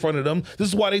papers in front of them. This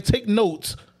is why they take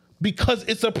notes, because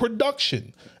it's a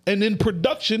production. And in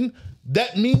production,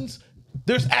 that means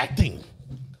there's acting.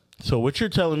 So what you're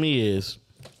telling me is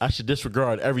I should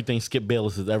disregard everything Skip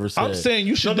Bayless has ever said. I'm saying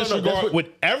you should disregard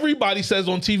what everybody says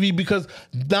on TV because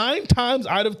 9 times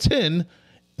out of 10,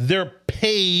 they're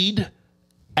paid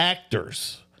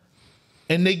actors.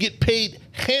 And they get paid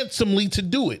handsomely to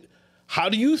do it. How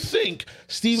do you think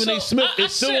Stephen A. Smith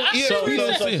is still on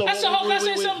ESPN?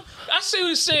 I see what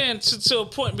he's saying to a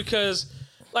point, because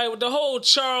like with the whole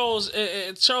Charles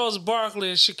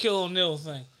Barkley and Shaquille O'Neal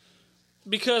thing,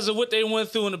 because of what they went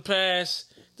through in the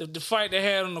past, the fight they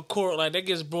had on the court, like that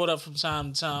gets brought up from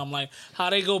time to time, like how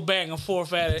they go back and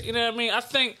forth at it. You know what I mean? I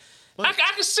think I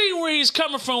can see where he's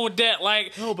coming from with that.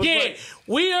 Like,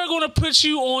 we are going to put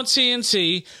you on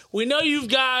TNT. We know you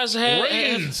guys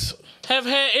have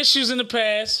had issues in the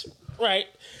past, right?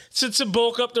 To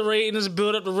bulk up the ratings,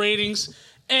 build up the ratings.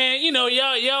 And, you know,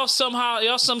 y'all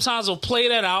sometimes will play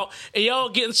that out, and y'all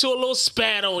get into a little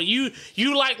spat, or you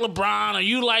like LeBron, or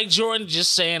you like Jordan,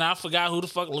 just saying, I forgot who the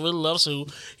fuck really loves who.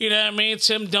 You know what I mean?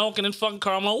 Tim Duncan and fucking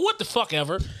Carmelo, what the fuck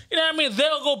ever. You know what I mean?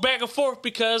 They'll go back and forth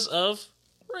because of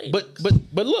ratings.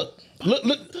 But look.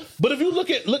 But if you look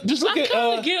at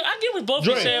I get what both of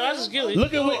you saying. I just get it.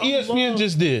 Look at what ESPN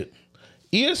just did.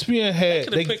 ESPN had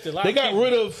they got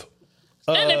rid of.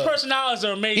 And their personalities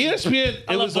are amazing. ESPN,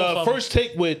 it was First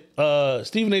Take with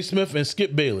Stephen A. Smith and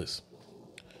Skip Bayless.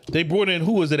 They brought in,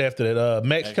 who was it after that?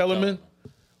 Max Kellerman.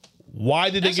 Why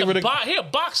did they get rid of...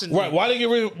 boxing. Right, why did they get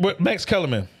rid of Max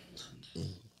Kellerman?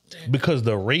 Because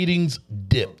the ratings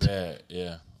dipped.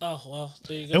 Yeah. Oh, well,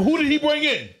 there you go. And who did he bring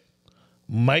in?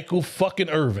 Michael fucking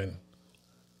Irvin.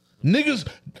 Niggas,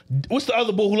 what's the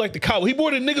other boy who like the Cowboys? He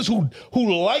brought in niggas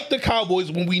who like the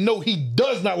Cowboys when we know he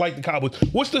does not like the Cowboys.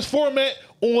 What's this format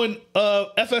on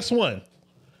FS1?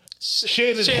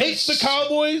 Shannon hates the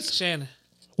Cowboys. Shannon.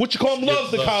 What you call him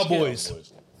loves the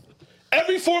Cowboys.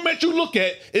 Every format you look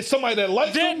at is somebody that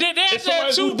likes them and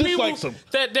somebody who dislikes them.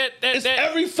 It's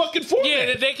every fucking format. Yeah,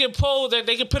 that they can pull, that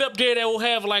they can put up there that will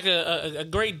have like a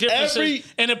great difference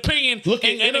in opinion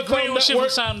and agree on shit from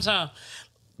time to time.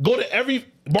 Go to every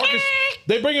Marcus.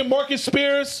 They bring in Marcus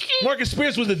Spears. Marcus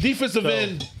Spears was the defensive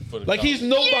end. Like he's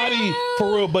nobody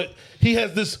for real, but he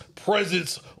has this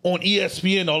presence on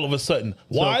ESPN all of a sudden.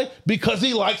 Why? Because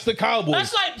he likes the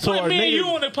Cowboys. That's like me and you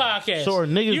on the podcast. So are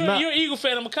niggas you're not? You're an Eagle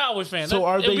fan. I'm a Cowboy fan. So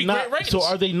are they not? So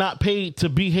are they not paid to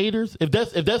be haters? If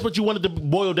that's what you wanted to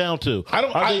boil down to,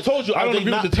 I told you I don't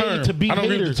agree with the term. I don't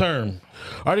agree with the term.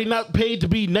 Are they not paid to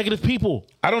be negative people?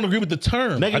 I don't agree with the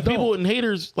term. Negative people and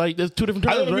haters, like there's two different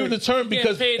terms. I don't agree with the term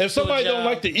because if somebody don't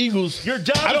like the Eagles, your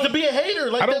job is to be a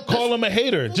hater. Like I don't call them a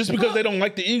hater just because they don't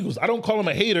like the Eagles. I don't call him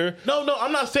a hater. No,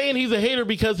 I'm not saying he's a hater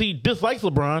because he dislikes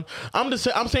LeBron. I'm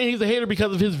saying he's a hater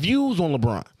because of his views on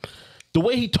LeBron. The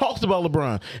way he talks about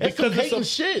LeBron. Because it's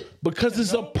shit. Because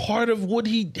it's a part of what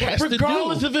he has to do.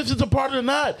 Regardless of if it's a part or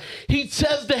not. He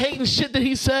says the hating shit that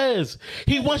he says.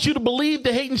 He wants you to believe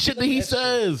the hating shit that he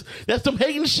says. That's some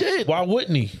hating shit. Why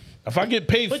wouldn't he? If I get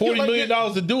paid $40 million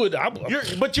to do it,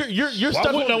 you're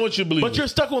stuck on. I want you to believe but you're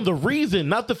stuck on the reason,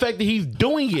 not the fact that he's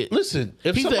doing it. Listen,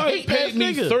 if somebody paid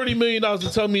me $30 million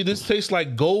to tell me this tastes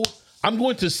like gold, I'm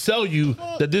going to sell you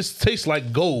that this tastes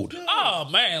like gold. Oh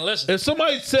man, listen. If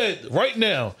somebody said right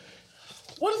now,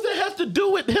 what does that have to do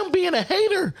with him being a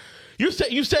hater? You said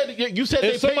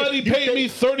if somebody paid me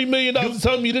 $30 million to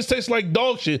tell me this tastes like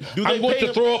dog shit, I'm going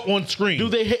to throw up on screen. Do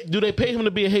they pay him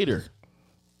to be a hater?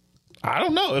 I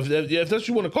don't know if that's what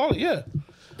you want to call it. Yeah.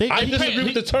 I disagree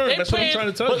with the term. That's what I'm trying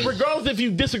to tell you. But regardless if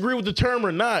you disagree with the term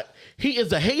or not, he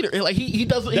is a hater. Like he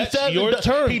doesn't. That's he says your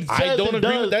term. I don't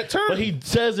agree with that term. But he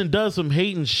says and does some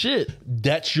hating shit.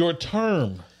 That's your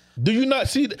term. Do you not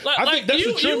see that? I think that's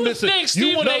what you're missing.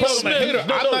 You want to call him a hater. I'm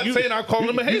not saying I'm calling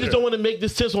him a hater. You just don't want to make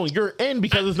this sense on your end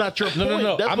because it's not your point.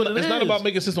 No. It's not about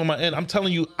making sense on my end. I'm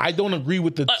telling you, I don't agree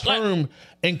with the term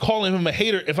and calling him a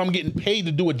hater if I'm getting paid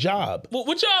to do a job. Well,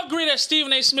 would y'all agree that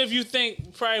Stephen A. Smith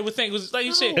probably would think was like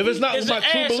you said? If it's not my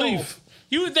true belief,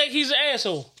 you would think he's an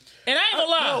asshole. And I ain't gonna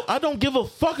lie. No, I don't give a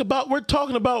fuck about. We're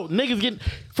talking about niggas getting.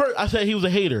 First, I said he was a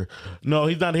hater. No,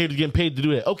 he's not a hater. Getting paid to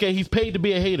do that. Okay, he's paid to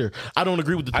be a hater. I don't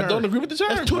agree with the term. I don't agree with the term.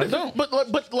 That's two different.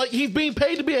 But like he's being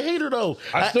paid to be a hater though.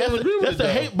 I still agree with it. That's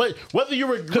a hate. But whether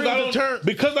you agree with the term,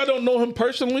 because I don't know him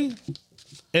personally,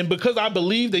 and because I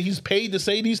believe that he's paid to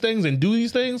say these things and do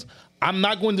these things, I'm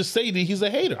not going to say that he's a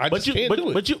hater. I just can't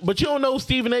do it. But you don't know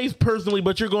Stephen A. personally,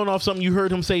 but you're going off something you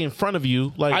heard him say in front of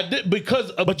you. Like I did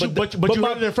because, but you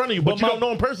heard it in front of you. But you don't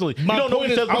know him personally. You don't know what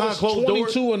he says behind closed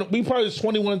doors. And we probably was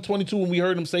 21, 22 when we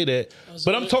heard him say that.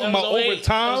 But I'm talking about over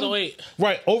time.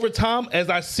 Right, over time, as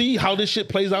I see how this shit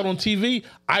plays out on TV,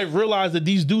 I realize that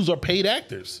these dudes are paid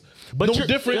actors. But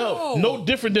no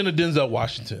different than a Denzel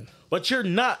Washington. But you're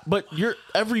not. But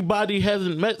everybody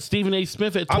hasn't met Stephen A.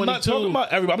 Smith at 22. I'm not talking about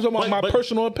everybody. I'm talking about my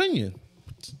personal opinion.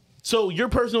 So your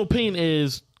personal opinion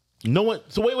is no one.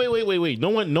 So wait. No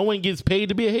one gets paid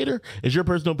to be a hater. Is your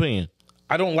personal opinion?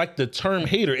 I don't like the term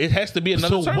hater. It has to be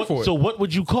another term for it. So what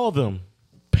would you call them?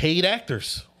 Paid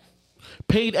actors.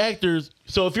 paid actors.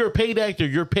 So if you're a paid actor,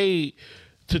 you're paid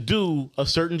to do a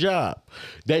certain job.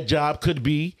 That job could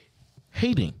be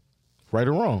hating, right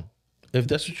or wrong. If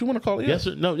that's what you want to call it, Yes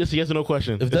or no? It's a yes or no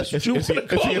question. If that's what you want to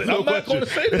call it, I'm not going to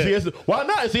say that. Why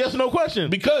not? It's a yes or no question.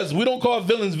 Because we don't call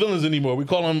villains anymore. We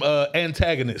call them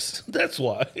antagonists. That's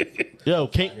why. Yo,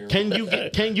 can you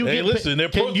get listen, they're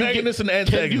protagonists and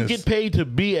antagonists. Can you get paid to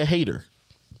be a hater?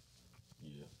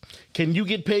 Can you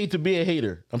get paid to be a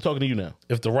hater? I'm talking to you now.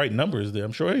 If the right number is there,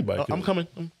 I'm sure anybody can. I'm coming.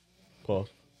 Pause.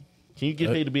 Can you get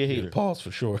paid to be a hater? Pause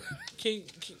for sure.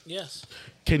 Yes.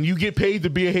 Can you get paid to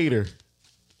be a hater?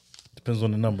 Depends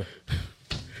on the number.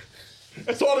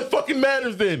 That's all that fucking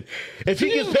matters then. If he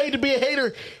gets paid to be a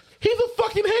hater, he's a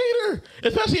fucking hater.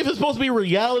 Especially if it's supposed to be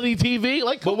reality TV.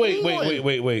 Like, but wait.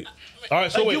 All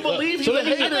right, so like, wait. You believe so he's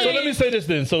a hater? So let me say this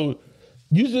then. So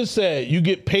you just said you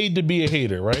get paid to be a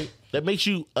hater, right? That makes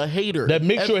you a hater. That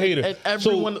makes you a hater. And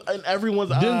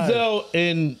everyone's eyes. Denzel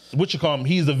and what you call him,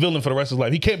 he's a villain for the rest of his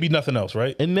life. He can't be nothing else,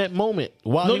 right? In that moment.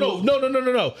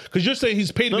 No. Because you're saying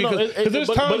he's paid to be. Because there's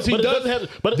times he does.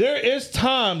 But there is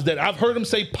times that I've heard him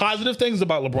say positive things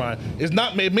about LeBron.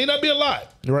 It may not be a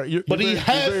lot. Right. But he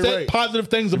has said positive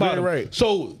things about him. Right.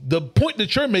 So the point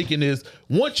that you're making is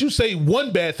once you say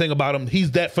one bad thing about him,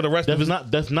 he's that for the rest of his life.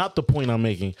 That's not the point I'm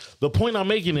making. The point I'm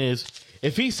making is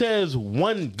if he says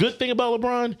one good thing about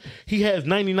LeBron, he has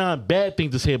 99 bad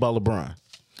things to say about LeBron.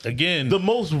 Again, the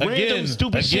most random,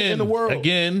 stupid shit in the world.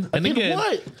 Again.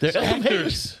 What? They're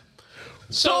actors.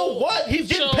 So what? He's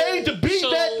getting paid to be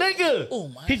that nigga. Oh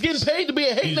my! He's getting paid to be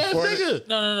a hating ass nigga.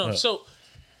 No. So,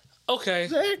 okay.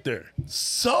 He's an actor.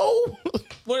 So?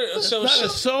 So not a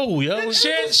soul, yo.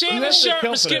 Shannon Sharp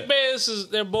and Skip Bayless,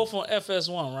 they're both on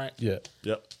FS1, right? Yeah.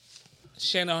 Yep.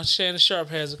 Shannon Sharp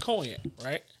has a cognac,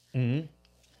 right? Mm-hmm.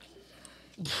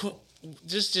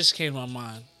 This just came to my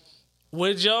mind.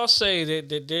 Would y'all say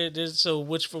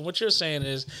that from what you're saying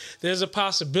is there's a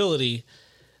possibility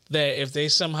that if they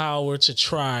somehow were to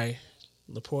try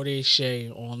LaPorte Shea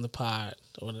on the pod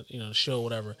or the show or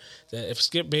whatever, that if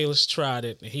Skip Bayless tried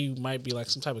it, he might be like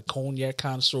some type of cognac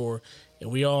connoisseur, and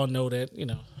we all know that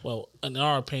well, in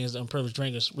our opinions, the Unprivileged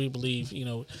Drinkers, we believe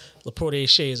LaPorte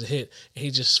Shea is a hit, and he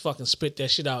just fucking spit that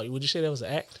shit out. Would you say that was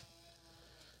an act?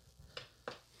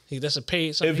 That's a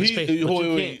paid. If he,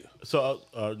 wait. So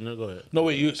no, go ahead. No,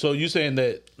 wait. So you saying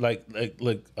that like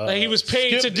he was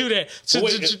paid Skip, to do that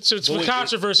for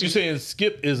controversy? You saying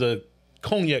Skip is a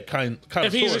cognac connoisseur?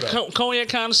 If he's a cognac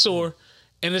connoisseur,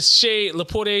 and it's Shea,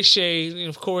 LaPorte Shea,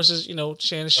 of course, is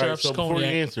Shannon Sharp's so cognac. Before you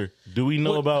answer, do we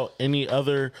know about any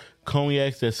other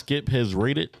cognacs that Skip has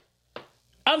rated?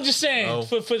 I'm just saying. I was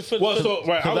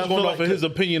going off of his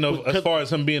opinion of as far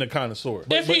as him being a connoisseur.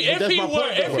 If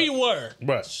he were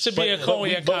right. to be a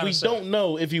cognac but connoisseur, we don't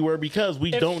know if he were because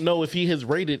we don't know if he has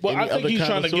rated. Well, any I think other he's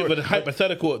trying to give it a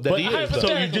hypothetical that he is.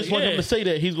 So you just want him to say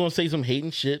that he's going to say some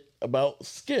hating shit about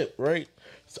Skip, right?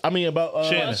 I mean about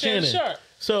Shannon Sharp.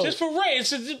 So just for ratings,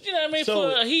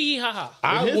 for hee ha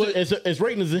ha. It's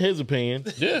ratings in his opinion.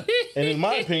 Yeah, and in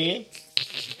my opinion.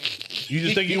 You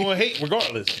just think you want to hate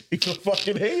regardless. He's a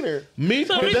fucking hater. Me,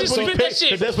 so that's what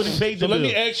he paid to do. Let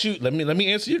me ask you. Let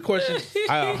me answer your question.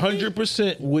 I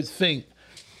 100% would think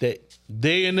that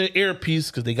they in the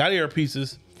earpiece because they got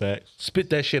earpieces. Facts. Spit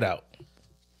that shit out.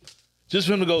 Just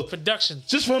for him to go production.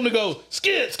 Just for him to go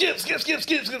skip.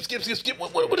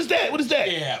 What is that? What is that?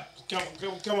 Yeah.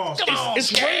 Come on.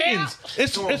 It's ratings.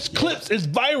 It's clips. It's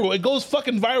viral. It goes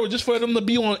fucking viral just for them to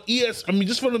be on just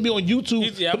for them to be on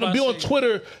YouTube, for them to be on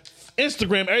Twitter,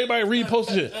 Instagram. Everybody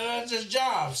reposting it. That's his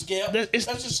job, Skip.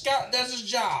 That's his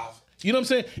job. You know what I'm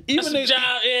saying? Even that's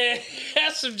job. Yeah,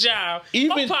 that's a job.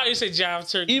 Even probably say job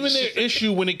turkey. Even their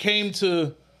issue when it came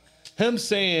to him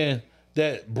saying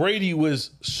that Brady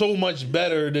was so much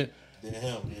better than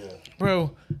him. Yeah,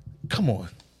 bro, come on.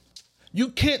 You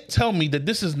can't tell me that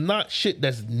this is not shit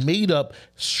that's made up,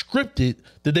 scripted,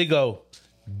 that they go,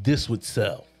 this would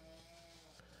sell.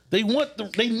 They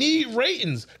need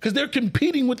ratings because they're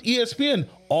competing with ESPN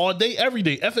all day, every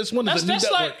day. FS1 is a new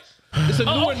network. It's a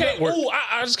newer network. Ooh,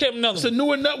 I just came another. It's a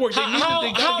newer network. They gotta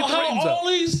get the ratings up. All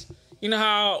these,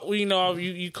 how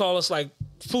you call us like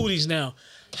foodies now.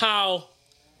 How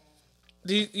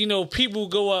people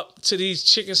go up to these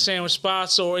chicken sandwich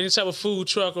spots or any type of food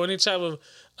truck or any type of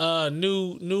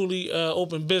newly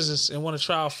open business and want to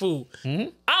try our food. Mm-hmm.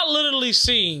 I literally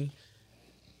seen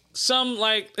some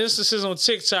like instances on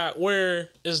TikTok where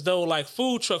as though like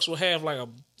food trucks will have like a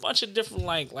bunch of different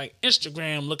like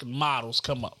Instagram looking models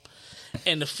come up,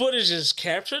 and the footage is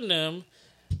capturing them,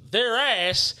 their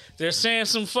ass. They're saying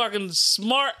some fucking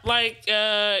smart like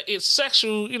it's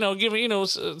sexual, giving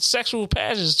sexual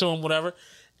passions to them, whatever,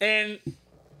 and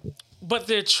but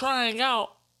they're trying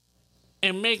out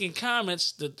and making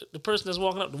comments. The person that's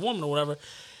walking up, the woman or whatever,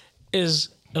 is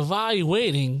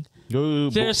evaluating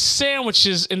their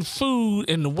sandwiches and food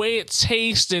and the way it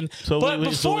tastes. And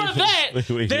before that,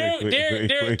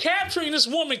 they're capturing this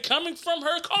woman coming from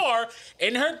her car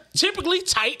in her typically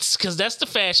tights, because that's the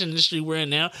fashion industry we're in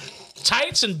now.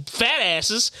 Tights and fat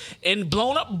asses and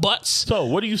blown up butts. So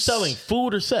what are you selling?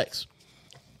 Food or sex?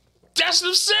 That's what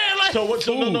I'm saying. Like, so what?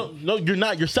 No, you're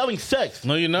not. You're selling sex.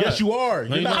 No, you're not. Yes, you are.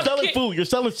 You're not selling food. You're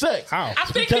selling sex. How? I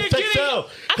think because they're sex getting. sells.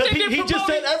 I think He just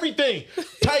said everything.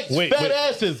 Tights, fat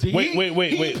asses. He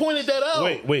pointed that out.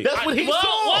 Wait. That's what he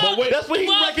saw. That's what he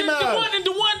recognized.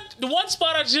 The one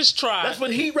spot I just tried. That's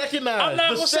what he recognized. I'm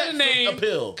not gonna say the name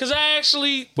because I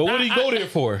actually. But what did he go there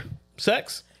for?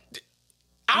 Sex?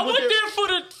 I went there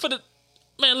for the.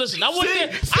 Man, listen. I went there.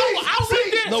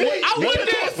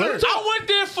 I went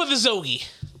there for the Zogie.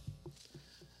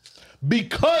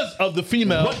 Because of the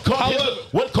female.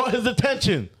 What caught his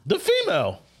attention? The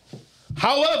female.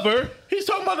 However, he's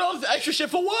talking about all this extra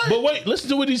shit for what? But wait, listen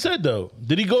to what he said though.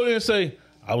 Did he go there and say,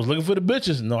 I was looking for the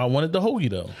bitches? No, I wanted the hoagie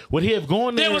though. Would he have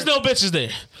gone there? There was no bitches there.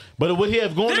 But would he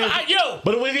have gone there?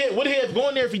 But would he have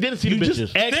gone there if he didn't see the bitches?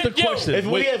 Just ask the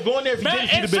question. Would he have gone there if he didn't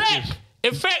see the bitches?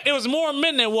 In fact, there was more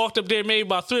men that walked up there, maybe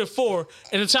about 3 or 4,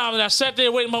 in the time that I sat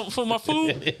there waiting for my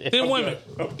food, than women.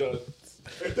 I'm done.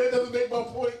 If that doesn't make my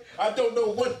point, I don't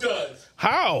know what does.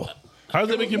 How? How does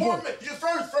that make your point?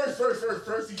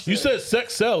 First. You said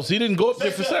sex sells. He didn't go up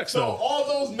there for sex, though. So all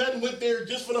those men went there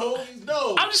just for the hoagies?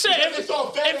 No. I'm just saying, if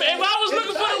I was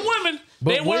looking for the women,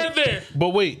 they weren't there. But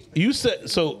wait, you said,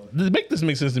 so make this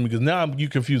make sense to me, because now you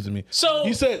confusing me. So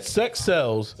you said sex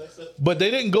sells, but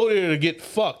they didn't go there to get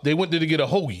fucked. They went there to get a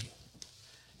hoagie.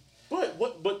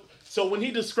 But so when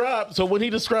he described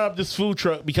this food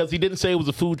truck, because he didn't say it was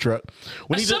a food truck.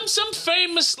 Some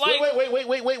famous like wait.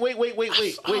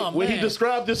 When he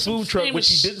described this food truck, which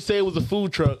he didn't say it was a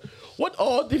food truck, what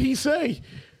all did he say?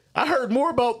 I heard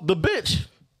more about the bitch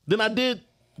than I did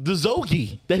the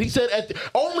Zogie that he said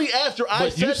only after I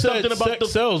said something about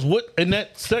sex sells. What in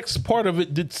that sex part of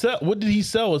it did sell? What did he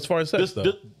sell as far as sex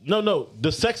though? No.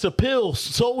 The sex appeal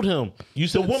sold him. You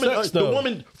said the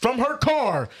woman from her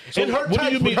car in her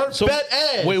tights with her fat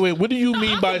ass. Wait. What do you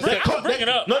mean by sex? Bring it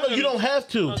up. No, you don't have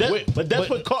to. But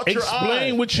that's what caught your eye.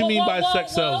 Explain what you mean by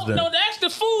sex sells. Then no, that's the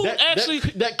food. Honestly,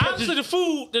 the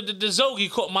food, the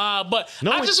Zogie caught my eye. But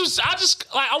I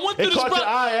went through this.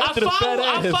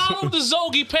 I followed the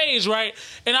Zogie page, right,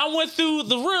 and I went through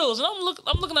the reels, and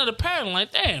I'm looking at the pattern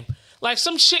like, damn. Like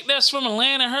some chick that's from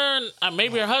Atlanta, her and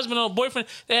maybe her husband or boyfriend,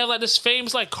 they have like this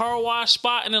famous like car wash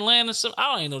spot in Atlanta.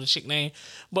 I don't even know the chick name,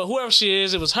 but whoever she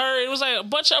is, it was her. It was like a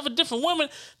bunch of other different women.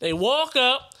 They walk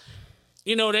up,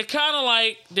 they're kind of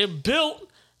like, they're built.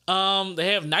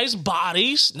 They have nice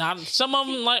bodies. Now some of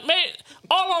them like, man,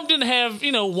 all of them didn't have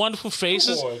wonderful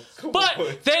faces, but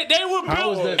they were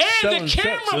built. And the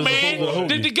cameraman,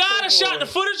 the guy that shot the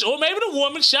footage, or maybe the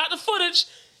woman shot the footage,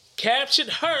 captured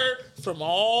her from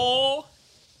all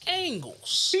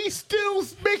angles. He's still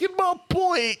making my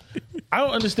point. I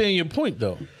don't understand your point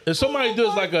though. If somebody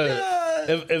does like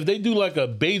if they do like a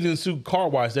bathing suit car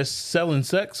wash, that's selling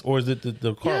sex, or is it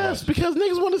the car wash? Yes, because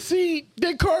niggas want to see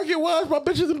their car get washed by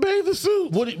bitches in bathing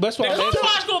suits. That's why the car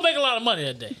wash gonna make a lot of money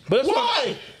that day. But that's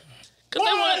why?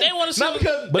 Because they want to see.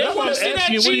 But that's what I'm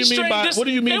asking you. What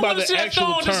do you mean by the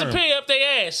actual term? Disappear up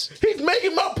their ass. He's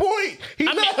making my point.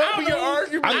 He's not helping your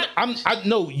argument. I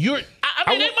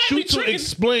want you to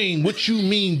explain what you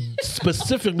mean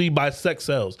specifically by sex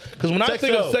sells. Because when I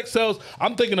think of sex sells,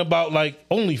 I'm thinking about like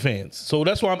OnlyFans. So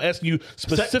that's why I'm asking you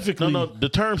specifically. No. The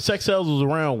term sex sells was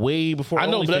around way before. I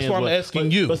know, but that's why I'm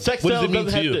asking you. But sex what sells does it mean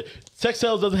to you? Sex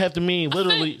sells doesn't have to mean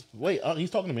literally. Wait, he's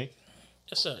talking to me.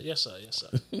 Yes, sir.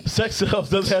 Sex sells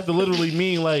doesn't have to literally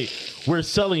mean like we're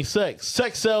selling sex.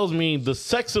 Sex sells mean the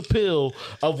sex appeal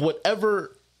of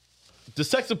whatever, the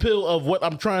sex appeal of what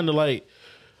I'm trying to like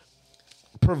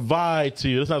provide to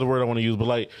you. That's not the word I want to use, but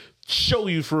like show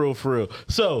you for real.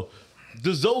 So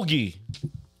the Zogie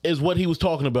is what he was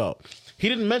talking about. He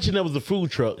didn't mention that was a food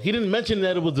truck. He didn't mention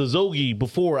that it was a Zogie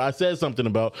before I said something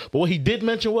about. But what he did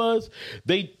mention was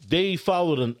they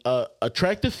followed an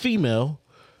attractive female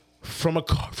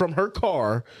from her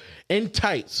car in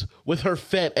tights with her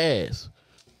fat ass.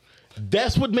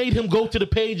 That's what made him go to the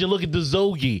page and look at the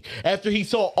Zogie after he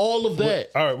saw all of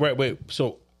that. Wait.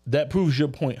 So that proves your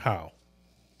point. How?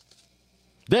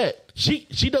 That she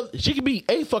could be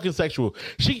a fucking sexual.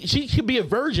 She could be a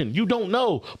virgin. You don't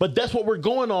know, but that's what we're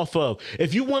going off of.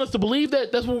 If you want us to believe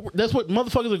that, that's what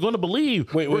motherfuckers are going to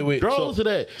believe. Wait. Regardless of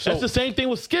that, that's the same thing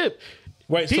with Skip.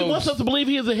 Right. He wants us to believe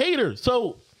he is a hater.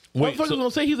 So Motherfuckers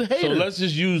gonna say he's a hater. So let's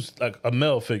just use like a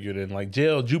male figure then. Like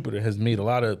JL Jupiter has made a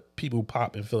lot of people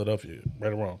pop in Philadelphia.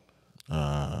 Right or wrong?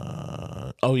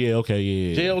 Oh yeah, okay,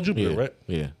 yeah. JL Jupiter, yeah, right?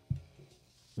 Yeah.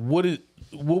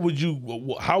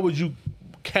 How would you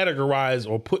categorize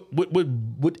or put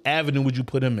what avenue would you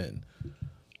put him in?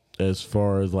 As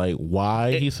far as like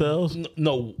why he sells?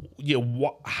 No, yeah,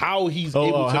 how he's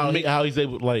able to make how he's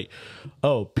able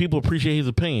people appreciate his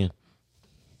opinion.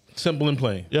 Simple and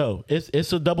plain. Yo,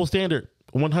 it's a double standard.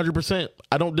 100%.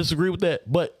 I don't disagree with that,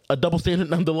 but a double standard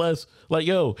nonetheless. Like,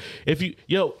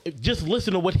 just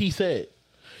listen to what he said.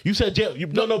 You said jail.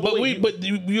 But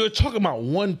you're talking about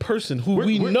one person who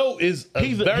we know is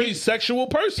a very sexual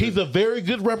person. He's a very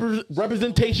good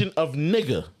representation of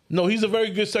nigga. No, he's a very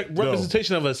good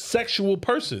representation of a sexual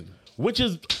person. Which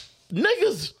is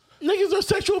niggas. Niggas are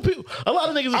sexual people. A lot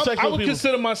of niggas are sexual people. I would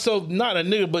consider myself not a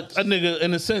nigga, but a nigga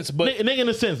in a sense. But nigga in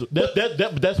a sense.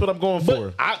 That's what I'm going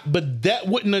for. But that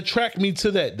wouldn't attract me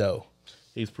to that though.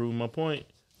 He's proving my point.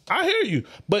 I hear you,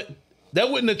 but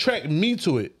that wouldn't attract me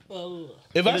to it.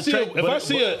 If I see a chick,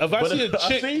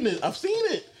 I've seen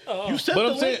it. You said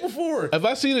the link before. If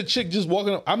I see a chick just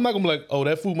walking up, I'm not gonna be like, oh,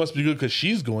 that food must be good because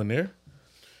she's going there.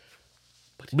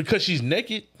 Because she's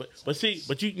naked.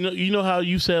 But you know how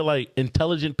you said like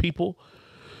intelligent people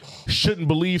shouldn't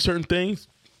believe certain things?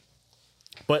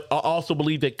 But I also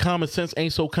believe that common sense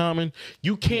ain't so common.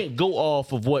 You can't go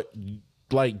off of what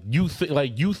you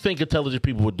think intelligent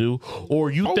people would do,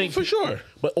 or you think for sure.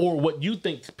 or what you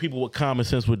think people with common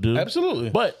sense would do.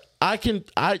 Absolutely. But I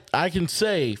can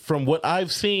say from what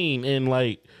I've seen in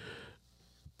like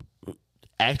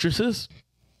actresses,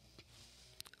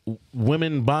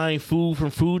 women buying food from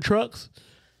food trucks,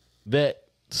 that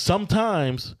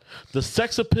sometimes the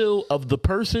sex appeal of the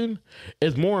person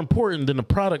is more important than the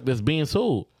product that's being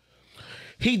sold.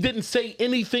 He didn't say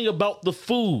anything about the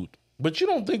food. But you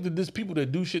don't think that there's people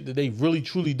that do shit that they really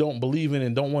truly don't believe in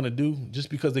and don't want to do just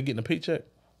because they're getting a paycheck?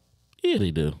 Yeah,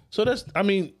 they do. So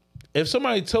if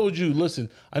somebody told you, listen,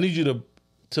 I need you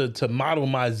to model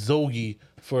my Zogi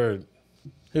for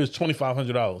here's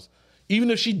 $2,500. Even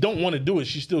if she don't want to do it,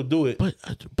 she still do it. But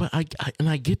I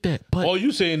get that. But all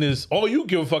you saying is, all you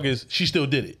give a fuck is she still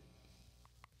did it.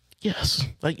 Yes,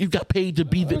 like you got paid to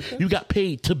be this. Okay. You got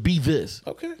paid to be this.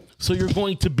 Okay. So you're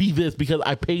going to be this because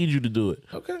I paid you to do it.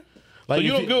 Okay. Like so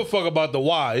you don't give a fuck about the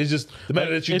why. It's just the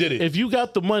matter that you did it. If you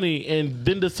got the money and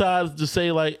then decides to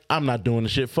say like, I'm not doing the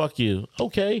shit, fuck you.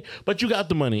 Okay, but you got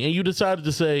the money and you decided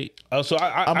to say, I'm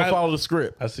gonna follow the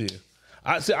script. I see it.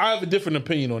 I have a different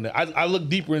opinion on that. I look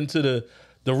deeper into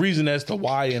the reason as to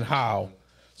why and how.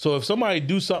 So if somebody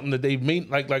do something that they mean,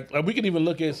 like we can even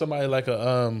look at somebody like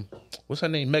what's her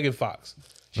name, Megan Fox.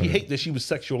 She hate that she was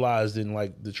sexualized in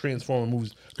like the Transformer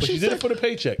movies, but she did it for the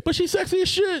paycheck. But she's sexy as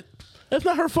shit. That's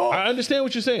not her fault. I understand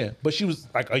what you're saying, but she was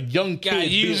like a young kid. Gotta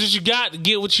use what you got to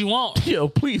get what you want. Yo,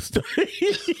 please stop.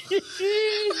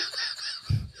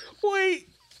 Wait.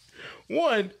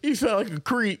 One, he sound like a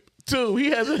creep. Two, he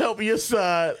hasn't helped your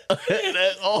side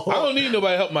at all. I don't need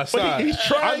nobody to help my side. But he's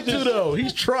trying to, though.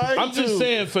 He's trying to. I'm just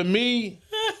saying, for me,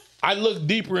 I look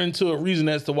deeper into a reason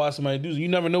as to why somebody does it. You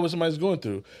never know what somebody's going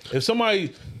through. If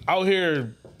somebody out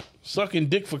here sucking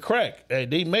dick for crack,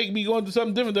 they make me going through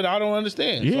something different that I don't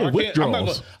understand. Yeah, so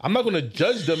withdrawals. I'm not going to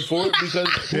judge them for it because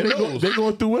who knows? They're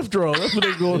going through withdrawal. That's what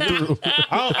they're going through.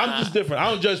 I'm just different. I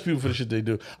don't judge people for the shit they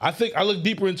do. I think I look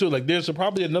deeper into it. Like there's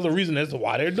probably another reason as to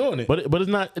why they're doing it. But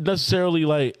it's not necessarily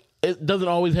like, it doesn't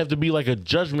always have to be like a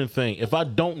judgment thing. If I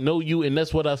don't know you and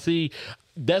that's what I see,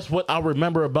 that's what I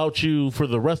remember about you for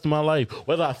the rest of my life.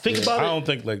 Whether I think about it, I don't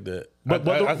think like that. But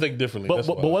I think differently.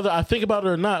 But whether I think about it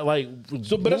or not, like but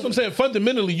that's what I'm saying.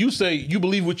 Fundamentally, you say you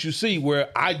believe what you see, where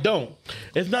I don't.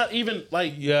 It's not even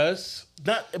like yes.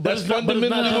 That's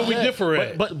fundamentally where we differ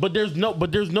at. But there's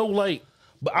no like.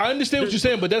 But I understand what you're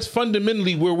saying, but that's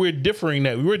fundamentally where we're differing.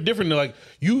 That we're different. Like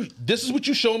you, this is what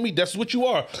you show me. That's what you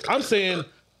are. I'm saying.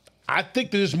 I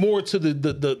think there's more to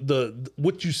the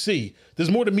what you see.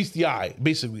 There's more that meets the eye.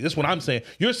 Basically, that's what I'm saying.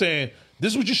 You're saying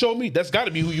this is what you showed me. That's got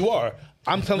to be who you are.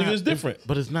 I'm telling you, it's different.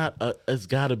 But it's not. It's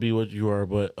got to be what you are.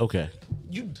 But okay.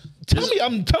 You tell me.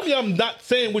 I'm not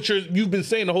saying what you've been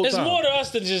saying the whole time. It's more to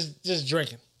us than just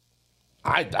drinking.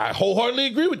 I wholeheartedly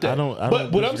agree with that. I don't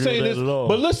but what I'm saying is,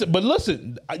 but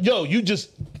listen, yo,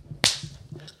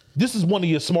 this is one of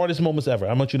your smartest moments ever.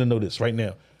 I want you to know this right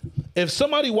now. If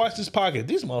somebody watched this podcast,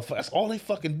 these motherfuckers, all they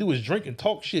fucking do is drink and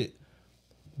talk shit.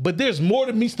 But there's more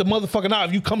that meets the motherfucking eye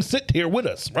if you come sit here with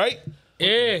us, right?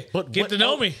 Yeah, get to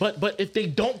know me. But if they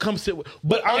don't come sit with,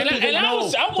 I'm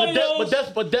one of those.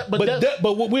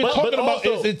 But what we're talking about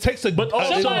is it takes a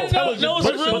somebody knows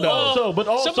the real.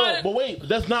 But wait,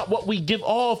 that's not what we give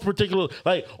off. Particular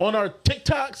like on our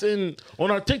TikToks.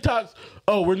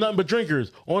 Oh, we're nothing but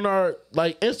drinkers. On our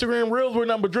like Instagram reels, we're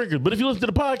nothing but drinkers. But if you listen to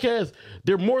the podcast,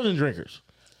 they're more than drinkers.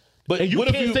 But and you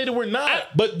can't say that we're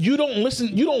not. But you don't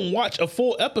listen. You don't watch a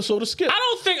full episode of Skip. I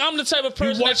don't think I'm the type of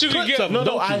person that you can get.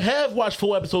 No, I have watched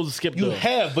full episodes of Skip. You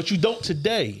have, but you don't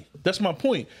today. That's my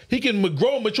point. He can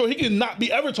grow and mature. He can not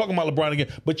be ever talking about LeBron again.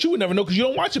 But you would never know because you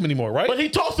don't watch him anymore, right? But he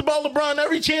talks about LeBron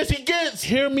every chance he gets.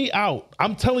 Hear me out.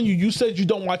 I'm telling you, you said you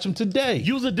don't watch him today.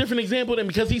 Use a different example then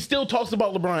because he still talks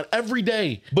about LeBron every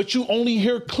day. But you only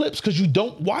hear clips because you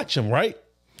don't watch him, right?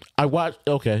 I watch.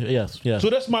 Okay, yes. So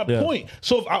that's my point.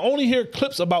 So if I only hear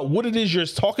clips about what it is you're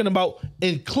talking about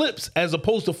in clips as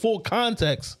opposed to full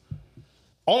context,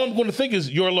 all I'm going to think is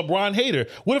you're a LeBron hater.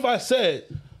 What if I said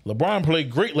LeBron played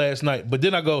great last night, but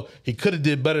then I go, he could have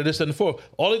did better this and the fourth.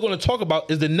 All they're going to talk about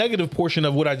is the negative portion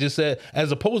of what I just said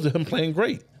as opposed to him playing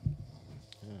great.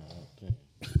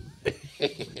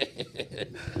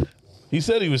 He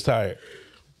said he was tired.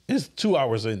 It's 2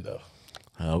 hours in, though.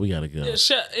 Oh, we got to go.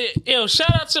 Shout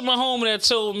out to my homie that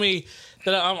told me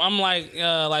that I'm like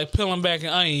peeling back an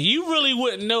onion. You really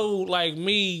wouldn't know like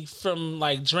me from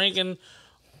like drinking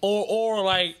or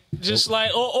like just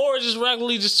like or just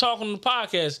regularly just talking on the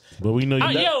podcast. But we know you.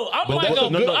 I'm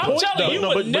telling you,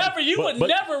 you would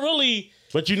never really.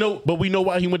 But we know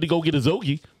why he went to go get a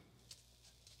Zogie.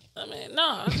 I mean, no,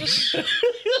 I just.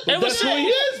 That's who he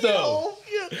is, though.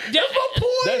 That's my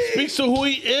point. That speaks to who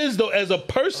he is, though, as a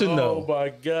person, though. Oh my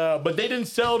God! But they didn't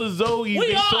sell the Zogie.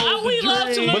 We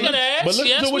love to look at ass.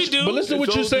 Yes, we do. But listen to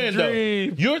what you're saying, though.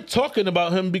 You're talking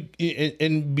about him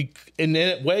in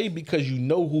that way because you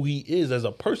know who he is as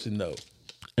a person, though.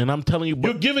 And I'm telling you,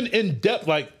 you're giving in depth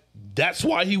like. That's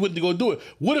why he went to go do it.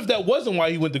 What if that wasn't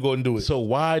why he went to go and do it? So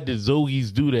why did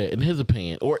Zogies do that, in his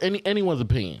opinion, or anyone's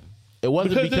opinion? It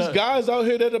wasn't because there's guys out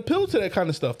here that appeal to that kind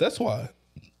of stuff. That's why.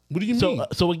 What do you mean?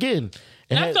 So again,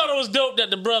 I thought it was dope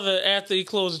that the brother, after he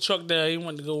closed the truck down, he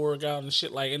went to go work out and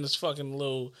shit like in this fucking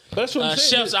little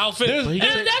chef's outfit. And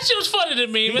that shit was funny to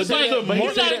me. It's like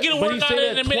you gotta get a workout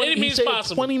in any means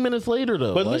possible. 20 minutes later,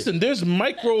 though. But listen, there's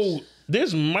micro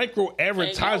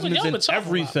advertisements in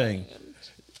everything.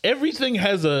 Everything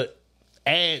has a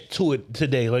ad to it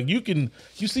today. Like you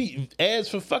see ads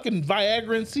for fucking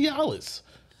Viagra and Cialis.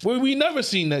 Where we never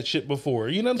seen that shit before.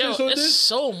 You know what I'm saying? So it's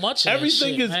so much of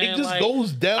everything that shit, it just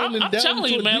goes down and down. I'm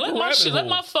telling you, man, let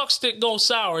my fuck stick go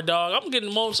sour, dog. I'm getting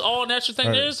the most all natural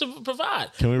thing there is to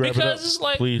provide. Can we wrap it up? It's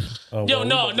like, please. No. We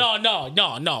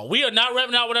are not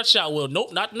wrapping out with that shot, Will.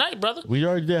 Nope, not tonight, brother. We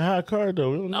already did high card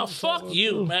though. No, fuck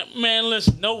you, man. Man,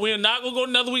 listen. No, we're not gonna go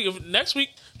another week. Next week,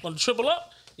 we're gonna triple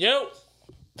up. Yo.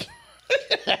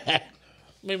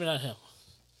 Maybe not him.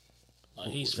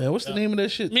 Man, what's the name of that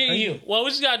shit? Me and you. Well, we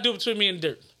just gotta do it between me and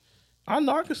Dirt. I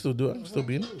know I can still do it. I can still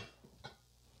be in it.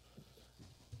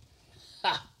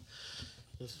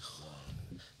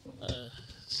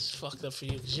 It's fucked up for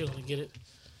you because you don't get it.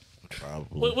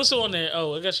 Probably. What's on there?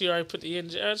 Oh, I guess you already put the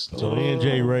ENJ. So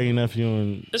ENJ, Ray, nephew,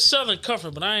 and it's Southern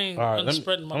Comfort, but I ain't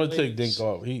spreading my legs. I'm gonna take Dink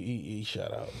off. He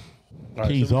shot out. All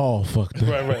right, he's all fucked up.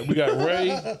 Right. We got Ray.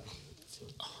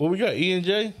 Well, we got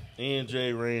ENJ.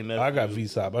 ENJ, Ray, and nephew. I got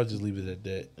V-Sop. I'll just leave it at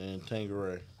that. And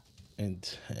Tangeray. And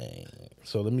Tang.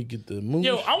 So let me get the movie.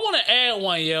 Yo, I want to add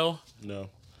one, yo. No.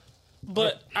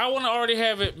 But I want to already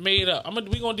have it made up.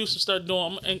 We gonna do some stuff doing.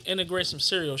 I'm gonna integrate some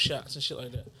cereal shots and shit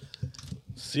like that.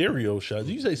 Cereal shots?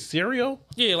 Did you say cereal?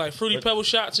 Yeah, like Fruity Pebble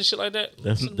shots and shit like that.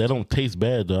 That don't taste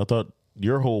bad though. I thought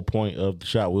your whole point of the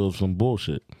shot was some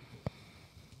bullshit.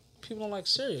 People don't like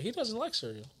cereal. He doesn't like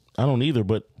cereal. I don't either,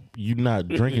 but you're not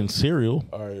drinking cereal.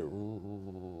 All right.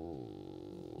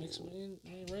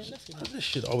 This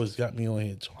shit always got me on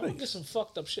here twice. I'll get some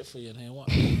fucked up shit for you in here. Watch.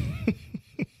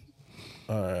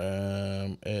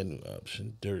 Add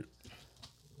option Dirt.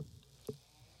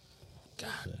 God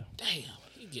damn,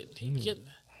 he getting.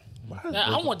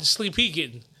 Now, I want the sleep he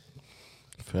getting.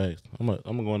 Facts. I'm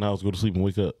gonna go in the house, go to sleep, and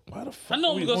wake up. Why the fuck I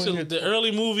know we go to the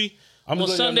early movie. I'm on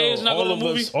Sundays, not go to the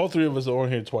movie. All three of us are on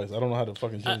here twice. I don't know how to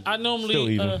fucking change I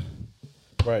normally.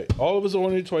 Right. All of us are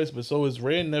on here twice, but so is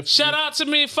Ray and nephew. Shout out to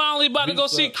me. Finally about to go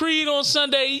see Creed on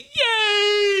Sunday.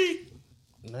 Yay!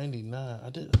 99. I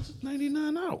took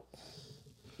 99 out.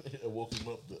 I woke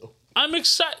him up though. I'm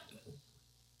excited.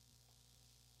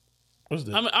 What's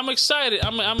that? I'm excited.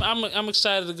 I'm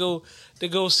excited to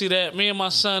go see that. Me and my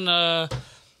son.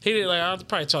 He didn't I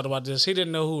probably talked about this. He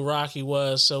didn't know who Rocky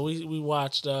was, so we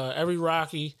watched every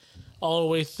Rocky all the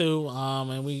way through.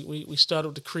 And we started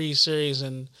with the Creed series,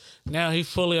 and now he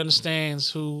fully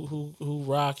understands who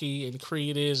Rocky and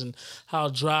Creed is, and how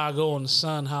Drago and the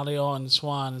Son, how they all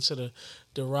intertwine into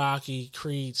the Rocky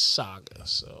Creed saga.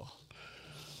 So,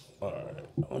 all right,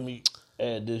 let me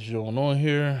add this joint on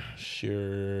here.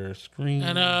 Share screen.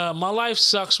 and my life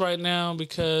sucks right now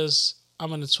because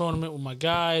I'm in the tournament with my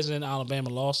guys, and Alabama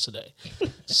lost today.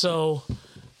 So,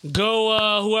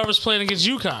 go whoever's playing against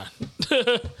UConn.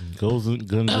 Goes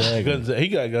Gonzaga. He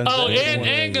got Gonzaga. Oh,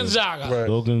 and Gonzaga. Right.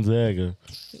 Go Gonzaga.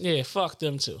 Yeah, fuck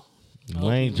them too.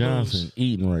 Lane Johnson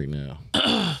eating right now.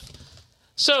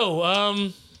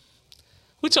 So,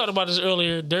 we talked about this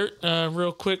earlier, Dirt.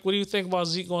 Real quick, what do you think about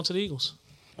Zeke going to the Eagles?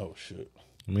 Oh shit.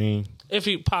 I mean, If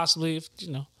he possibly, if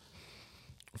you know,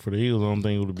 for the Eagles, I don't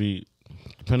think it would be,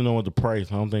 depending on what the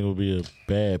price, I don't think it would be a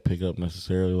bad pickup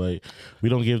necessarily. Like, we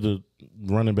don't give the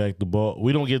running back the ball.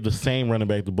 We don't give the same running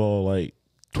back the ball like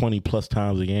 20 plus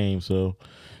times a game. So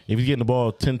if he's getting the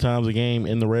ball 10 times a game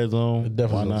in the red zone, why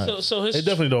definitely not? so his It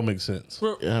definitely don't make sense.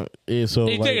 Yeah, so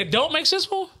you like, think it don't make sense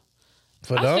for him?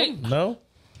 For I them, think- no.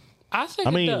 I think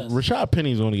I mean, it does. Rashad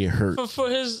Penny's going to get hurt. For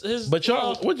his, But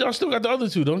y'all, y'all still got the other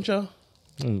two, don't y'all?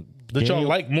 That y'all Gain-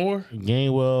 like more?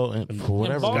 Gainwell and for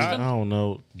whatever Boston? reason, I don't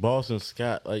know. Boston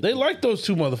Scott, like They like those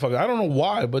two motherfuckers. I don't know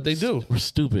why, but they do. we're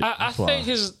stupid. I That's why. think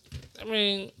his. I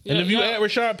mean, And if you yeah, add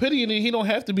Rashad Penny, and he don't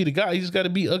have to be the guy. He just got to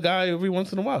be a guy every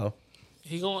once in a while.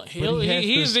 he going. But He'll, he has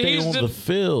he's to stay on the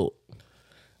field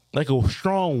like a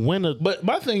strong winner. But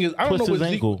my thing is, I don't know Twist what his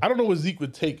Zeke. ankle. I don't know what Zeke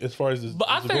would take as far as this. But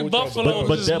I as think the coach Buffalo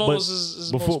but- is that-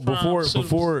 most before prime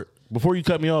suitable. before you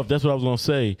cut me off, that's what I was gonna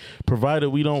say. Provided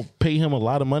we don't pay him a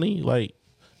lot of money, like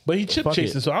But he chip Fuck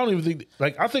chasing, it. so I don't even think.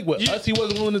 Like I think with You- us, he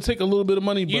wasn't willing to take a little bit of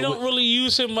money. But You don't with- really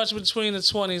use him much between the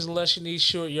 20s unless you need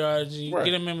short yards. You Right.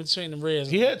 get him in between the reds.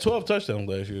 he had 12 touchdowns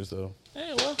last year, so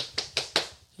Hey, well,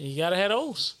 you gotta have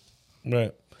those.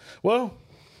 right. Well,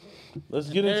 let's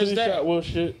get into There's this that. shot will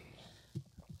shit.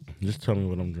 just tell me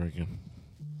what I'm drinking.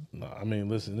 No, I mean,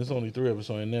 listen, there's only 3 of us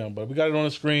on it now, but we got it on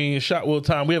the screen. Shot will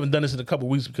time. We haven't done this in a couple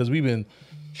weeks because we've been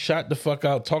shot the fuck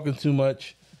out, talking too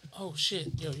much. Oh shit,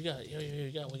 yo, you got it. Yo,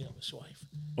 you got to wake up his wife.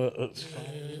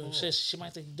 Yo, she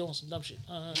might think you're doing some dumb shit.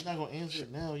 He's not gonna answer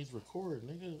it now. He's recording,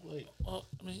 nigga. Like,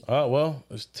 I mean, Well,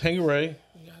 it's Tangeray.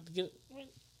 you got to get it. I mean,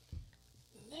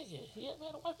 nigga, you ever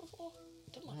had a wife before?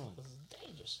 Them motherfuckers is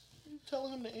dangerous. you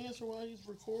telling him to answer while he's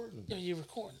recording. Yo, you're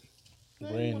recording.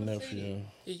 Brain nephew.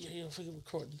 Yeah, forget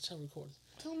recording. Tell recording.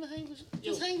 Tell him to hang this.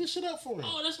 Just hang this shit up for him.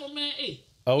 Oh, that's my man E.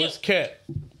 Oh, Yeah. it's Cat.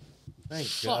 Thank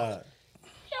Fuck. God.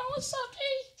 Yo, what's up,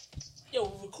 E? Yo,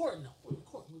 we're recording though. We're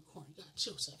recording. You gotta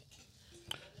chill a second.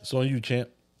 It's on you, champ.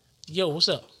 Yo, what's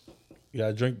up? You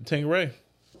gotta drink the Tangeray.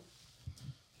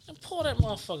 And pull that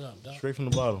motherfucker up, dog. Straight from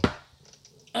the bottle.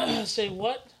 Say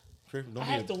what? Straight from, I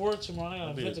have to work tomorrow. I got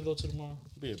an be event a- to go to tomorrow.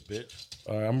 be a bitch.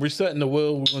 All right, I'm resetting the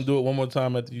wheel. We're gonna do it one more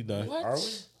time after you done. What? Are we?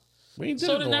 We ain't did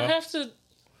So it in then a I while. have to.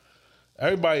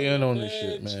 Everybody in on this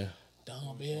shit, man.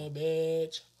 Don't be a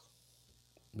bitch.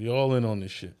 We all in on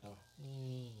this shit.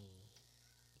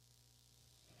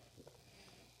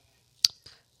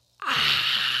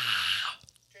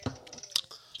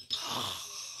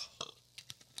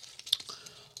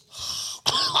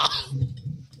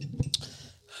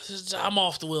 I'm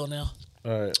off the wheel now.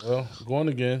 All right, well, going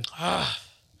again.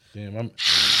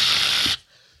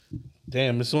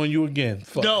 Damn, it's on you again.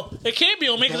 Fuck. No, it can't be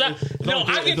on me because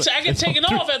I get taken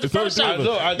off at the first I time.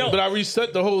 know, No. but I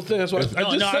reset the whole thing. That's why I just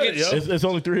I said it, get- yo. It's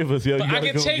only 3 of us, yo. You I gotta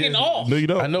get go taken again. off. No, you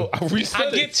don't. I know. I reset I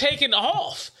it. get taken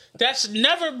off. That's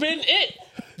never been it.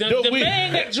 The Yo,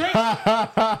 man that drinks.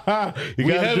 You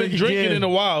We gotta haven't drink drinking again. in a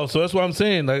while, so that's what I'm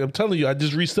saying. Like I'm telling you, I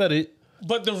just reset it.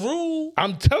 But the rule,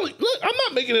 I'm telling. Look, I'm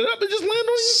not making it up. It just landed on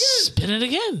you again. spin it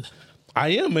again. I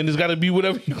am, and it's got to be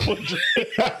whatever you want to drink.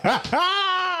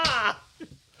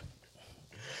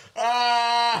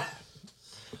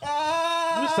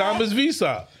 This time it's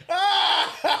Visa.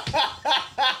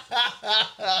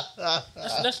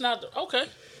 That's not okay.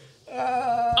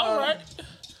 All right.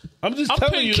 I'm just I'm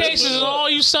telling putting you. that's cases what- on all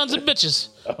you sons of bitches.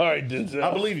 All right, Denzel.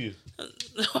 I believe you.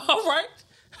 All right.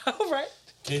 All right.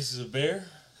 Cases of bear.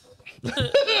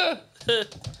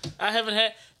 I haven't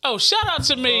had. Oh, shout out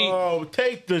to me. Oh,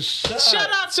 take the shot. Shout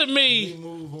out to me.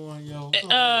 Move on, yo.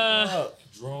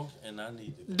 Drunk and I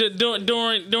need to.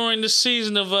 During the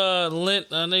season of Lent,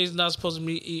 I know he's not supposed to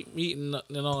be eating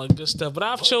and all that good stuff, but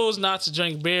I've chose not to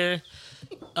drink beer.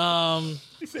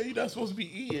 He said you're not supposed to be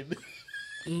eating.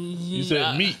 You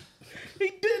said meat. He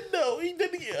did know. He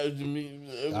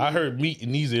didn't. I heard meat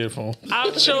in these earphones.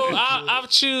 I've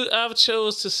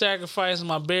chose to sacrifice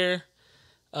my beer.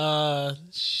 Beer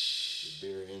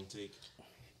intake.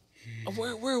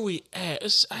 Where are we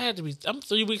at? I had to be. I'm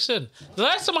 3 weeks in. The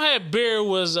last time I had beer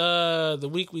was the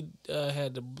week we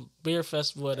had the beer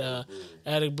festival at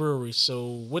Attic Brewery. So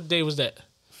what day was that?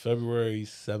 February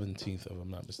 17th, if I'm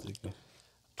not mistaken.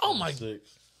 Oh my!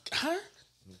 26. Huh?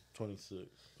 26.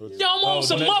 Yo, I'm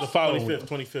almost a the month. following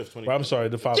 25th. week. 25th. I'm sorry,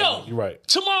 the following Yo, week. You're right.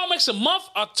 Tomorrow makes a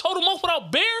total month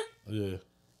without beer. Yeah.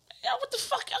 Yo, what the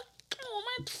fuck? Yo, come on,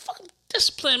 man. The fucking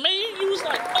discipline, man. You was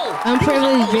like, oh, Unprivileged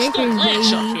you was like, drinkers, oh,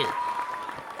 still baby. up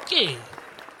here. Yeah,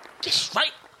 just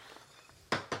right.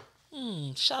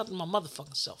 Shout out to my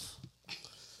motherfucking self.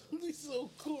 He's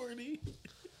so corny.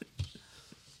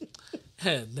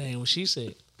 Dang, what she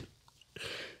said.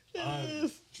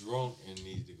 I'm drunk and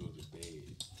need to go to bed.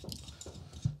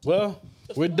 Well,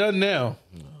 we're done now.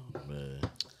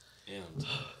 And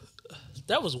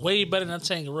That was way better than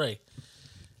Tanqueray.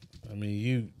 I mean,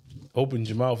 you opened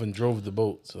your mouth and drove the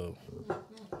boat, so.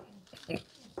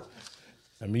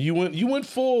 I mean, you went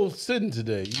full sitting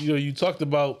today. You talked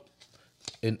about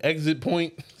an exit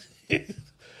point.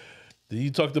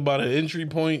 You talked about an entry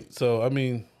point. So I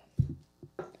mean,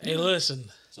 Hey, listen.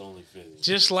 it's only fitting.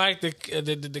 Just like the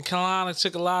Carolina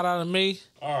took a lot out of me,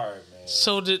 All right, man.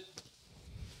 so did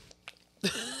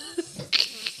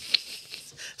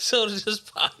this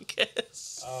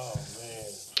podcast. Oh man.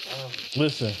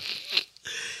 listen.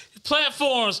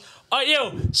 Platforms.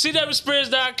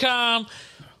 CWSpirits.com.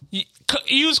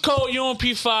 Use code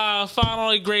UMP5. Find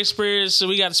all the great spirits. So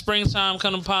we got springtime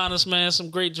coming upon us, man. Some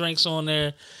great drinks on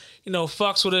there.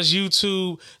 Fucks with us.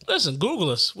 YouTube. Listen, Google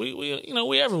us.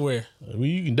 We everywhere.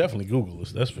 You can definitely Google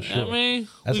us. That's for sure. You know what I mean?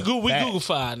 That's We a fact.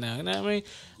 Google-fied now. You know what I mean?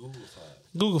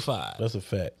 Google-fied. That's a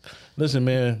fact. Listen,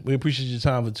 man, we appreciate your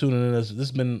time for tuning in. This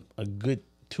has been a good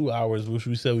 2 hours, which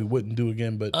we said we wouldn't do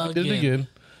again, but we did it again.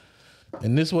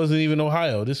 And this wasn't even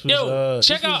Ohio. This was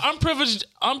check out unprivileged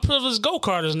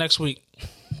go-karters next week.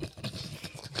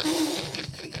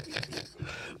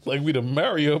 like we the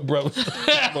Mario brothers.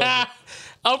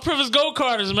 Unprivileged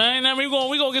go-karters, man. I mean,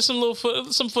 we gonna get some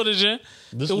some footage in.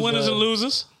 This The was, winners and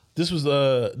losers.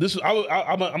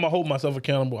 I'm gonna hold myself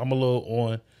accountable. I'm a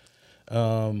little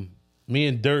on. Me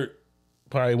and Dirt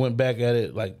probably went back at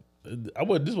it. Like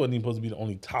this wasn't even supposed to be the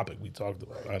only topic we talked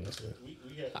about. Honestly,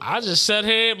 I just sat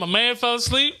here. My man fell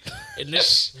asleep, and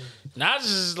this. Now it's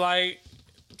just like,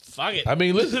 fuck it. I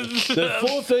mean, listen. The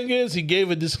full thing is he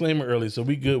gave a disclaimer early, so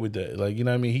we good with that. Like, you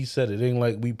know what I mean? He said it. It ain't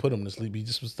like we put him to sleep. He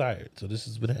just was tired. So this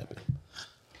is what happened.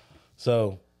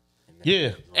 So,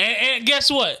 yeah. And guess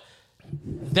what?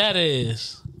 That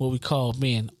is what we call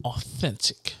being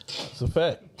authentic. It's a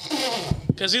fact.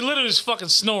 Because he literally was fucking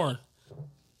snoring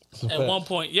It's a at fact. one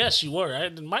point. Yes, you were.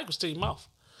 The mic was to your mouth.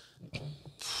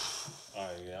 All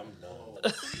right, yeah, I'm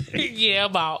done. Yeah,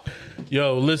 about.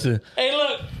 Yo, listen. Hey,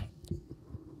 look.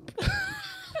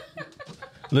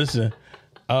 Listen.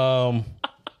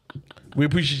 We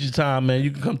appreciate your time, man.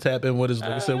 You can come tap in with us.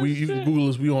 Like I said, you can Google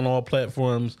us. We on all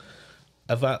platforms.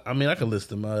 I can list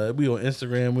them. We on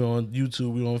Instagram. We on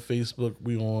YouTube. We on Facebook.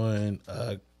 We on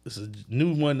this is a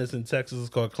new one that's in Texas. It's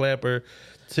called Clapper.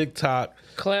 TikTok.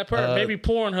 Clapper. Maybe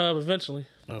Pornhub eventually.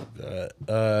 Oh God.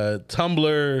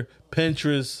 Tumblr,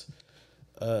 Pinterest,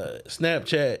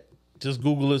 Snapchat. Just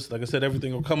Google us. Like I said,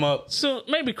 everything will come up. So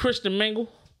maybe Christian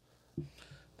Mingle.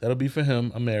 That'll be for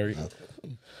him. I'm married.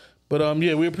 But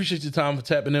yeah, we appreciate your time for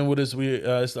tapping in with us.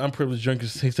 It's the Unprivileged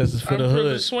Drinkers. Take Texas for the hood.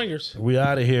 Unprivileged swingers. We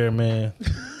out of here, man.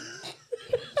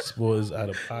 This boy is out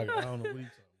of pocket. I don't know what he's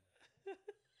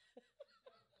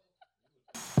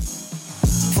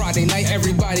Friday night,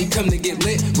 everybody come to get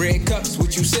lit. Red cups,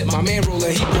 what you sip? My man roller,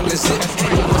 he bring a zip.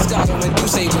 Hang with Moscato and do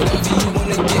say whatever you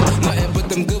wanna get. Nothing but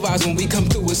them good vibes when we come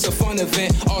through. It's a fun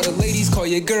event. All the ladies call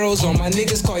your girls, all my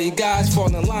niggas call you guys.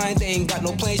 Fall in line, they ain't got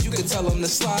no plans. You can tell them to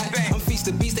slide. I'm feast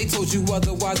the beast, they told you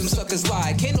otherwise. Them suckers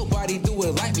lie. Can't nobody do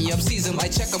it like me. I'm seasoned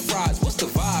like checker fries. What's the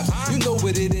vibe? You know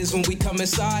what it is when we come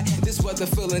inside. This weather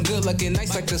feeling good, looking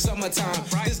nice like the summertime.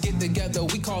 This get together,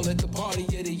 we call it the party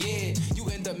of the year. You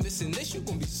end up missing this, you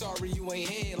gon' be sorry you ain't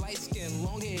here. Light skin,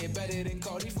 long hair, better than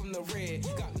Cardi from the red.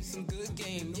 Got me some good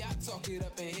game, yeah, I talk it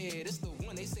up in here. This the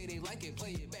one they say they like it,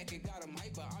 play it back, it got them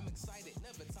hyper. I'm excited.